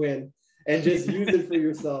Tap It to Win and just use it for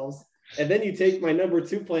yourselves. And then you take my number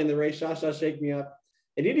 2 play in the race, Sha Sha Shake Me Up.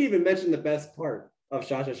 And you didn't even mention the best part of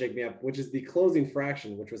Sha Sha Shake Me Up, which is the closing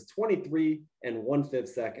fraction, which was 23 1/5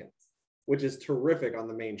 seconds, which is terrific on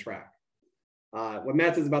the main track. What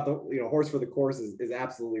Matt says about the horse for the course is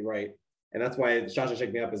absolutely right. And that's why Sha Sha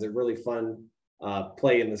Shake Me Up is a really fun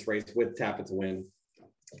play in this race with Tap It to Win.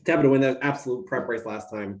 Tap It to Win, that absolute prep race last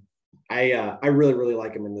time. I really, really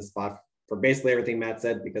like him in this spot for basically everything Matt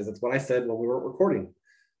said, because it's what I said when we were recording.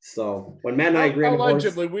 So when Matt and I agree on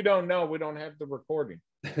allegedly, we don't know. We don't have the recording.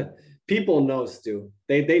 People know, Stu.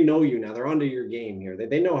 They know you now. They're onto your game here.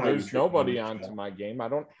 They know how There's you treat nobody me. onto my game. I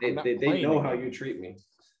don't. They know how you treat me.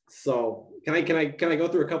 So can I go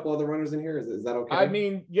through a couple other runners in here? Is that okay? I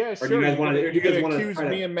mean, yeah, sure. Or do you guys want to accuse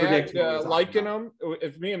me and Matt liking them?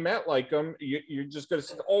 If me and Matt like them, you're just going to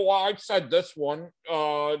say, "Oh, I said this one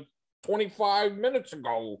 25 minutes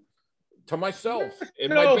ago to myself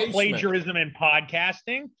in my basement." Plagiarism in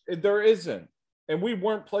podcasting. There isn't, and we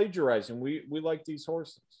weren't plagiarizing. We like these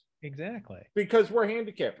horses exactly because we're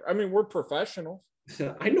handicapped. I mean, we're professionals.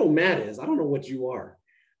 I know Matt is. I don't know what you are.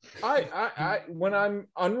 I when I'm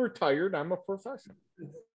unretired, I'm a professional.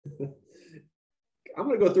 I'm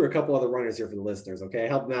going to go through a couple other runners here for the listeners. Okay,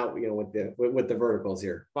 help them out, with the verticals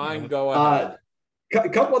here. Fine, go ahead. A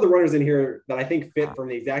couple other runners in here that I think fit from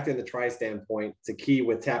the exact and the try standpoint to key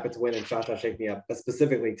with Tap It to Win and Sha Sha Shake Me Up, but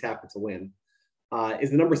specifically Tap It to Win, is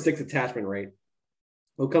the number 6 attachment rate,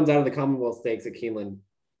 who comes out of the Commonwealth Stakes at Keeneland.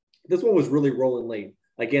 This one was really rolling late.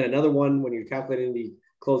 Again, another one when you're calculating the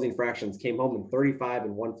closing fractions, came home in 35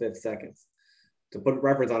 1/5 seconds. To put a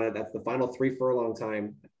reference on it, that's the final 3 furlong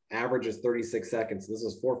time. Average is 36 seconds. This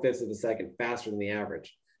was 4/5 of a second faster than the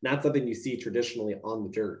average. Not something you see traditionally on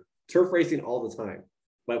the dirt. Turf racing all the time.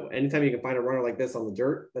 But anytime you can find a runner like this on the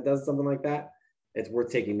dirt that does something like that, it's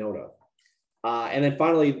worth taking note of. And then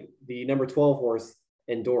finally, the number 12 horse,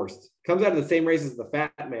 Endorsed, comes out of the same race as the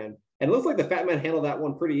Fat Man. And it looks like the Fat Man handled that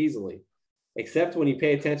one pretty easily, except when you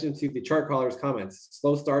pay attention to the chart caller's comments.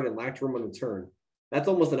 Slow start and lacked room on the turn. That's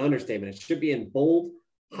almost an understatement. It should be in bold,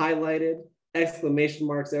 highlighted, exclamation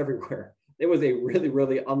marks everywhere. It was a really,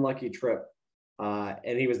 really unlucky trip.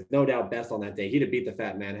 And he was no doubt best on that day. He'd have beat the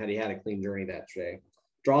Fat Man had he had a clean journey that day.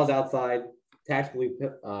 Draws outside, tactically,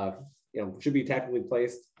 should be tactically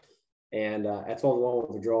placed. And at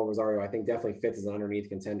 12-1 with Joel Rosario, I think definitely fits as an underneath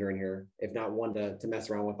contender in here, if not one to mess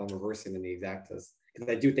around with on reversing in the exactas. Because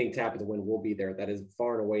I do think Tap It to Win will be there. That is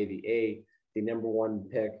far and away the number 1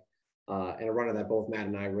 pick, and a runner that both Matt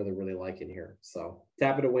and I really, really like in here. So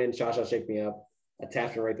Tap It to Win, Sha Sha Shake Me Up,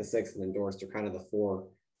 Attachment Rate the 6, and Endorsed are kind of the 4.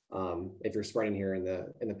 If you're spreading here in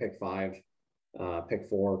the pick 5, pick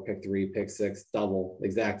 4, pick 3, pick 6, double,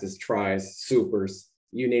 exactas, tries, supers,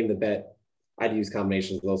 you name the bet. I'd use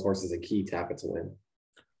combinations of those horses a key Tap It to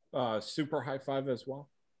Win. Super high 5 as well.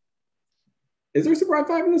 Is there a super high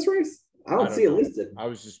 5 in this race? I don't see it listed. I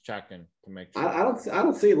was just checking to make sure. I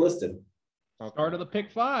don't see it listed. Okay. Start of the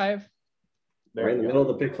pick 5. Right in the middle of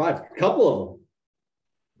the pick 5. A couple of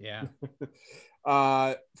them.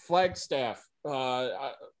 Yeah. Flagstaff,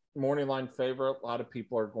 morning line favorite. A lot of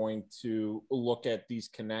people are going to look at these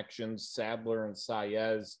connections, Sadler and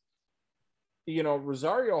Saez.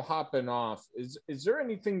 Rosario hopping off. Is there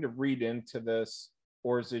anything to read into this,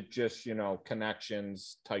 or is it just,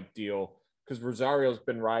 connections type deal? Because Rosario's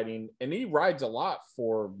been riding, and he rides a lot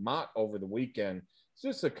for Mott over the weekend. Is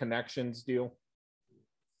this a connections deal?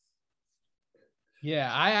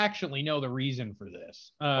 Yeah, I actually know the reason for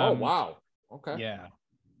this. Oh, wow. Okay. Yeah.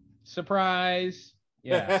 Surprise.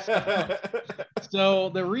 Yes. So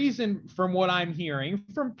the reason, from what I'm hearing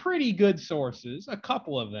from pretty good sources, a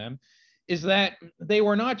couple of them, is that they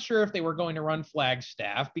were not sure if they were going to run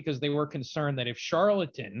Flagstaff because they were concerned that if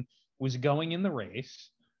Charlatan was going in the race,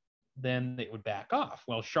 then they would back off.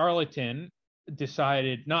 Well, Charlatan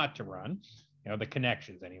decided not to run, the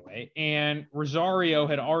connections anyway, and Rosario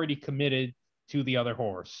had already committed to the other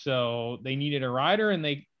horse. So they needed a rider, and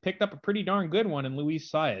they picked up a pretty darn good one in Luis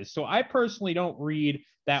Saez. So I personally don't read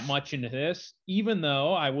that much into this, even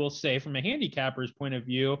though I will say from a handicapper's point of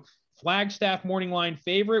view, Flagstaff morning line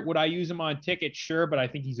favorite. Would I use him on ticket? Sure, but I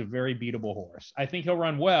think he's a very beatable horse. I think he'll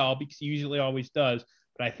run well because he usually always does,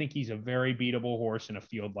 but I think he's a very beatable horse in a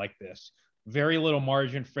field like this. Very little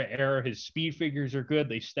margin for error. His speed figures are good.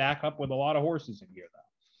 They stack up with a lot of horses in here, though.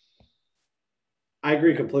 I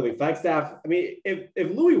agree completely. Flagstaff, I mean,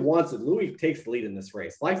 if Louis wants it, Louis takes the lead in this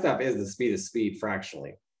race. Flagstaff is the speed of speed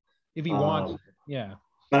fractionally. If he wants, yeah.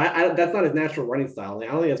 But that's not his natural running style. I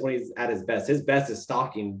don't think that's when he's at his best. His best is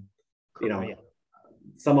stalking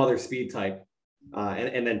some other speed type,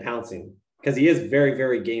 and then pouncing, because he is very,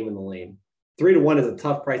 very game in the lane. 3-1 is a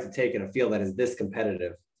tough price to take in a field that is this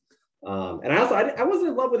competitive. And I wasn't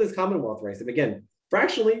in love with this Commonwealth race. And again,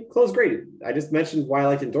 fractionally close graded. I just mentioned why I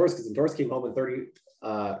liked Endorsed, because Endorsed came home in 30.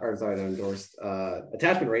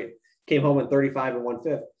 Attachment rate came home in 35 and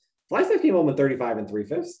 1/5. Flagstaff came home in 35 and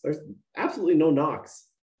 3/5. There's absolutely no knocks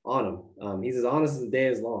on him. He's as honest as the day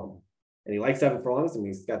is long, and he likes 7 furlongs, and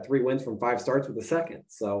he's got 3 wins from 5 starts with a second.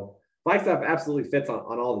 So Flagstaff absolutely fits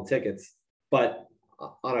on all the tickets, but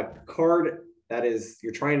on a card that is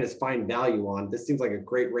you're trying to find value on, this seems like a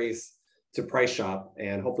great race to price shop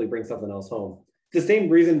and hopefully bring something else home. It's the same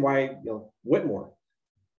reason why Whitmore,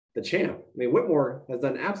 the champ. I mean, Whitmore has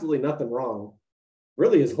done absolutely nothing wrong,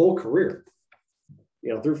 really, his whole career.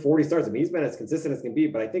 Through 40 starts. I mean, he's been as consistent as can be.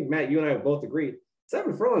 But I think, Matt, you and I have both agreed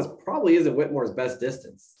 7 furlongs probably isn't Whitmore's best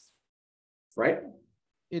distance, right?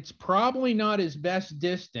 It's probably not his best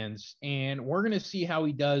distance, and we're going to see how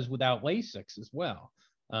he does without Lasix as well.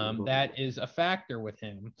 That is a factor with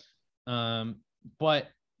him. But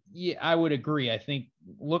yeah, I would agree. I think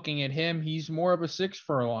looking at him, he's more of a 6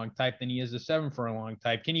 furlong type than he is a 7 furlong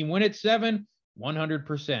type. Can he win at 7?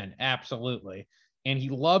 100%. Absolutely. And he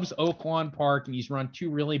loves Oaklawn Park, and he's run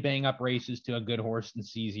 2 really bang up races to a good horse in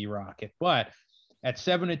CZ Rocket. But at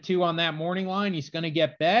 7-2 on that morning line, he's going to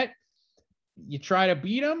get bet. You try to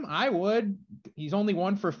beat him? I would. He's only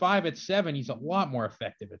 1 for 5 at 7. He's a lot more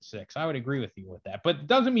effective at 6. I would agree with you with that. But it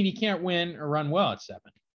doesn't mean he can't win or run well at 7.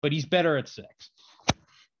 But he's better at 6.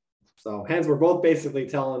 So, hence, we're both basically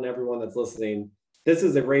telling everyone that's listening, this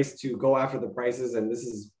is a race to go after the prices, and this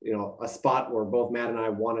is, a spot where both Matt and I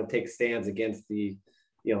want to take stands against the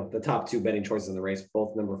top 2 betting choices in the race,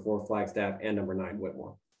 both number 4 Flagstaff and number 9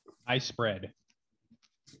 Whitmore. I spread.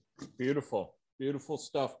 Beautiful, beautiful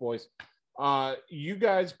stuff, boys. You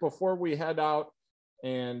guys, before we head out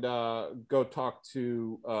and go talk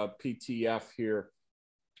to PTF here,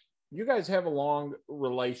 you guys have a long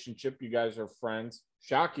relationship. You guys are friends.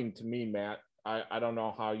 Shocking to me, Matt. I don't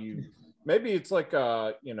know how you. Maybe it's like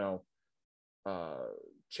a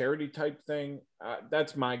charity type thing.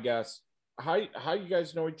 That's my guess. How you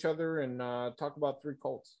guys know each other and talk about 3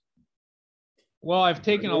 Colts? Well, I've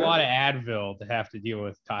taken a lot of Advil to have to deal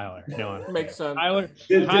with Tyler. No, makes sense. Tyler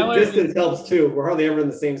distance helps too. We're hardly ever in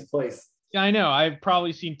the same place. Yeah, I know. I've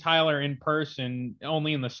probably seen Tyler in person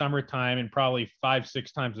only in the summertime and probably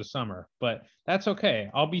 5-6 times a summer, but that's okay.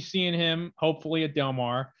 I'll be seeing him hopefully at Del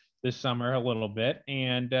Mar this summer a little bit,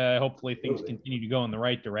 and hopefully things continue to go in the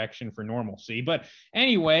right direction for normalcy. But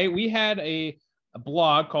anyway, we had a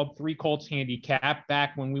blog called 3 Colts Handicap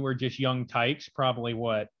back when we were just young tykes, probably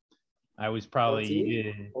what? I was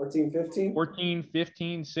probably 14,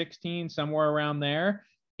 15, 16, somewhere around there.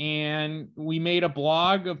 And we made a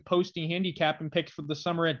blog of posting handicapping picks for the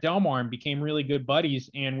summer at Del Mar and became really good buddies.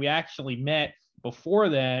 And we actually met before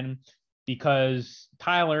then because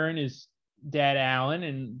Tyler and his dad, Alan,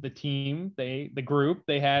 and the team, the group,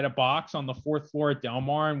 they had a box on the 4th floor at Del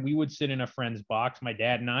Mar, and we would sit in a friend's box, my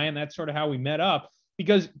dad and I, and that's sort of how we met up,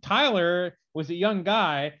 because Tyler was a young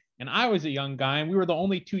guy and I was a young guy, and we were the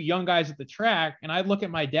only 2 young guys at the track. And I'd look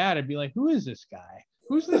at my dad and be like, who is this guy?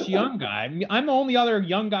 Who's this young guy? I'm the only other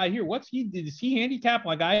young guy here. Does he handicap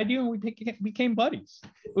like I do? And we became buddies.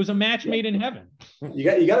 It was a match made in heaven. You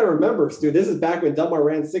got to remember, Stu, this is back when Del Mar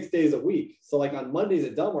ran 6 days a week. So like on Mondays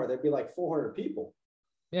at Del Mar, there'd be like 400 people.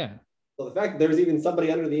 Yeah. So the fact that there's even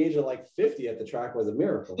somebody under the age of like 50 at the track was a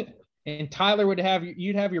miracle. And Tyler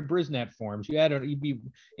you'd have your Brisnet forms. You'd be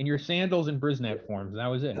in your sandals and Brisnet forms. That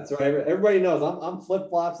was it. That's right. Everybody knows I'm flip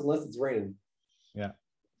flops unless it's raining. Yeah.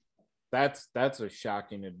 That's a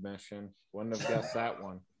shocking admission. Wouldn't have guessed that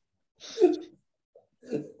one.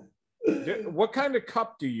 What kind of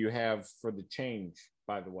cup do you have for the change,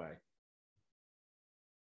 by the way?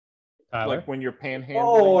 Tyler? Like when you're panhandling?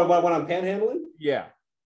 Oh, when I'm panhandling? Yeah.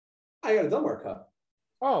 I got a Del Mar cup.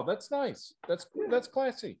 Oh, that's nice. That's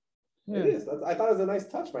classy. Yeah. It is. I thought it was a nice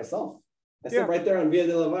touch myself. I sit right there on Via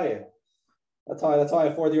de la Valle. That's how I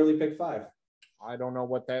afford the early pick 5. I don't know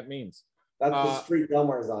what that means. That's the street Del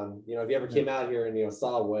Mar's on. If you ever came out here and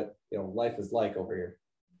saw what life is like over here.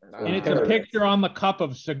 And it's a picture on the cup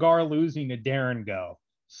of Cigar losing to Darren Go.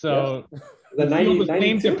 So the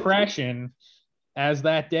same depression as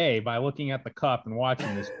that day by looking at the cup and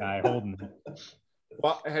watching this guy holding it.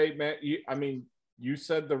 Well, hey man, you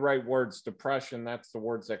said the right words. Depression. That's the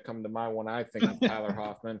words that come to mind when I think of Tyler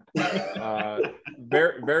Hoffman.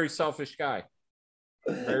 Very, very selfish guy.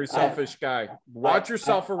 Very selfish guy. Watch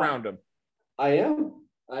yourself around him. I am.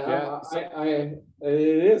 It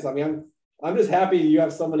is. I mean, I'm just happy you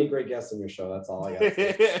have so many great guests on your show. That's all I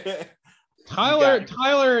got.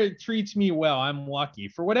 Tyler treats me well. I'm lucky.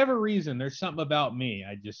 For whatever reason, there's something about me.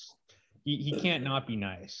 He can't not be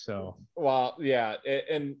nice. So, well, yeah.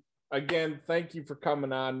 And again, thank you for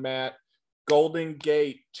coming on, Matt. Golden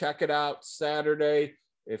Gate, check it out Saturday.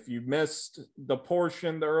 If you missed the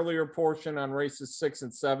earlier portion on races 6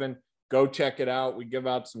 and 7, go check it out. We give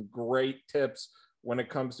out some great tips when it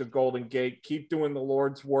comes to Golden Gate. Keep doing the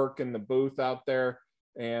Lord's work in the booth out there.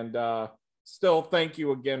 And still, thank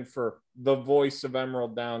you again for the voice of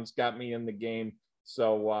Emerald Downs. Got me in the game.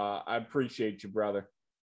 So I appreciate you, brother.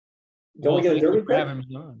 Don't we get a Derby pick?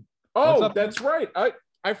 Oh, that's right.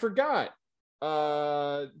 I forgot.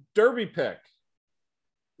 Derby pick.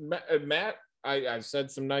 Matt, I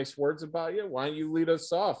said some nice words about you. Why don't you lead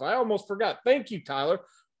us off? I almost forgot. Thank you, Tyler.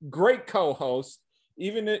 Great co-host,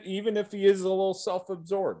 even if he is a little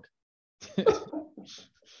self-absorbed.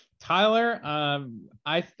 Tyler,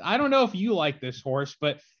 I don't know if you like this horse,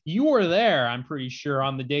 but you were there, I'm pretty sure,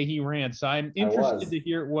 on the day he ran. So I'm interested to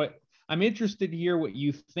hear what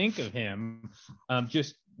you think of him.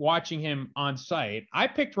 Just watching him on site. I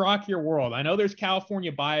picked Rock Your World. I know there's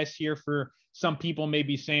California bias here for some people may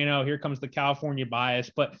be saying, oh, here comes the California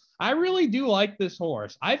bias, but I really do like this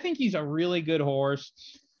horse. I think he's a really good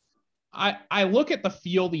horse. I look at the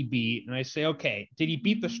field he beat and I say, okay, did he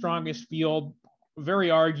beat the strongest field? Very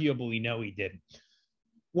arguably, no, he didn't.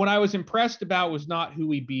 What I was impressed about was not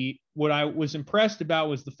who he beat. What I was impressed about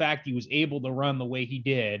was the fact he was able to run the way he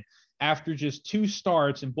did after just 2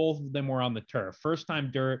 starts, and both of them were on the turf. First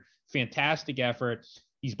time dirt, fantastic effort.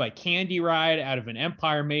 He's by Candy Ride out of an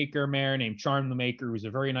Empire Maker mare named Charm the Maker, who's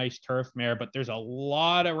a very nice turf mare, but there's a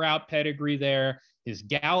lot of route pedigree there. His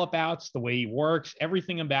gallop outs, the way he works,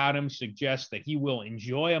 everything about him suggests that he will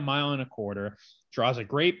enjoy 1.25 miles, draws a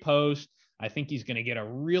great post. I think he's going to get a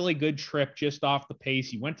really good trip just off the pace.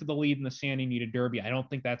 He went to the lead in the Santa Anita Derby. I don't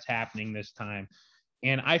think that's happening this time.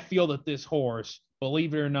 And I feel that this horse,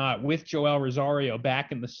 believe it or not, with Joel Rosario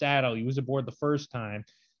back in the saddle, he was aboard the first time.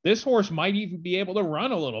 This horse might even be able to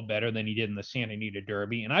run a little better than he did in the Santa Anita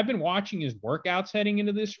Derby. And I've been watching his workouts heading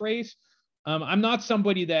into this race. I'm not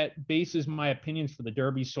somebody that bases my opinions for the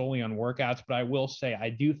Derby solely on workouts, but I will say I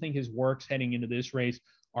do think his works heading into this race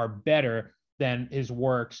are better than his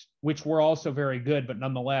works, which were also very good. But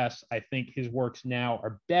nonetheless, I think his works now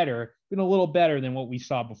are better, been a little better than what we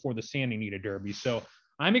saw before the Santa Anita Derby. So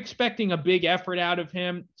I'm expecting a big effort out of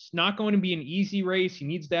him. It's not going to be an easy race. He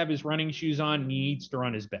needs to have his running shoes on, and he needs to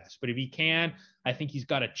run his best. But if he can, I think he's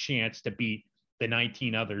got a chance to beat the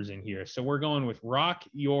 19 others in here. So we're going with Rock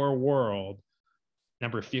Your World,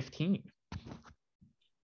 number 15.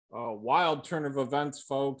 Wild turn of events,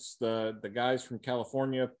 folks. The guys from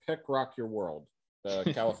California pick Rock Your World,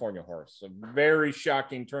 the California horse. A very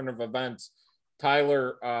shocking turn of events.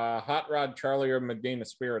 Tyler, Hot Rod Charlie or Medina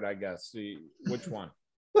Spirit, I guess. Which one?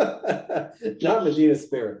 Not Medina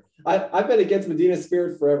Spirit. I've been against Medina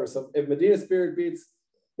Spirit forever. So if Medina Spirit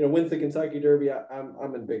wins the Kentucky Derby,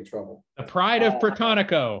 I'm in big trouble. The pride of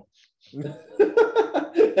Pertonico.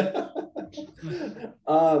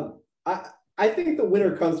 I think the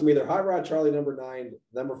winner comes from either Hot Rod Charlie number 9,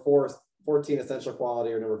 number 14 Essential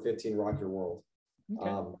Quality, or number 15 Rock Your World.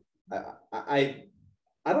 Okay.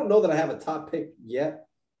 I don't know that I have a top pick yet.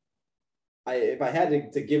 If I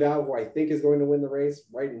had to give out who I think is going to win the race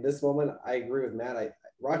right in this moment, I agree with Matt.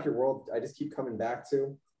 Rock Your World, I just keep coming back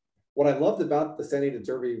to. What I loved about the Santa Anita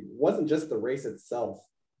Derby wasn't just the race itself.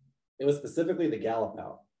 It was specifically the gallop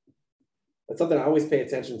out. That's something I always pay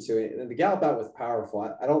attention to. And the gallop out was powerful.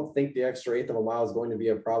 I don't think the extra 1/8 of a mile is going to be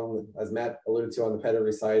a problem. As Matt alluded to on the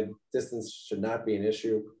pedigree side, distance should not be an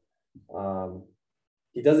issue.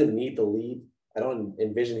 He doesn't need the lead. I don't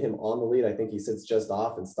envision him on the lead. I think he sits just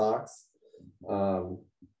off and stocks.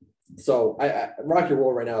 So Rock Your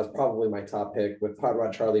World right now is probably my top pick, with Hot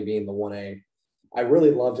Rod Charlie being the 1A. I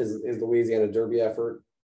really loved his Louisiana Derby effort.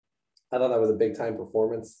 I thought that was a big time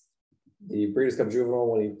performance. The Breeders' Cup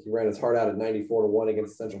Juvenile, when he ran his heart out at 94-1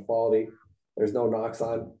 against Essential Quality, there's no knocks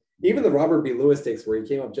on. Even the Robert B. Lewis Stakes, where he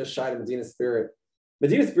came up just shy of Medina Spirit.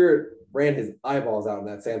 Medina Spirit ran his eyeballs out in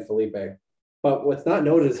that San Felipe. But what's not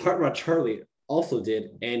noted is Hot Rod Charlie also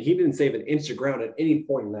did, and he didn't save an inch of ground at any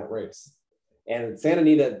point in that race. And Santa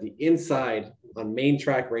Anita, the inside on main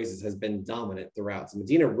track races, has been dominant throughout. So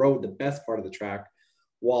Medina rode the best part of the track,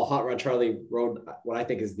 while Hot Rod Charlie rode what I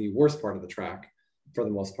think is the worst part of the track for the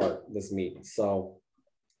most part this meet. So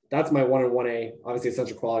that's my 1 and 1A. Obviously,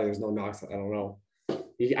 Essential Quality, there's no knocks. I don't know.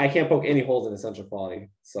 I can't poke any holes in Essential Quality.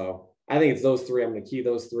 So I think it's those 3. I'm going to key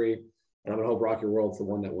those 3, and I'm going to hope Rock Your World's the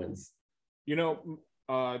one that wins.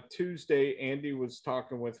 Tuesday, Andy was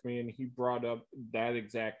talking with me, and he brought up that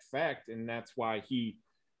exact fact, and that's why he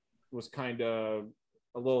was kind of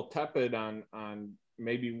a little tepid on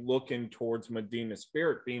maybe looking towards Medina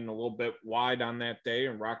Spirit being a little bit wide on that day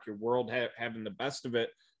and Rock Your World having the best of it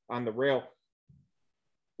on the rail.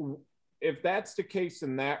 If that's the case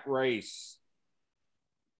in that race,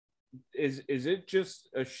 is it just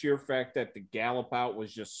a sheer fact that the gallop out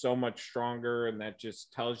was just so much stronger and that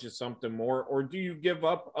just tells you something more? Or do you give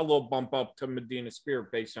up a little bump up to Medina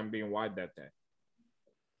Spirit based on being wide that day?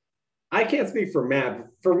 I can't speak for Matt.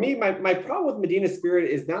 For me, my problem with Medina Spirit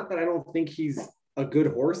is not that I don't think he's a good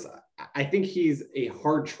horse. I think he's a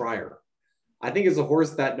hard trier. I think it's a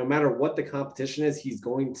horse that no matter what the competition is, he's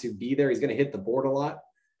going to be there. He's going to hit the board a lot.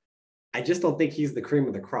 I just don't think he's the cream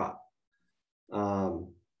of the crop. For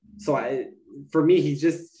me, he's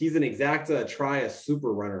an exacta try a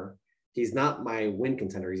super runner. He's not my win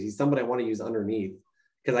contender. He's somebody I want to use underneath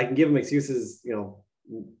because I can give him excuses,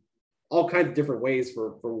 all kinds of different ways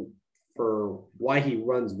for why he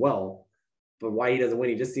runs well, but why he doesn't win.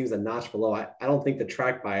 He just seems a notch below. I don't think the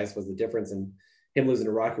track bias was the difference in him losing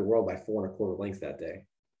to Rock Your World by 4 1/4 lengths that day.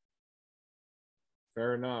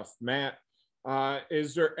 Fair enough. Matt,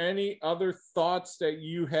 is there any other thoughts that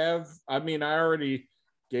you have? I mean, I already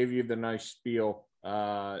gave you the nice spiel.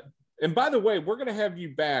 And by the way, we're going to have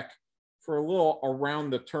you back for a little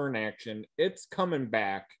around the turn action. It's coming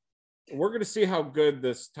back. We're going to see how good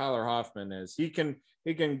this Tyler Hoffman is. He can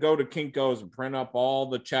go to Kinko's and print up all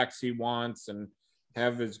the checks he wants and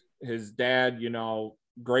have his dad,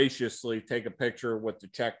 graciously take a picture with the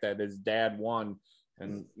check that his dad won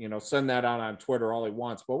and, send that out on Twitter all he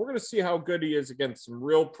wants. But we're going to see how good he is against some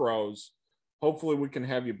real pros. Hopefully we can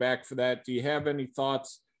have you back for that. Do you have any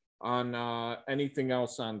thoughts on anything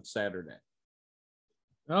else on Saturday?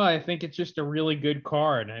 No, I think it's just a really good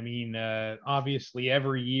card. I mean, obviously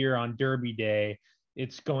every year on Derby Day,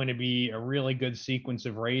 it's going to be a really good sequence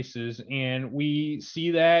of races. And we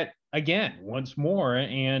see that again, once more.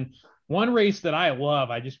 And one race that I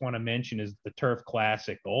love, I just want to mention, is the Turf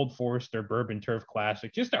Classic, the Old Forester Bourbon Turf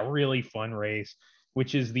Classic. Just a really fun race,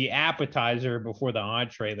 which is the appetizer before the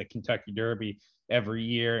entree, the Kentucky Derby every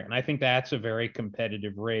year. And I think that's a very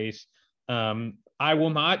competitive race. I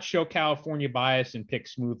will not show California bias and pick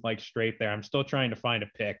Smooth Like Straight there. I'm still trying to find a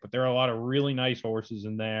pick, but there are a lot of really nice horses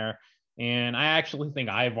in there. And I actually think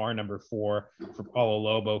Ivar number 4 for Paulo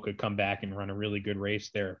Lobo could come back and run a really good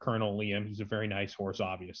race there. Colonel Liam, he's a very nice horse,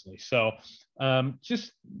 obviously. So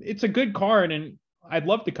it's a good card, and I'd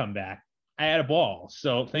love to come back. I had a ball.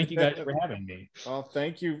 So thank you guys for having me. Well,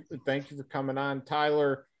 thank you. Thank you for coming on,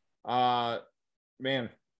 Tyler. Man,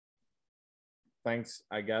 thanks,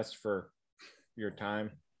 I guess, for your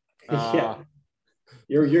time. Yeah.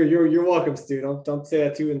 You're welcome, Stu. Don't say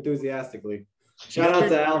that too enthusiastically. Shout out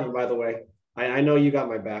to Alvin, by the way. I know you got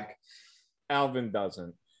my back. Alvin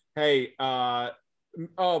doesn't. Hey, by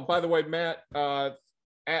the way, Matt,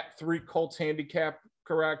 at 3 Colts Handicap,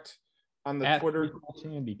 correct? On the at Twitter. 3 Colts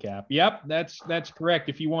Handicap. Yep, that's correct.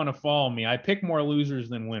 If you want to follow me, I pick more losers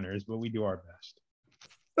than winners, but we do our best.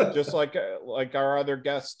 Just like our other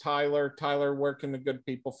guest, Tyler. Tyler, where can the good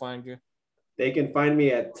people find you? They can find me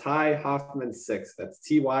at Ty Hoffman 6. That's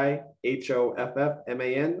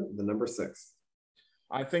TYHOFFMAN, the number 6.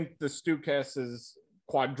 I think the Stewcast has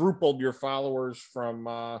quadrupled your followers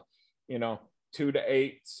from 2 to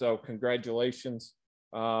 8. So congratulations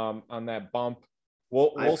on that bump.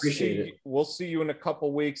 We'll see you in a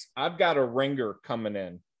couple weeks. I've got a ringer coming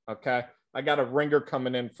in. Okay, I got a ringer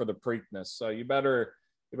coming in for the Preakness. So you better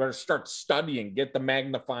start studying. Get the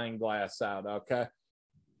magnifying glass out. Okay.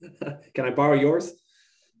 Can I borrow yours?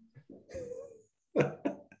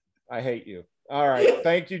 I hate you. All right.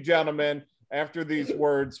 Thank you, gentlemen. After these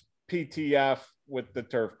words, PTF with the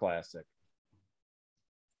Turf Classic.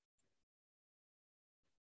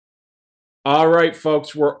 All right,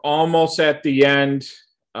 folks, we're almost at the end.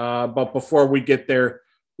 But before we get there,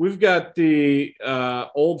 we've got the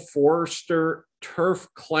Old Forester Turf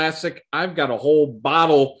Classic. I've got a whole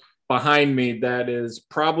bottle behind me that is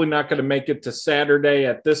probably not going to make it to Saturday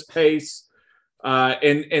at this pace.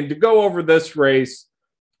 And to go over this race,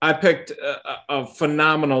 I picked a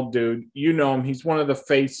phenomenal dude. You know him. He's one of the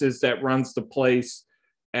faces that runs the place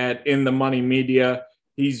at In the Money Media.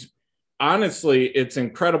 He's honestly, it's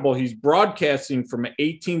incredible. He's broadcasting from an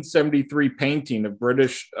 1873 painting of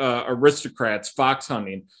British aristocrats fox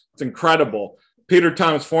hunting. It's incredible. Peter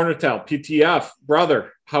Thomas Fornatale, PTF,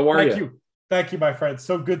 brother, how are you? Thank you, my friend.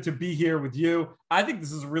 So good to be here with you. I think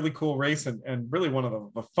this is a really cool race and really one of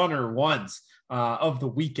the funner ones of the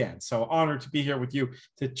weekend. So honored to be here with you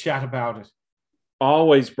to chat about it.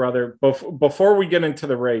 Always, brother. Before we get into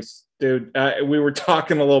the race, dude, we were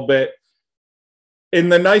talking a little bit. in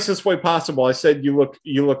the nicest way possible. I said you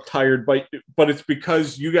look tired, but it's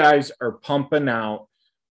because you guys are pumping out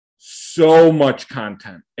so much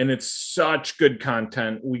content, and it's such good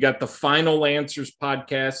content. We got the Final Answers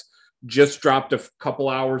podcast just dropped a couple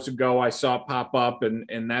hours ago. I saw it pop up,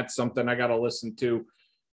 and that's something I got to listen to.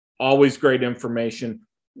 Always great information.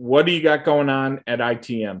 What do you got going on at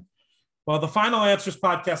ITM? Well, the Final Answers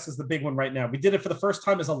podcast is the big one right now. We did it for the first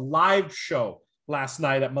time as a live show last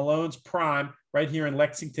night at Malone's Prime right here in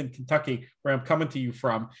Lexington, Kentucky, where I'm coming to you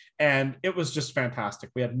from. And it was just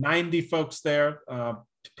fantastic. We had 90 folks there,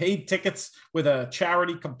 paid tickets with a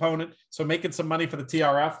charity component. So making some money for the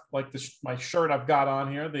TRF, like my shirt I've got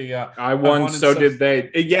on here. I won, so did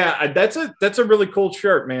they. Yeah, that's a really cool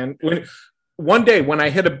shirt, man. One day when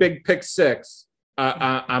I hit a big pick six,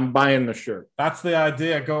 I'm buying the shirt. That's the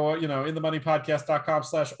idea. Go,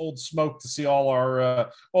 inthemoneypodcast.com/oldsmoke to see all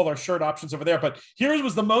our shirt options over there. But here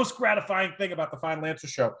was the most gratifying thing about the Final Answer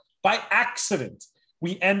show. By accident,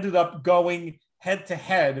 we ended up going head to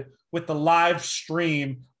head with the live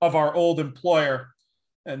stream of our old employer.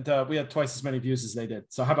 And we had twice as many views as they did.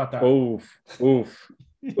 So how about that? Oof.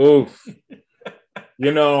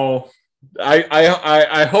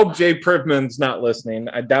 I hope Jay Privman's not listening.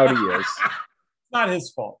 I doubt he is. Not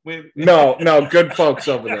his fault. No, good folks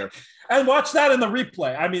over there. And watch that in the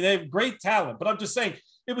replay. I mean, they have great talent, but I'm just saying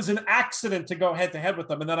it was an accident to go head to head with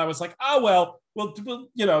them. And then I was like, oh, well, we'll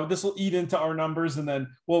this will eat into our numbers, and then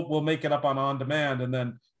we'll make it up on demand. And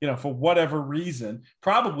then, for whatever reason,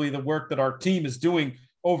 probably the work that our team is doing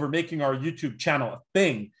over making our YouTube channel a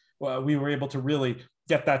thing, we were able to really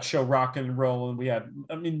get that show rocking and rolling. We had,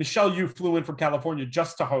 Michelle Yu flew in from California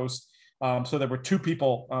just to host. So there were two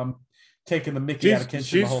people taking the Mickey out of Kinshin.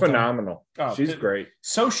 She's phenomenal. She's great.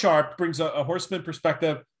 So sharp, brings a horseman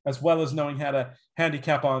perspective as well as knowing how to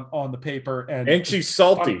handicap on the paper. And she's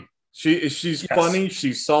salty. She's funny.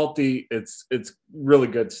 She's salty. It's really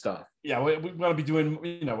good stuff. Yeah, we want to be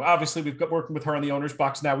doing, obviously we've got working with her on the owner's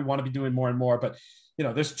box now. We want to be doing more and more, but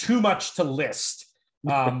there's too much to list.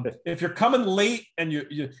 If you're coming late and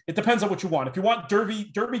it depends on what you want. If you want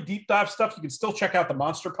derby deep dive stuff, you can still check out the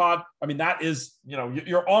Monster Pod. I mean, that is,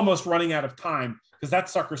 you're almost running out of time because that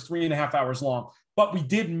sucker's 3.5 hours long. But we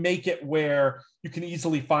did make it where you can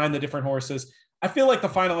easily find the different horses. I feel like the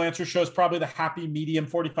Final Answer show is probably the happy medium,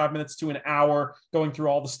 45 minutes to an hour, going through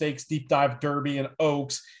all the stakes, deep dive, Derby and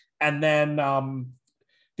Oaks. And then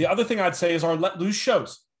the other thing I'd say is our Let Loose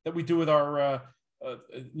shows that we do with our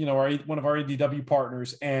one of our ADW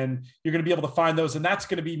partners, and you're going to be able to find those. And that's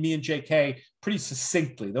going to be me and JK pretty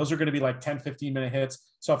succinctly. Those are going to be like 10, 15 minute hits.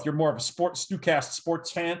 So if you're more of a Stewcast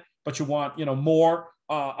sports fan, but you want, more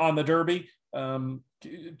on the Derby,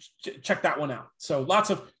 check that one out. So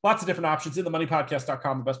lots of different options.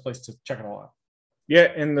 InTheMoneyPodcast.com, the best place to check it all out.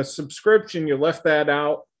 Yeah. And the subscription, you left that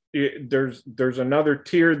out. There's another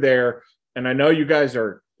tier there. And I know you guys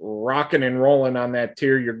are rocking and rolling on that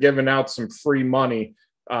tier. You're giving out some free money.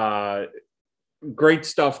 Great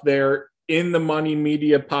stuff there. In the Money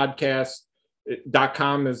Media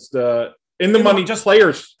Podcast.com is the In the Money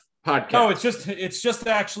Players Podcast. No, it's just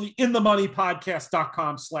actually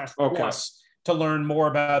InTheMoneyPodcast.com/plus to learn more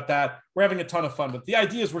about that. We're having a ton of fun. But the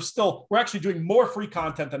idea is we're actually doing more free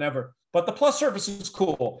content than ever. But the plus service is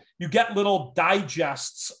cool. You get little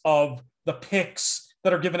digests of the picks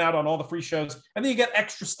that are given out on all the free shows, and then you get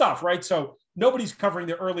extra stuff, right? So nobody's covering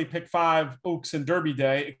the early pick 5 Oaks and Derby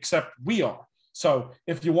Day except we are. So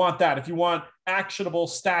if you want that, if you want actionable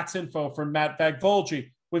stats info from Matt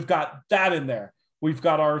Vagvolgi, we've got that in there. We've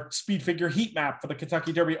got our speed figure heat map for the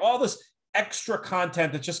Kentucky Derby, all this extra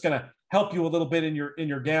content that's just going to help you a little bit in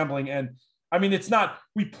your gambling. And I mean, it's not,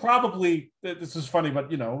 this is funny,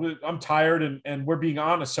 but I'm tired and we're being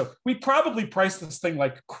honest. So we probably priced this thing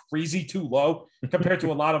like crazy too low compared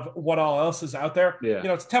to a lot of what all else is out there. Yeah.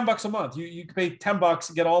 It's $10 a month. You can pay $10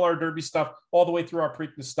 and get all our Derby stuff all the way through our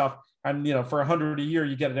Preakness stuff. And, for $100 a year,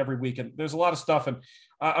 you get it every week. And there's a lot of stuff. And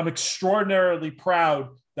I'm extraordinarily proud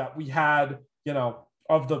that we had,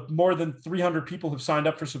 of the more than 300 people who've signed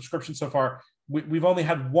up for subscription so far, we've only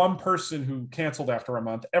had one person who canceled after a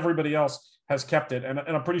month. Everybody else has kept it. And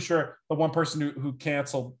I'm pretty sure the one person who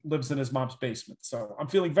canceled lives in his mom's basement. So I'm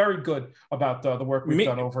feeling very good about the work we've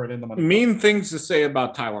done over it In the Money. Mean things to say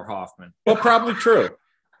about Tyler Hoffman. Well, probably true.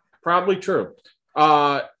 Probably true.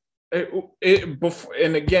 And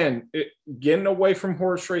again, getting away from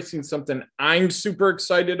horse racing, something I'm super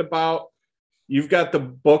excited about. You've got the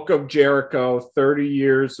Book of Jericho, 30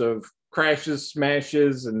 years of crashes,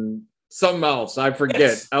 smashes, and something else. I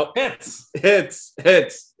forget. Hits. Hits.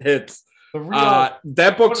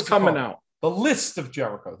 That book's coming out. The List of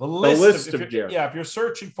Jericho. The List of Jericho. Yeah, if you're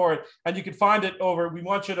searching for it, and you can find it over. We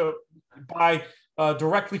want you to buy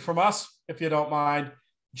directly from us, if you don't mind.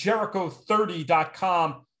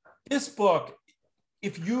 Jericho30.com. This book,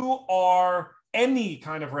 if you are any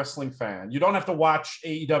kind of wrestling fan, you don't have to watch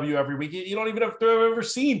AEW every week. You don't even have to have ever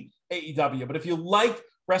seen AEW. But if you like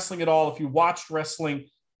wrestling at all, if you watched wrestling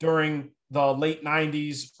during the late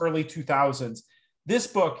 90s, early 2000s, this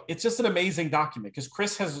book, it's just an amazing document because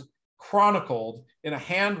Chris has chronicled in a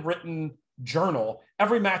handwritten journal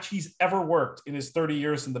every match he's ever worked in his 30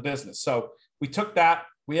 years in the business. So we took that,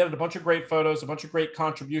 we added a bunch of great photos, a bunch of great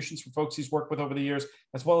contributions from folks he's worked with over the years,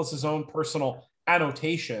 as well as his own personal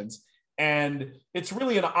annotations. And it's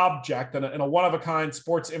really an object and a one-of-a-kind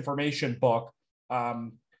sports information book.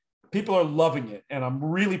 People are loving it, and I'm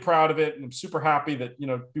really proud of it. And I'm super happy that,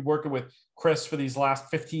 be working with Chris for these last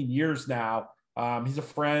 15 years now. He's a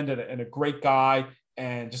friend and a great guy,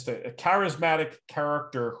 and just a charismatic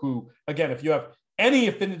character who, again, if you have any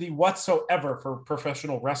affinity whatsoever for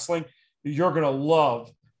professional wrestling, you're going to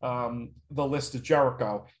love the List of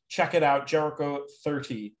Jericho. Check it out,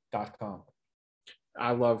 Jericho30.com.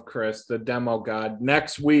 I love Chris, the demo god.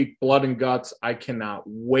 Next week, Blood and Guts. I cannot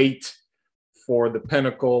wait for the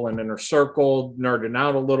Pinnacle and Inner Circle, nerding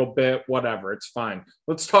out a little bit, whatever. It's fine.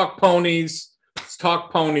 Let's talk ponies.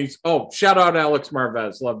 Oh, shout out Alex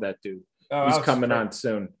Marvez. Love that dude. Oh, he's Alex coming on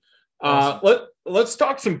soon. Awesome. Let's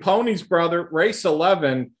talk some ponies, brother. Race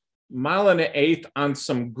 11, mile and an eighth on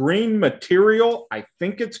some green material. I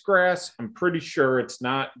think it's grass. I'm pretty sure it's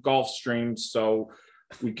not Gulfstream, so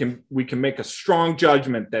we can make a strong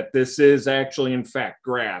judgment that this is actually, in fact,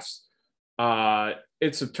 grass.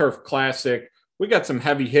 It's a turf classic. We got some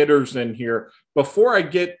heavy hitters in here. Before I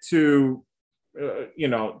get to,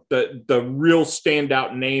 the real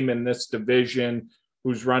standout name in this division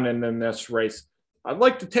who's running in this race, I'd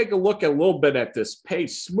like to take a look a little bit at this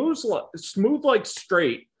pace. Smooth like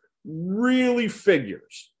straight really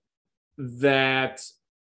figures that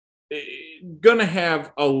gonna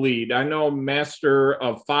have a lead. I know Master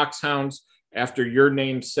of Foxhounds, after your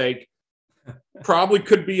namesake, probably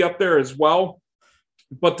could be up there as well.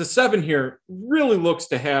 But the 7 here really looks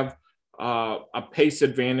to have a pace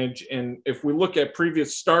advantage. And if we look at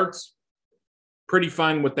previous starts, pretty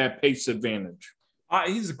fine with that pace advantage.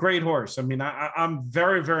 He's a great horse. I mean, I'm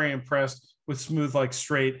very, very impressed with Smooth Like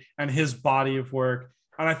Straight and his body of work.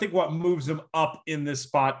 And I think what moves him up in this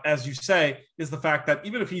spot, as you say, is the fact that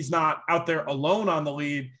even if he's not out there alone on the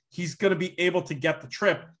lead, he's going to be able to get the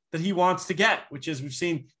trip that he wants to get, which is we've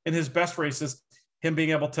seen in his best races, him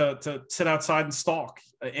being able to sit outside and stalk.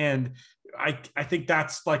 And I think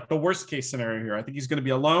that's like the worst case scenario here. I think he's going to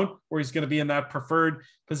be alone, or he's going to be in that preferred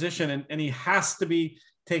position, and he has to be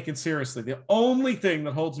taken seriously. The only thing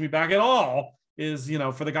that holds me back at all is,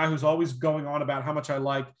 for the guy who's always going on about how much I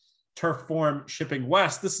like turf form shipping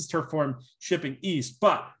west, this is turf form shipping east.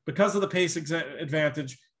 But because of the pace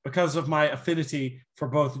advantage, because of my affinity for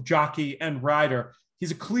both jockey and rider,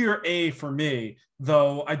 he's a clear A for me,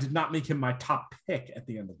 though I did not make him my top pick at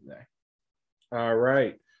the end of the day. All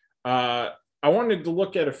right. I wanted to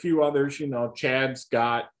look at a few others. Chad's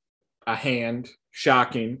got a hand,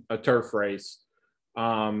 shocking, a turf race.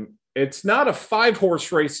 It's not a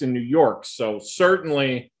 5-horse race in New York, so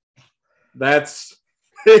certainly that's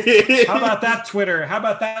How about that Twitter? How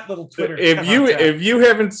about that little Twitter? If you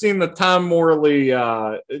haven't seen the Tom Morley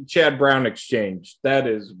Chad Brown exchange, that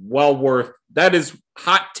is well worth. That is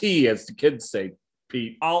hot tea, as the kids say.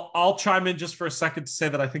 Pete, I'll chime in just for a second to say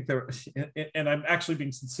that I think they're, and I'm actually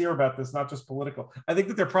being sincere about this, not just political. I think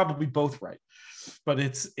that they're probably both right, but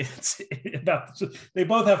it's they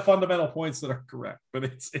both have fundamental points that are correct. But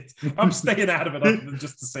it's I'm staying out of it other than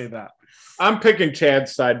just to say that. I'm picking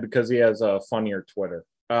Chad's side because he has a funnier Twitter.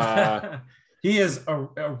 He is a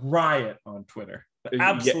riot on Twitter, the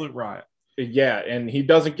absolute riot. Yeah, and he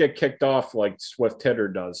doesn't get kicked off like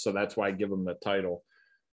Swifthitter does, so that's why I give him the title.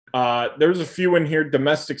 There's a few in here.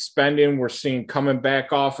 Domestic spending, we're seeing coming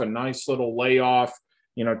back off a nice little layoff.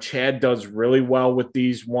 Chad does really well with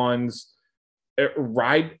these ones.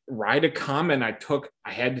 Ride a comment I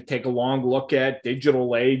had to take a long look at.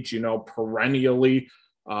 Digital Age, perennially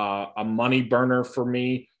a money burner for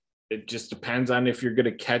me. It just depends on if you're going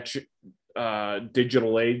to catch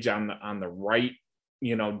Digital Age on the right,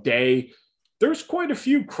 day. There's quite a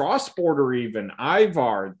few cross-border even.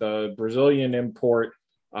 Ivar, the Brazilian import,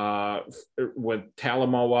 with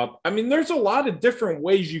Talamo up. I mean, there's a lot of different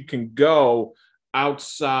ways you can go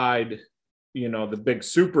outside, the big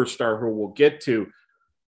superstar who we'll get to.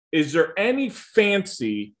 Is there any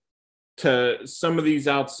fancy to some of these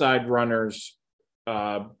outside runners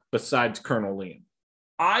besides Colonel Liam?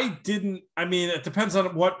 it depends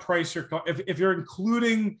on what price if you're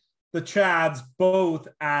including the Chads both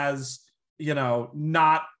as,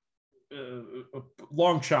 not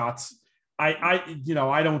long shots. I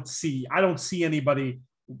don't see anybody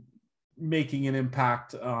making an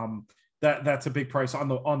impact. That's a big price on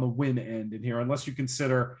the win end in here, unless you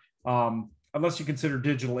consider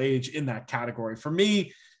Digital Age in that category. For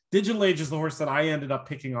me, Digital Age is the horse that I ended up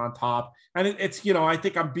picking on top, and it's I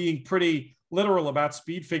think I'm being pretty literal about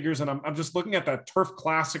speed figures, and I'm just looking at that Turf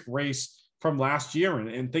Classic race from last year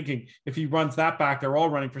and thinking if he runs that back, they're all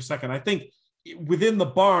running for second. I think within the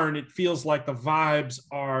barn, it feels like the vibes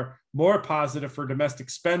are more positive for Domestic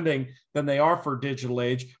Spending than they are for Digital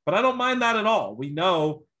Age, but I don't mind that at all. We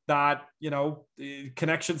know that,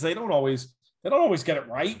 connections, they don't always get it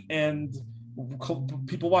right. And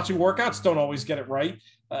people watching workouts don't always get it right.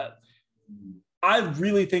 I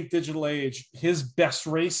really think Digital Age, his best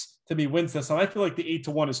race to me, wins this. And I feel like the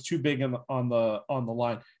 8-1 is too big on the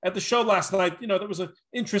line. At the show last night, there was an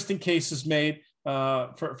interesting cases made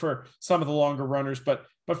for some of the longer runners, but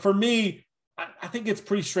for me, I think it's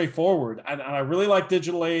pretty straightforward. And I really like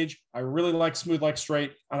Digital Age. I really like Smooth Like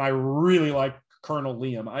Straight. And I really like Colonel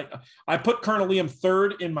Liam. I put Colonel Liam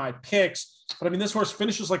third in my picks, but this horse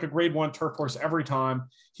finishes like a grade 1 turf horse every time.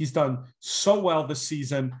 He's done so well this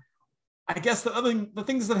season. I guess the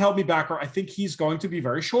things that held me back are I think he's going to be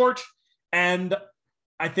very short, and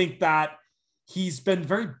I think that he's been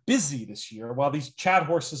very busy this year while these Chad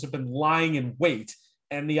horses have been lying in wait,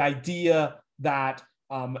 and the idea that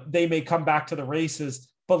they may come back to the races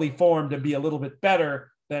fully formed and be a little bit better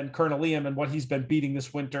than Colonel Liam and what he's been beating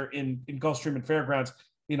this winter in Gulfstream and Fairgrounds,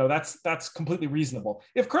 that's completely reasonable.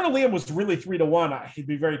 If Colonel Liam was really 3-1, he'd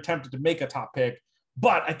be very tempted to make a top pick,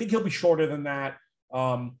 but I think he'll be shorter than that.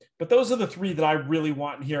 But those are the three that I really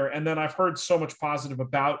want in here. And then I've heard so much positive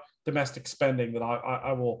about Domestic Spending that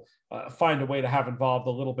I will find a way to have involved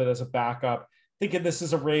a little bit as a backup. Thinking this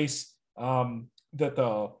is a race that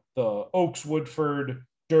the Oaks Woodford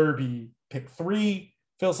Derby pick 3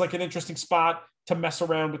 feels like an interesting spot to mess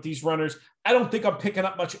around with these runners. I don't think I'm picking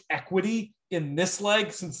up much equity in this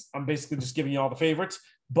leg since I'm basically just giving you all the favorites,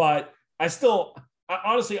 but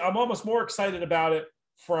honestly, I'm almost more excited about it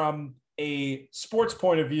from a sports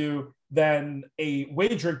point of view than a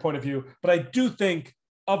wagering point of view. But I do think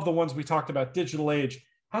of the ones we talked about, Digital Age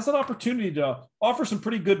has an opportunity to offer some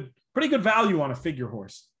pretty good value on a figure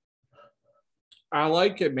horse. I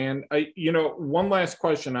like it, man. One last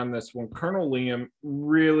question on this one. Colonel Liam,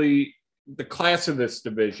 really the class of this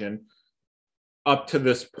division up to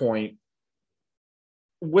this point,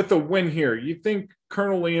 with a win here, you think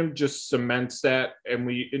Colonel Liam just cements that, and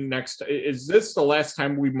is this the last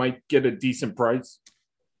time we might get a decent price?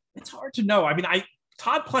 It's hard to know.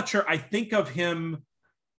 Todd Pletcher, I think of him,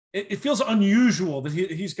 it feels unusual that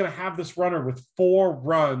he's going to have this runner with 4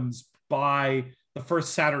 runs by the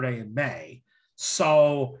first Saturday in May.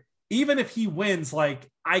 So even if he wins,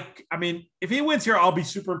 if he wins here, I'll be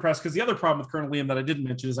super impressed, because the other problem with Colonel Liam that I didn't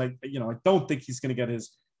mention is I don't think he's going to get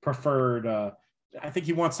his preferred. I think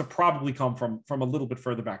he wants to probably come from a little bit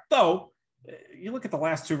further back. Though, you look at the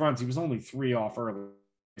last 2 runs, he was only 3 off early.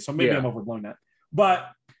 So maybe I'm overblowing that. But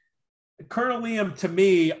Colonel Liam, to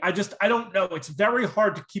me, I don't know. It's very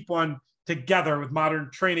hard to keep one together with modern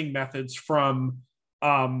training methods from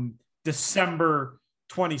December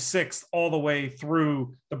 26th all the way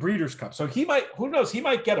through the Breeders' Cup. So who knows, he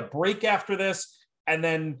might get a break after this and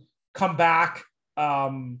then come back.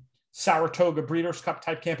 Saratoga Breeders' Cup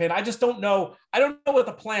type campaign. I just don't know. I don't know what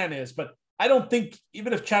the plan is, but I don't think,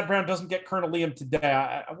 even if Chad Brown doesn't get Colonel Liam today,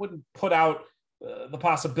 I wouldn't put out the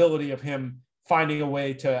possibility of him finding a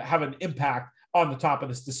way to have an impact on the top of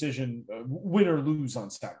this decision, win or lose on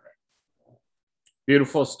Saturday.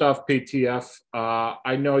 Beautiful stuff, PTF.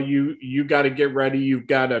 I know you got to get ready. You've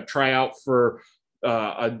got to try out for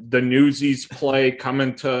the Newsies play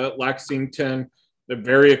coming to Lexington. They're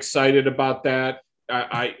very excited about that.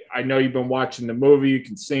 I know you've been watching the movie. You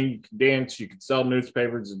can sing, you can dance, you can sell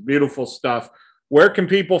newspapers. It's beautiful stuff. Where can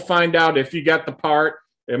people find out if you got the part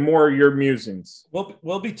and more of your musings?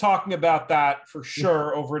 We'll be talking about that for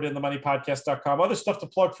sure over at inthemoneypodcast.com. Other stuff to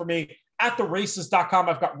plug for me at theraces.com.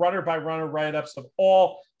 I've got runner by runner write-ups of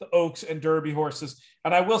all the Oaks and Derby horses.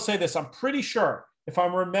 And I will say this, I'm pretty sure, if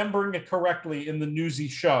I'm remembering it correctly in the Newsy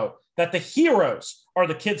show, that the heroes are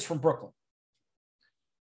the kids from Brooklyn.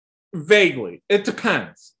 Vaguely. It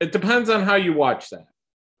depends. It depends on how you watch that.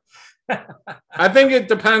 I think it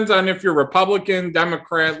depends on if you're Republican,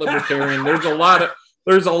 Democrat, Libertarian. There's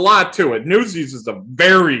a lot to it. Newsies is a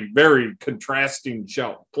very, very contrasting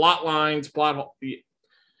show. Plot lines,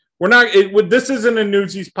 We're not. This isn't a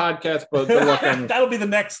Newsies podcast, but good luck on that'll be the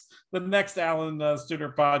next Alan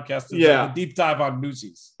Studer podcast. Yeah, the deep dive on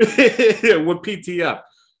Newsies with PTF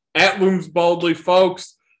at Looms Boldly,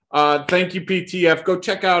 folks. Thank you, PTF. Go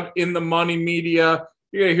check out In the Money Media.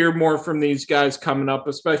 You're gonna hear more from these guys coming up,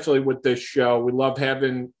 especially with this show. We love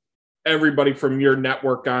having everybody from your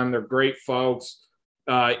network on. They're great folks.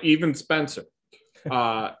 Even Spencer.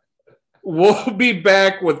 We'll be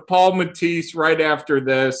back with Paul Matties right after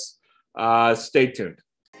this. Stay tuned.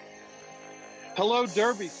 Hello,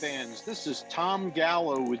 Derby fans. This is Tom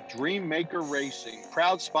Gallo with Dream Maker Racing,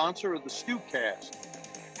 proud sponsor of the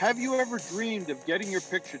Stewcast. Have you ever dreamed of getting your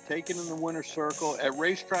picture taken in the winner's circle at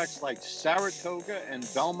racetracks like Saratoga and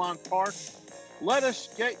Belmont Park? Let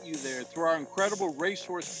us get you there through our incredible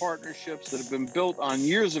racehorse partnerships that have been built on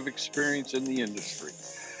years of experience in the industry.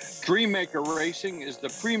 Dreammaker Racing is the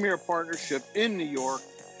premier partnership in New York,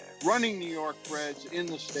 running New York breds in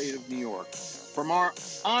the state of New York. From our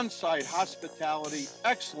on-site hospitality,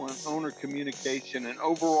 excellent owner communication, and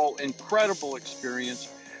overall incredible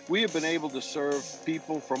experience, we have been able to serve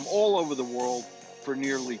people from all over the world for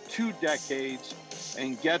nearly 2 decades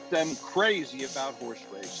and get them crazy about horse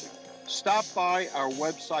racing. Stop by our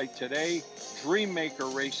website today,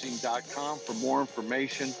 dreammakerracing.com, for more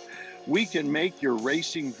information. We can make your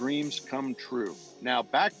racing dreams come true. Now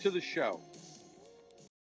back to the show.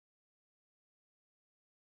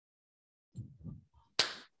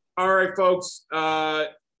 All right, folks,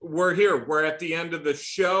 we're here. We're at the end of the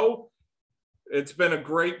show. It's been a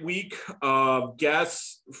great week of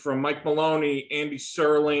guests from Mike Maloney, Andy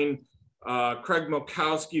Serling, Craig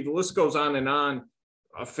Milkowski. The list goes on and on.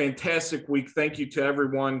 A fantastic week. Thank you to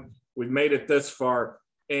everyone. We've made it this far.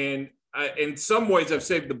 And in some ways, I've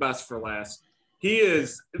saved the best for last. He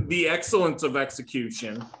is the excellence of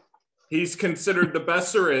execution. He's considered the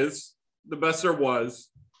best there is, the best there was,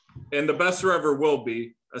 and the best there ever will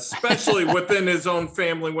be, especially within his own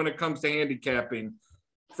family when it comes to handicapping.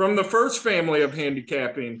 From the first family of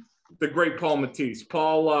handicapping, the great Paul Matties.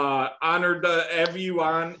 Paul, honored to have you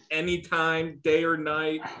on anytime, day or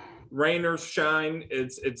night, rain or shine.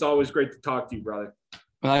 It's always great to talk to you, brother.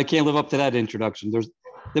 I can't live up to that introduction.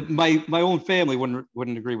 My own family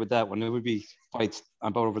wouldn't agree with that one. It would be fights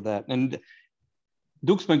about over that. And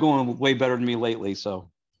Duke's been going way better than me lately. So,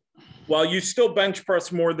 well, you still bench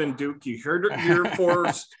press more than Duke. You heard it here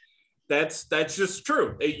first. That's just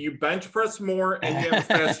true. You bench press more and you have a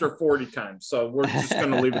faster 40 times. So we're just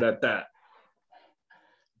going to leave it at that.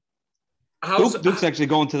 Duke's actually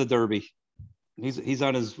going to the Derby. He's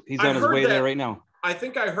on his way there right now. I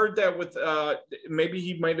think I heard that with maybe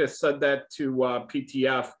he might have said that to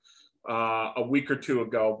PTF a week or two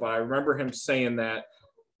ago, but I remember him saying that.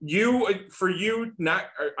 I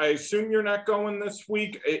assume you're not going this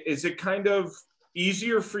week. Is it kind of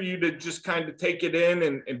easier for you to just kind of take it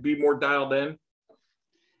in and be more dialed in?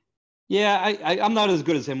 Yeah, I'm not as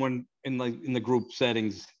good as him when in the group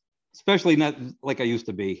settings, especially not like I used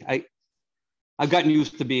to be. I've gotten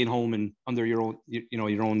used to being home and under your own,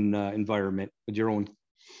 your own environment with your own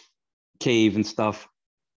cave and stuff.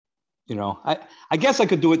 I guess I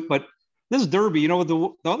could do it, but this Derby,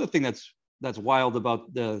 the other thing that's wild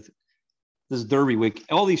about this Derby week,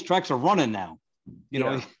 all these tracks are running now.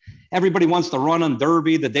 Everybody wants to run on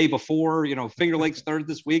Derby the day before. Finger Lakes started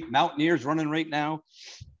this week. Mountaineers running right now.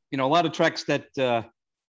 A lot of tracks that,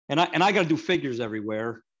 and I got to do figures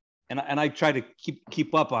everywhere, and I try to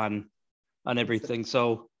keep up on everything.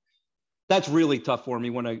 So that's really tough for me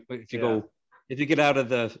if you get out of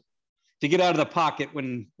the pocket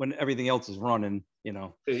when everything else is running,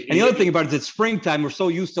 And the other thing about it is it's springtime. We're so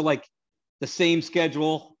used to like the same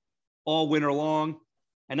schedule all winter long.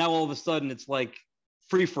 And now all of a sudden it's like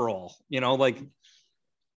free for all, like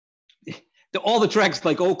all the tracks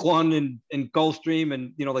like Oakland and Gulfstream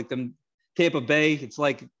and, like the Tampa Bay, it's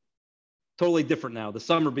like totally different now. The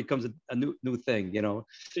summer becomes a new thing,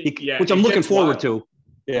 which I'm looking forward to.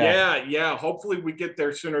 Yeah. Hopefully we get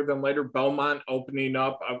there sooner than later. Belmont opening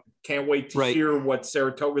up. I can't wait to hear what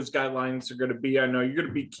Saratoga's guidelines are going to be. I know you're going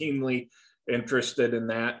to be keenly interested in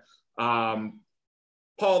that.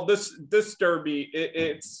 Paul, this Derby,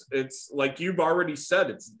 it's like you've already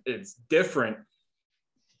said, it's different.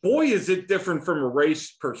 Boy, is it different from a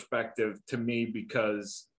race perspective to me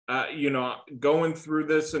because, going through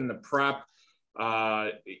this in the prep,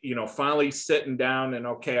 finally sitting down and,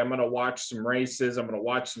 okay, I'm going to watch some races. I'm going to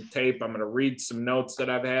watch some tape. I'm going to read some notes that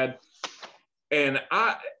I've had. And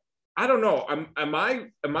I don't know. Am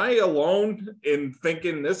I alone in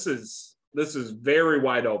thinking this is very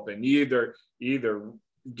wide open? You either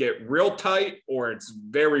get real tight or it's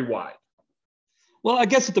very wide. Well, I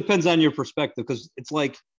guess it depends on your perspective because it's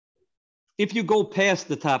like if you go past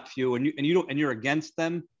the top few and you don't, and you're against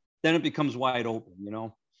them, then it becomes wide open, you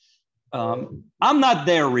know. I'm not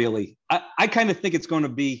there really. I kind of think it's going to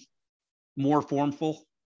be more formful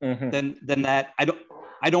than that.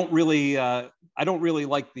 I don't really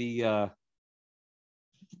like the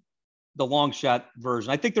long shot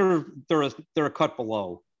version. I think they're a cut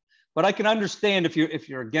below, but I can understand if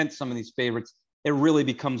you're against some of these favorites, it really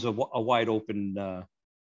becomes a wide open. The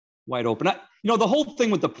whole thing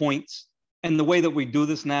with the points and the way that we do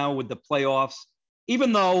this now with the playoffs,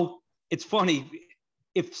 even though it's funny,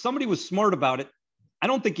 if somebody was smart about it, I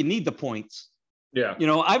don't think you need the points. Yeah. You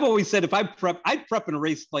know, I've always said if I'd prep in a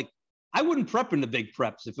race, like I wouldn't prep in the big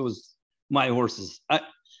preps if it was my horses.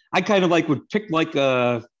 I kind of would pick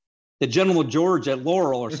the General George at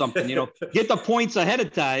Laurel or something, you know, get the points ahead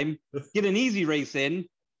of time, get an easy race in,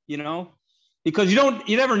 you know, because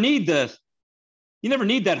you never need that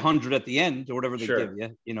 100 at the end or whatever they give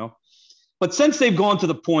you, you know. But since they've gone to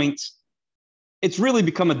the points, it's really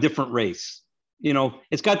become a different race. You know,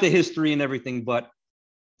 it's got the history and everything, but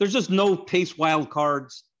there's just no pace wild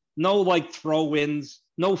cards, no throw-ins,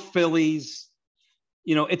 no fillies.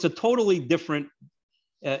 You know, it's a totally different,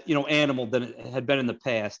 animal than it had been in the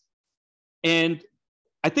past. And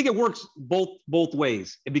I think it works both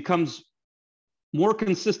ways. It becomes more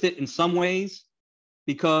consistent in some ways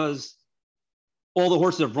because all the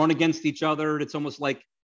horses have run against each other. It's almost like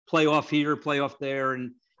playoff here, playoff there,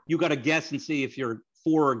 and you got to guess and see if you're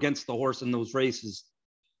for or against the horse in those races.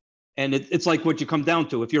 And it's like what you come down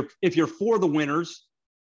to. If you're for the winners,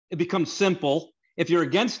 it becomes simple. If you're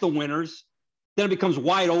against the winners, then it becomes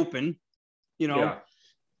wide open, you know. Yeah.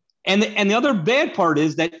 And the other bad part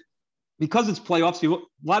is that because it's playoffs, a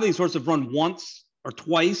lot of these horses have run once or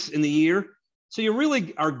twice in the year. So you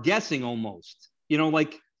really are guessing almost, you know,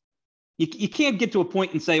 like you can't get to a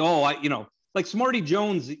point and say, like Smarty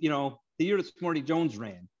Jones, you know, the year that Smarty Jones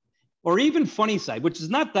ran, or even Funnyside, which is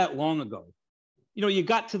not that long ago. You know, you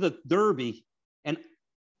got to the Derby and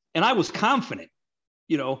I was confident,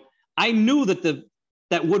 you know, I knew that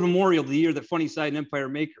Wood Memorial, the year that Funnyside and Empire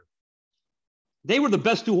Maker, they were the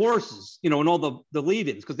best two horses, you know, in all the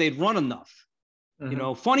lead-ins because they had run enough. You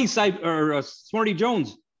know, Funnyside or Smarty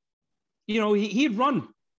Jones, you know, he had run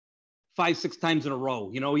 5-6 times in a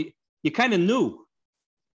row. You know, you kind of knew.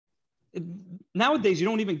 Nowadays, you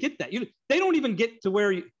don't even get that. They don't even get to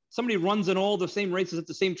where somebody runs in all the same races at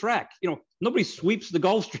the same track. You know, nobody sweeps the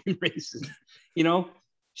Gulfstream races. You know,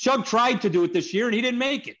 Shug tried to do it this year and he didn't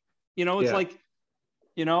make it. You know, it's like,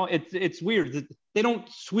 you know, it's weird. They don't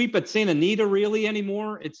sweep at Santa Anita really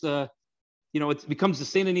anymore. It's you know, it becomes the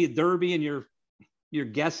Santa Anita Derby and you're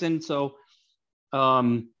guessing. So,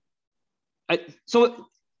 so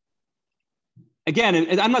again,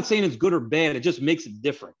 and I'm not saying it's good or bad. It just makes it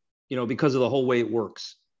different, you know, because of the whole way it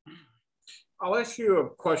works. I'll ask you a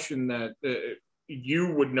question that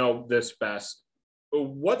you would know this best.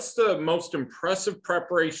 What's the most impressive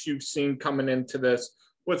preparation you've seen coming into this?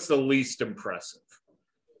 What's the least impressive?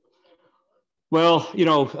 Well, you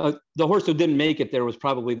know, the horse who didn't make it there was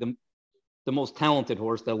probably the most talented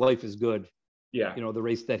horse. That Life is Good. Yeah. You know, the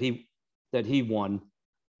race that he won.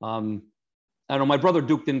 I don't know. My brother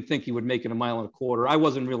Duke didn't think he would make it 1.25 miles.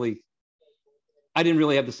 I didn't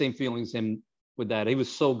really have the same feelings as him with that. He was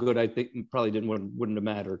so good. I think it probably wouldn't have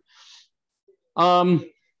mattered.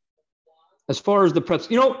 As far as the preps,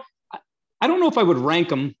 you know, I don't know if I would rank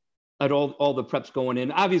them at all the preps going in.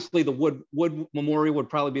 Obviously, the Wood Memorial would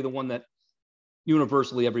probably be the one that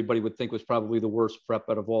universally everybody would think was probably the worst prep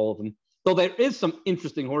out of all of them. Though there is some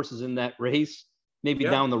interesting horses in that race, maybe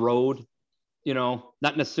down the road, you know,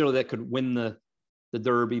 not necessarily that could win the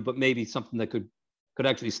Derby, but maybe something that could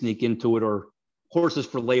actually sneak into it, or horses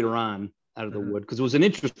for later on out of the wood, because it was an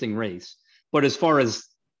interesting race. But as far as,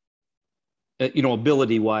 you know,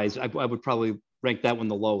 ability wise, I would probably rank that one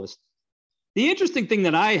the lowest. The interesting thing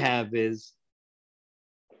that I have is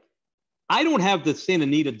I don't have the Santa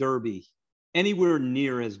Anita Derby anywhere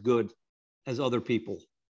near as good as other people,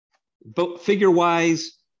 but figure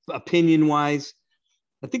wise, opinion wise.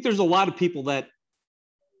 I think there's a lot of people that,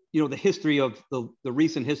 you know, the history of the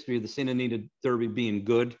recent history of the Santa Anita Derby being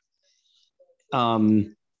good,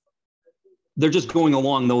 they're just going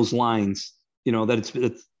along those lines, you know, that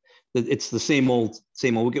it's the same old.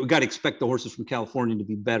 We got to expect the horses from California to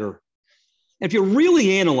be better. And if you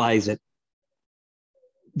really analyze it,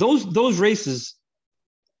 those races,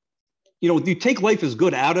 you know, you take Life is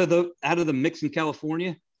Good out of the mix in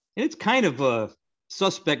California, and it's kind of a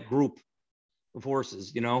suspect group of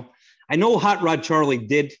horses. You know, I know Hot Rod Charlie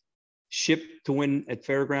did ship to win at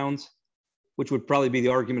Fairgrounds, which would probably be the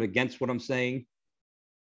argument against what I'm saying.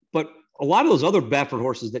 But a lot of those other Baffert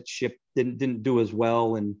horses that shipped didn't do as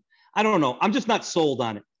well. And I don't know. I'm just not sold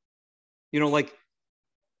on it. You know, like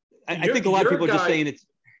I think a lot of people are just saying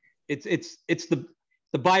it's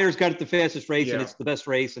the buyers got it the fastest race and it's the best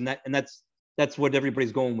race, and that's what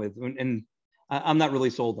everybody's going with. And I'm not really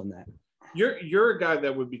sold on that. You're a guy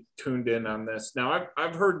that would be tuned in on this. Now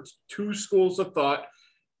I've heard two schools of thought.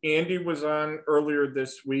 Andy was on earlier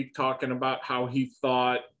this week talking about how he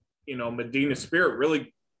thought, you know, Medina Spirit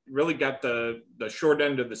really got the short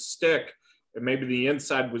end of the stick, and maybe the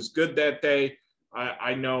inside was good that day.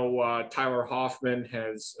 I know Tyler Hoffman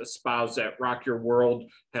has espoused that Rock Your World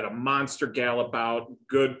had a monster gallop out,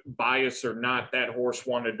 good bias or not, that horse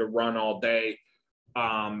wanted to run all day.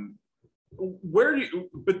 Where do you,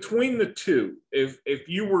 between the two, if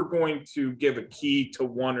you were going to give a key to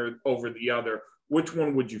one or over the other, which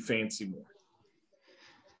one would you fancy more?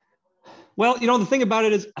 Well, you know, the thing about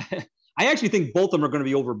it is I actually think both of them are going to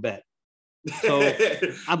be overbet. So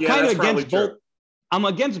I'm kind of against both. I'm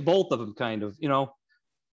against both of them, kind of, you know,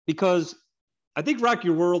 because I think Rock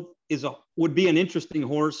Your World would be an interesting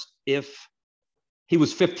horse if he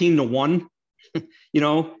was 15-1. You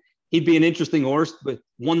know, he'd be an interesting horse with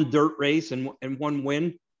one dirt race and one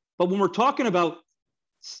win. But when we're talking about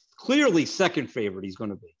clearly second favorite, he's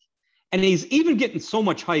going to be, and he's even getting so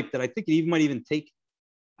much hype that I think he might even take,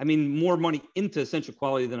 more money into Essential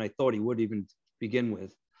Quality than I thought he would even begin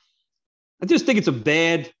with. I just think it's a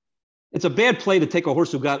bad play to take a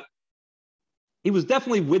horse he was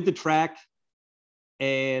definitely with the track,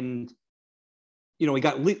 and, you know, he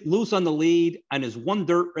got loose on the lead on his one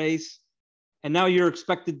dirt race, and now you're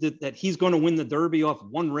expected that he's going to win the Derby off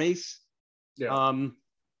one race. Yeah.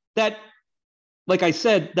 That, like I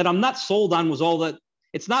said, that I'm not sold on was all that.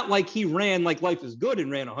 It's not like he ran like Life is Good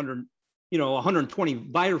and ran 100, 120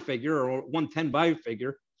 buyer figure or 110 buyer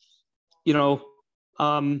figure. You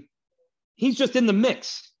know, he's just in the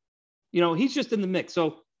mix. You know, he's just in the mix.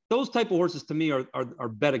 So those type of horses to me are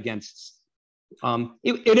bet against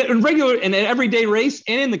in regular and an everyday race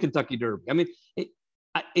and in the Kentucky Derby.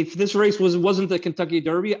 If this race wasn't the Kentucky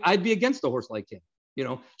Derby, I'd be against a horse like him, you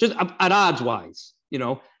know, just at odds wise, you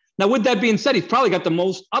know. Now, with that being said, he's probably got the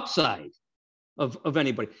most upside of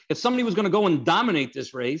anybody. If somebody was going to go and dominate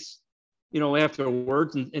this race, you know,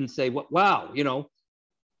 afterwards and say, wow, you know,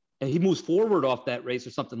 and he moves forward off that race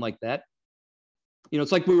or something like that, you know,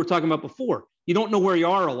 it's like we were talking about before. You don't know where you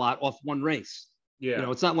are a lot off one race. Yeah. You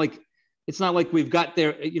know, it's not like we've got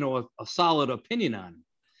there, you know, a solid opinion on him.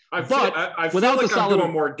 I feel like I'm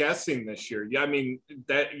doing more guessing this year. Yeah,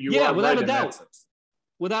 that you are without right a doubt. That sense.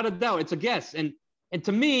 Without a doubt, it's a guess. And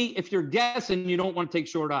to me, if you're guessing, you don't want to take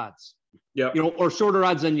short odds. Yeah. You know, or shorter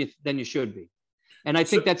odds than you should be. And I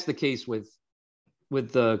think that's the case with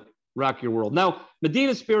the Rock Your World. Now,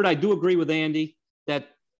 Medina Spirit, I do agree with Andy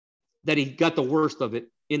that he got the worst of it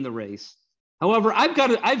in the race. However, I've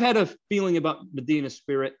had a feeling about Medina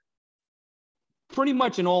Spirit pretty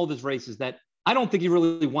much in all of his races that I don't think he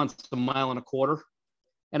really wants a mile and a quarter.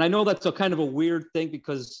 And I know that's a kind of a weird thing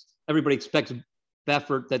because everybody expects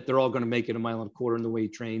Baffert that they're all going to make it a mile and a quarter in the way he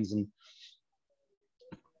trains.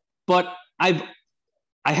 But I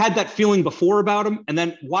had that feeling before about him. And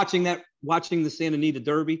then watching the Santa Anita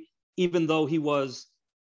Derby, even though he was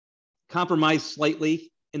compromised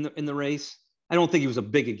slightly in the race, I don't think he was a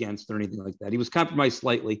big against or anything like that. He was compromised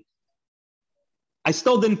slightly. I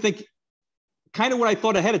still didn't think, kind of what I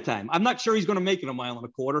thought ahead of time. I'm not sure he's going to make it a mile and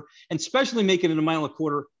a quarter, and especially make it in a mile and a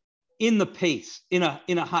quarter in the pace, in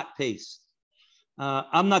a hot pace.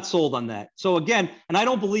 I'm not sold on that. So again, and I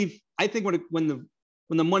think when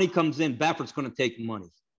the money comes in, Baffert's going to take money.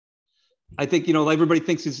 I think, you know, everybody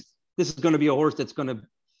thinks this is going to be a horse that's going to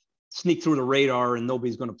sneak through the radar and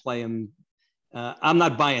nobody's going to play him. I'm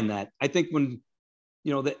not buying that. I think when,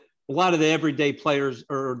 you know, a lot of the everyday players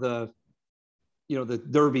or the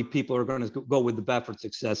Derby people are going to go with the Baffert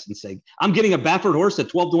success and say, I'm getting a Baffert horse at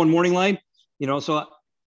 12-1 morning line, you know, so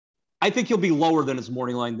I think he'll be lower than his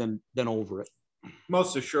morning line than over it.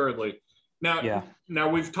 Most assuredly. Now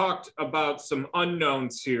we've talked about some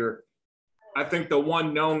unknowns here. I think the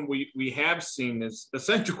one known we have seen is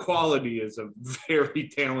Essential Quality is a very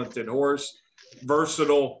talented horse,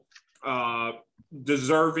 versatile,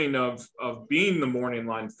 deserving of being the morning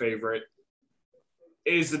line favorite.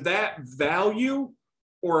 Is that value,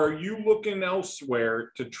 or are you looking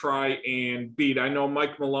elsewhere to try and beat? I know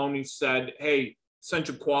Mike Maloney said, hey,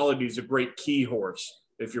 Essential Quality is a great key horse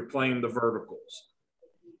if you're playing the verticals.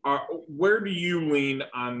 Where do you lean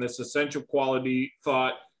on this Essential Quality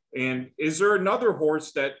thought? And is there another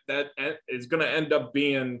horse that is going to end up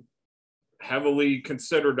being heavily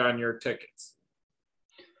considered on your tickets?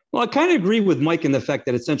 Well, I kind of agree with Mike in the fact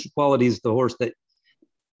that Essential Quality is the horse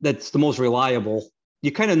that's the most reliable.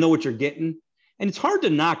 You kind of know what you're getting, and it's hard to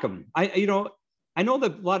knock him. I know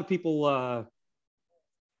that a lot of people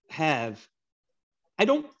have. I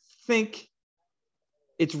don't think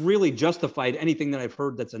it's really justified anything that I've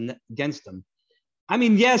heard that's against him. I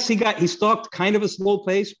mean, yes, he stalked kind of a slow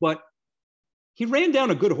pace, but he ran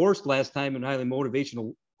down a good horse last time in Highly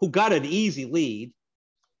Motivational, who got an easy lead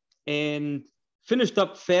and finished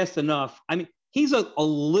up fast enough. I mean, he's a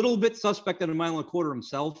little bit suspect at a 1.25 miles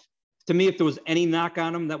himself. To me, if there was any knock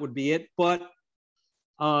on him, that would be it. But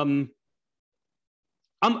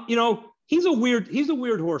he's a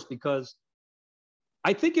weird horse, because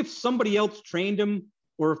I think if somebody else trained him,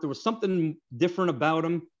 or if there was something different about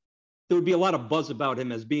him, there would be a lot of buzz about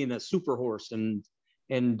him as being a super horse and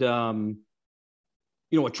a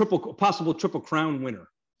possible Triple Crown winner.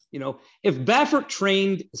 If Baffert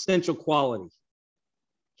trained Essential Quality,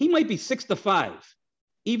 he might be 6-5,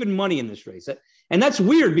 even money in this race. And that's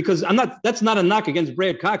weird, because that's not a knock against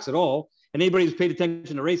Brad Cox at all. And anybody who's paid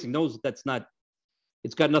attention to racing knows it's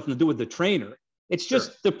got nothing to do with the trainer. It's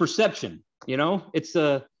just the perception, it's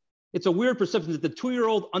a weird perception that the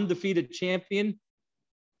 2-year-old undefeated champion,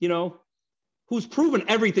 who's proven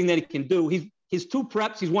everything that he can do. He's 2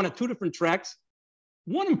 preps. He's won at 2 different tracks,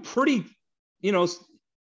 won them pretty,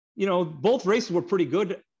 both races were pretty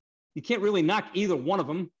good. You can't really knock either one of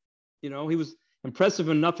them. He was impressive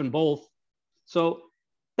enough in both. So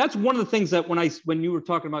that's one of the things that when you were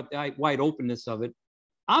talking about the wide openness of it,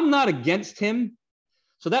 I'm not against him.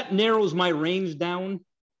 So that narrows my range down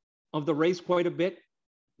of the race quite a bit,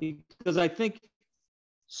 because I think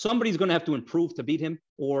somebody's going to have to improve to beat him,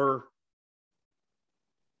 or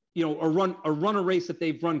run a race that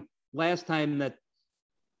they've run last time, that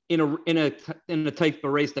in a type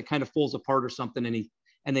of race that kind of falls apart or something.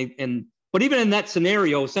 But even in that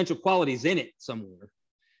scenario, Essential Quality's in it somewhere.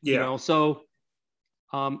 Yeah. So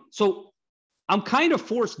I'm kind of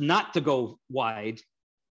forced not to go wide,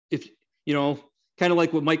 if kind of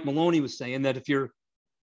like what Mike Maloney was saying, that if you're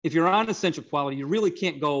on Essential Quality, you really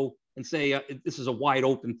can't go and say this is a wide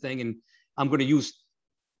open thing, and I'm going to use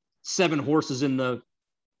 7 horses in the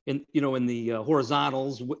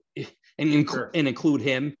horizontals and include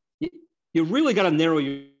him. You really got to narrow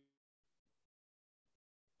your.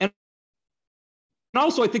 And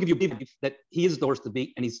also, I think if you believe that he is the horse to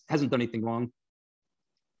beat and he hasn't done anything wrong,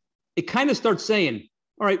 it kind of starts saying,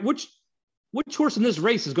 all right, which horse in this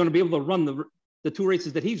race is going to be able to run the 2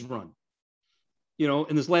 races that he's run,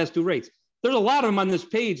 in this last 2 races. There's a lot of them on this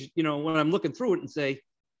page, when I'm looking through it, and say,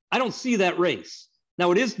 I don't see that race.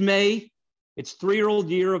 Now, it is May. It's 3-year-old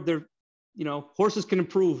year of their, horses can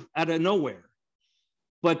improve out of nowhere.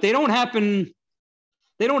 But they don't happen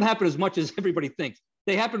as much as everybody thinks.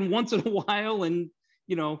 They happen once in a while, and,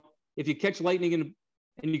 if you catch lightning and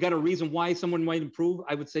you got a reason why someone might improve,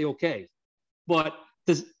 I would say okay. But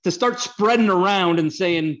to start spreading around and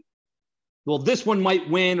saying, well, this one might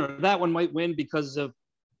win or that one might win because of,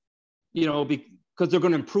 because they're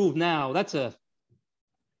going to improve now, that's a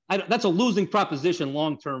losing proposition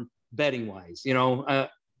long-term betting wise. I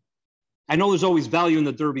know there's always value in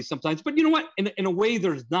the Derby sometimes, but you know what? In a way,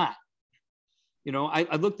 there's not.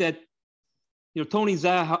 I looked at, Tony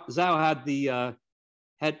Zhao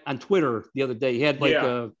had on Twitter the other day. He had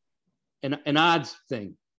an odds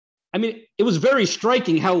thing. I mean, it was very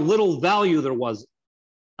striking how little value there was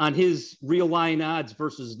on his real line odds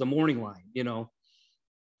versus the morning line.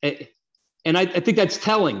 And I think that's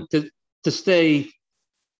telling to stay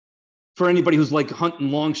for anybody who's like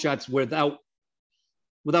hunting long shots without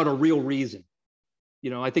a real reason.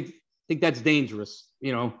 I think that's dangerous,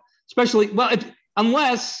 especially,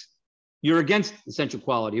 unless you're against Essential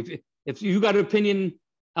Quality. If you got an opinion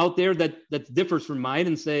out there that differs from mine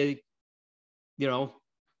and say,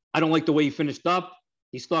 I don't like the way he finished up.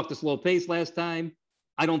 He stalked a slow pace last time.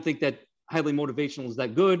 I don't think that Highly Motivational is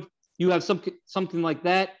that good. You have something like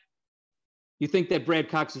that. You think that Brad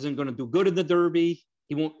Cox isn't going to do good in the Derby.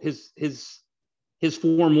 He won't, his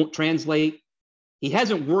form won't translate. He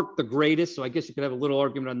hasn't worked the greatest, so I guess you could have a little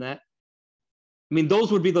argument on that. I mean,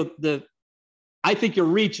 those would be the I think you're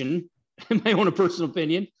reaching, in my own personal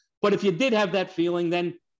opinion. But if you did have that feeling,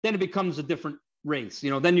 then it becomes a different race.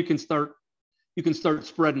 Then you can start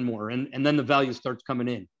spreading more, and then the value starts coming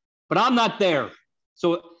in. But I'm not there.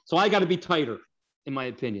 So I got to be tighter, in my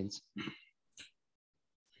opinions.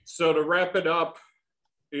 So to wrap it up,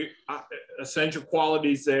 Essential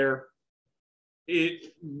Quality's there.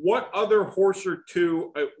 What other horse or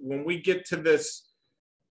two, when we get to this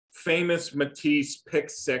famous Matisse pick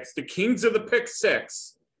 6, the kings of the pick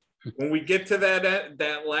 6, when we get to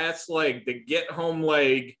that last leg, the get home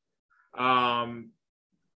leg,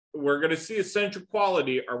 We're going to see Essential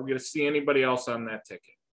Quality. Are we going to see anybody else on that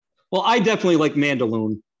ticket? Well, I definitely like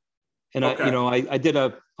Mandaloon. And Okay. I did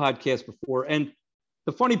a podcast before. And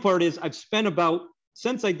the funny part is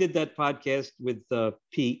since I did that podcast with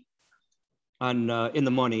Pete on In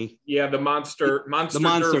the Money. Yeah, the monster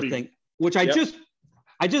Derby thing, which I just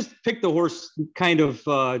picked the horse kind of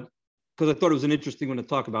because I thought it was an interesting one to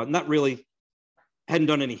talk about. Not really, hadn't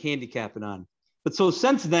done any handicapping on. But so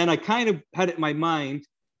since then, I kind of had it in my mind,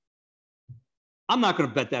 I'm not going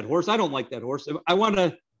to bet that horse. I don't like that horse. I want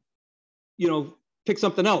to, pick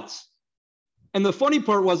something else. And the funny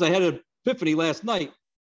part was I had an epiphany last night.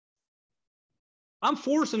 I'm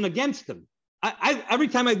forcing against him. I every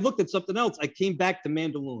time I looked at something else, I came back to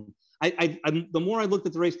Mandaloon. The more I looked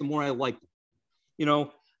at the race, the more I liked it.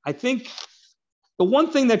 I think the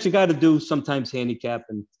one thing that you got to do sometimes handicap,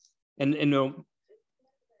 and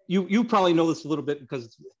you probably know this a little bit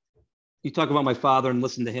because you talk about my father and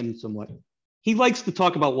listen to him somewhat. He likes to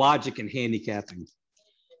talk about logic and handicapping,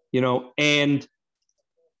 and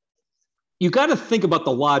you got to think about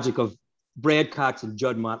the logic of Brad Cox and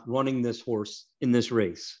Judd Mott running this horse in this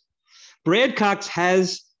race. Brad Cox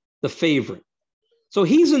has the favorite. So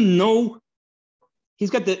he's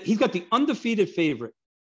got the undefeated favorite.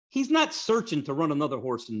 He's not searching to run another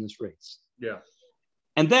horse in this race. Yeah.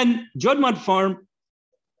 And then Judd Mott Farm,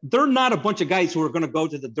 they're not a bunch of guys who are going to go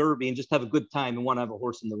to the Derby and just have a good time and want to have a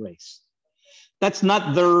horse in the race. That's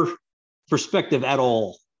not their perspective at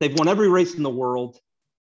all. They've won every race in the world.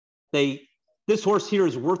 This horse here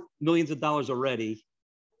is worth millions of dollars already.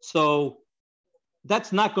 So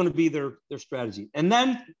that's not going to be their strategy. And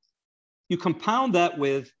then you compound that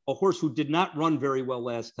with a horse who did not run very well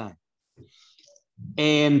last time.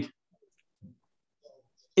 And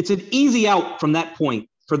it's an easy out from that point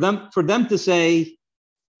for them to say,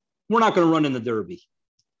 we're not going to run in the Derby.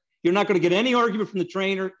 You're not going to get any argument from the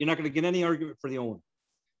trainer. You're not going to get any argument for the owner.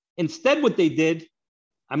 Instead, what they did,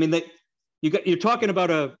 you're talking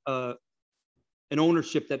about an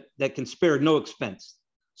ownership that can spare no expense.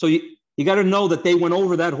 So you got to know that they went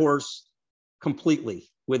over that horse completely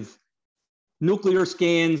with nuclear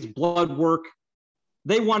scans, blood work.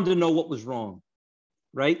 They wanted to know what was wrong,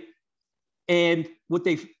 right? And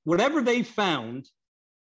whatever they found,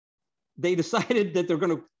 they decided that they're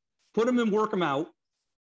going to put him and work him out.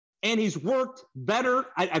 And he's worked better.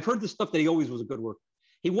 I've heard this stuff that he always was a good worker.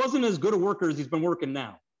 He wasn't as good a worker as he's been working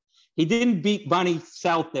now. He didn't beat Bonnie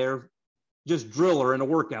South there, just drill her in a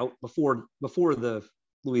workout before the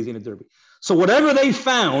Louisiana Derby. So whatever they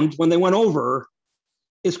found when they went over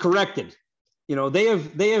is corrected. They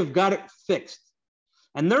have got it fixed.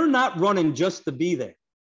 And they're not running just to be there.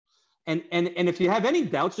 And if you have any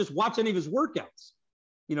doubts, just watch any of his workouts.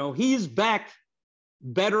 He's back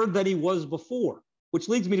better than he was before, which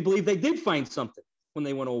leads me to believe they did find something when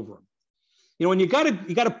they went over him. And you got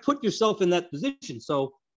to put yourself in that position.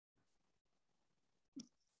 So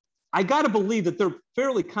I got to believe that they're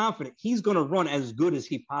fairly confident he's going to run as good as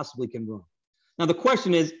he possibly can run. Now, the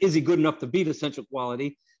question is he good enough to beat Essential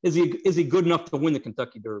Quality? Is he good enough to win the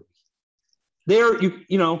Kentucky Derby?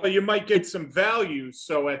 But you might get some value.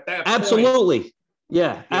 So at that absolutely. point,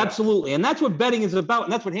 yeah, absolutely. And that's what betting is about.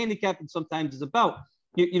 And that's what handicapping sometimes is about.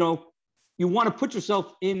 You want to put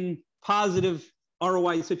yourself in positive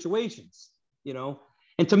ROI situations,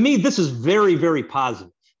 and to me, this is very, very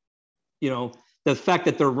positive, the fact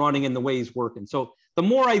that they're running and the way he's working. So the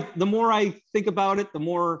more I think about it, the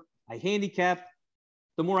more I handicap,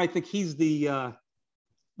 the more I think he's the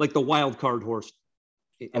wild card horse.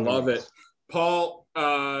 I love it. Paul,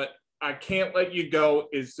 I can't let you go.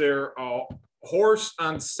 Is there a horse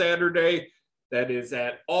on Saturday that is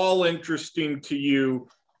at all interesting to you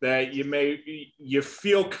that you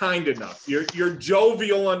feel kind enough, you're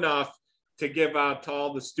jovial enough to give out to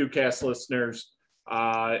all the Stewcast listeners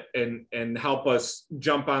and help us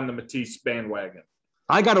jump on the Matisse bandwagon?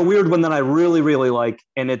 I got a weird one that I really, really like,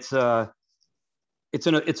 and it's in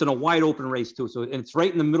a wide open race too. So it's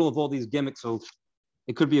right in the middle of all these gimmicks. So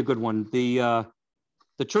it could be a good one. The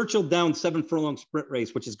Churchill Downs 7 furlong sprint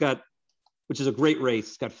race, which is a great race.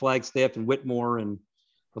 It's got Flagstaff and Whitmore and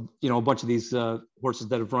a bunch of these horses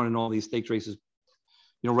that have run in all these stakes races,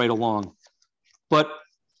 right along. But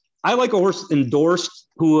I like a horse endorsed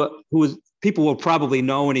who is people will probably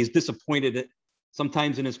know, and he's disappointed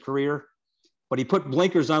sometimes in his career, but he put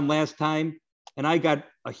blinkers on last time, and I got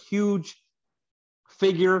a huge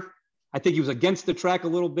figure. I think he was against the track a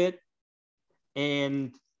little bit,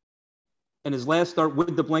 and his last start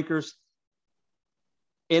with the blinkers,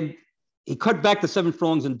 and he cut back to 7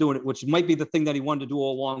 furlongs and doing it, which might be the thing that he wanted to do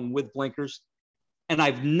all along with blinkers. And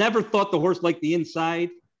I've never thought the horse liked the inside.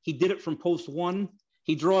 He did it from post 1.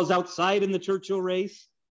 He draws outside in the Churchill race.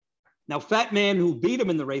 Now, Fat Man, who beat him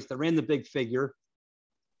in the race, that ran the big figure,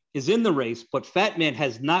 is in the race, but Fat Man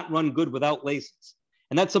has not run good without Lasix.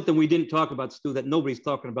 And that's something we didn't talk about, Stu, that nobody's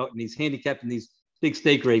talking about in these handicapped in these big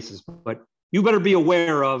stake races. But you better be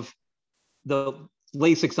aware of the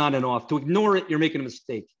Lasix on and off. To ignore it, you're making a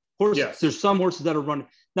mistake. Yes. There's some horses that are running.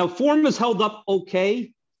 Now, form is held up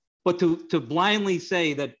okay, but to blindly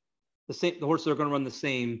say that the horses are going to run the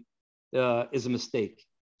same is a mistake.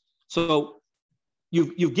 So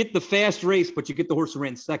you get the fast race, but you get the horse who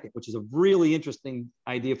ran second, which is a really interesting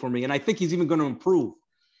idea for me. And I think he's even going to improve.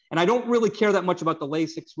 And I don't really care that much about the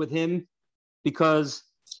Lasix with him because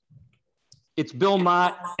it's Bill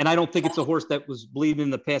Mott, and I don't think it's a horse that was bleeding in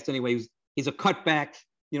the past anyway. He's a cutback,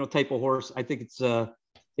 type of horse. I think it's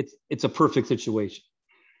a perfect situation.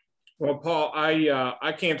 Well, Paul,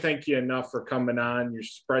 I can't thank you enough for coming on. You're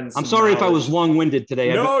spreading. I'm sorry if I was long-winded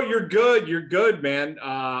today. No, you're good. You're good, man.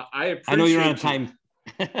 I appreciate. I know you're on time.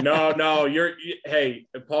 No, hey,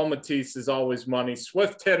 Paul Matties is always money.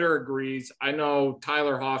 Swifthitter agrees. I know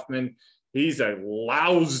Tyler Hoffman. He's a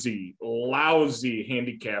lousy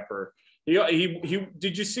handicapper. He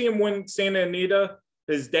did you see him win Santa Anita?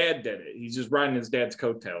 His dad did it. He's just riding his dad's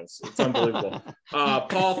coattails. It's unbelievable.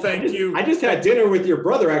 Paul, thank you. I just had dinner with your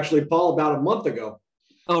brother, actually, Paul, about a month ago.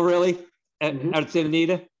 Oh, really? Out at Santa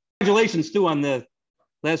Anita? Congratulations, too, on the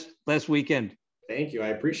last weekend. Thank you. I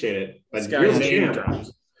appreciate it. This guy name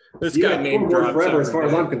drops. This guy name drops forever, as far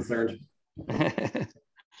as I'm concerned.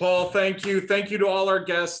 Paul, thank you. Thank you to all our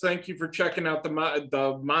guests. Thank you for checking out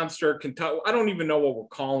the Monster Kentucky. I don't even know what we're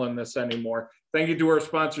calling this anymore. Thank you to our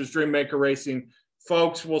sponsors, Dreammaker Racing.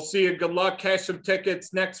 Folks, we'll see you. Good luck. Cash some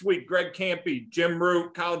tickets next week. Greg Campy, Jim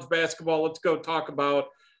Root, college basketball. Let's go talk about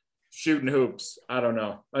shooting hoops. I don't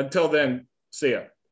know. Until then, see ya.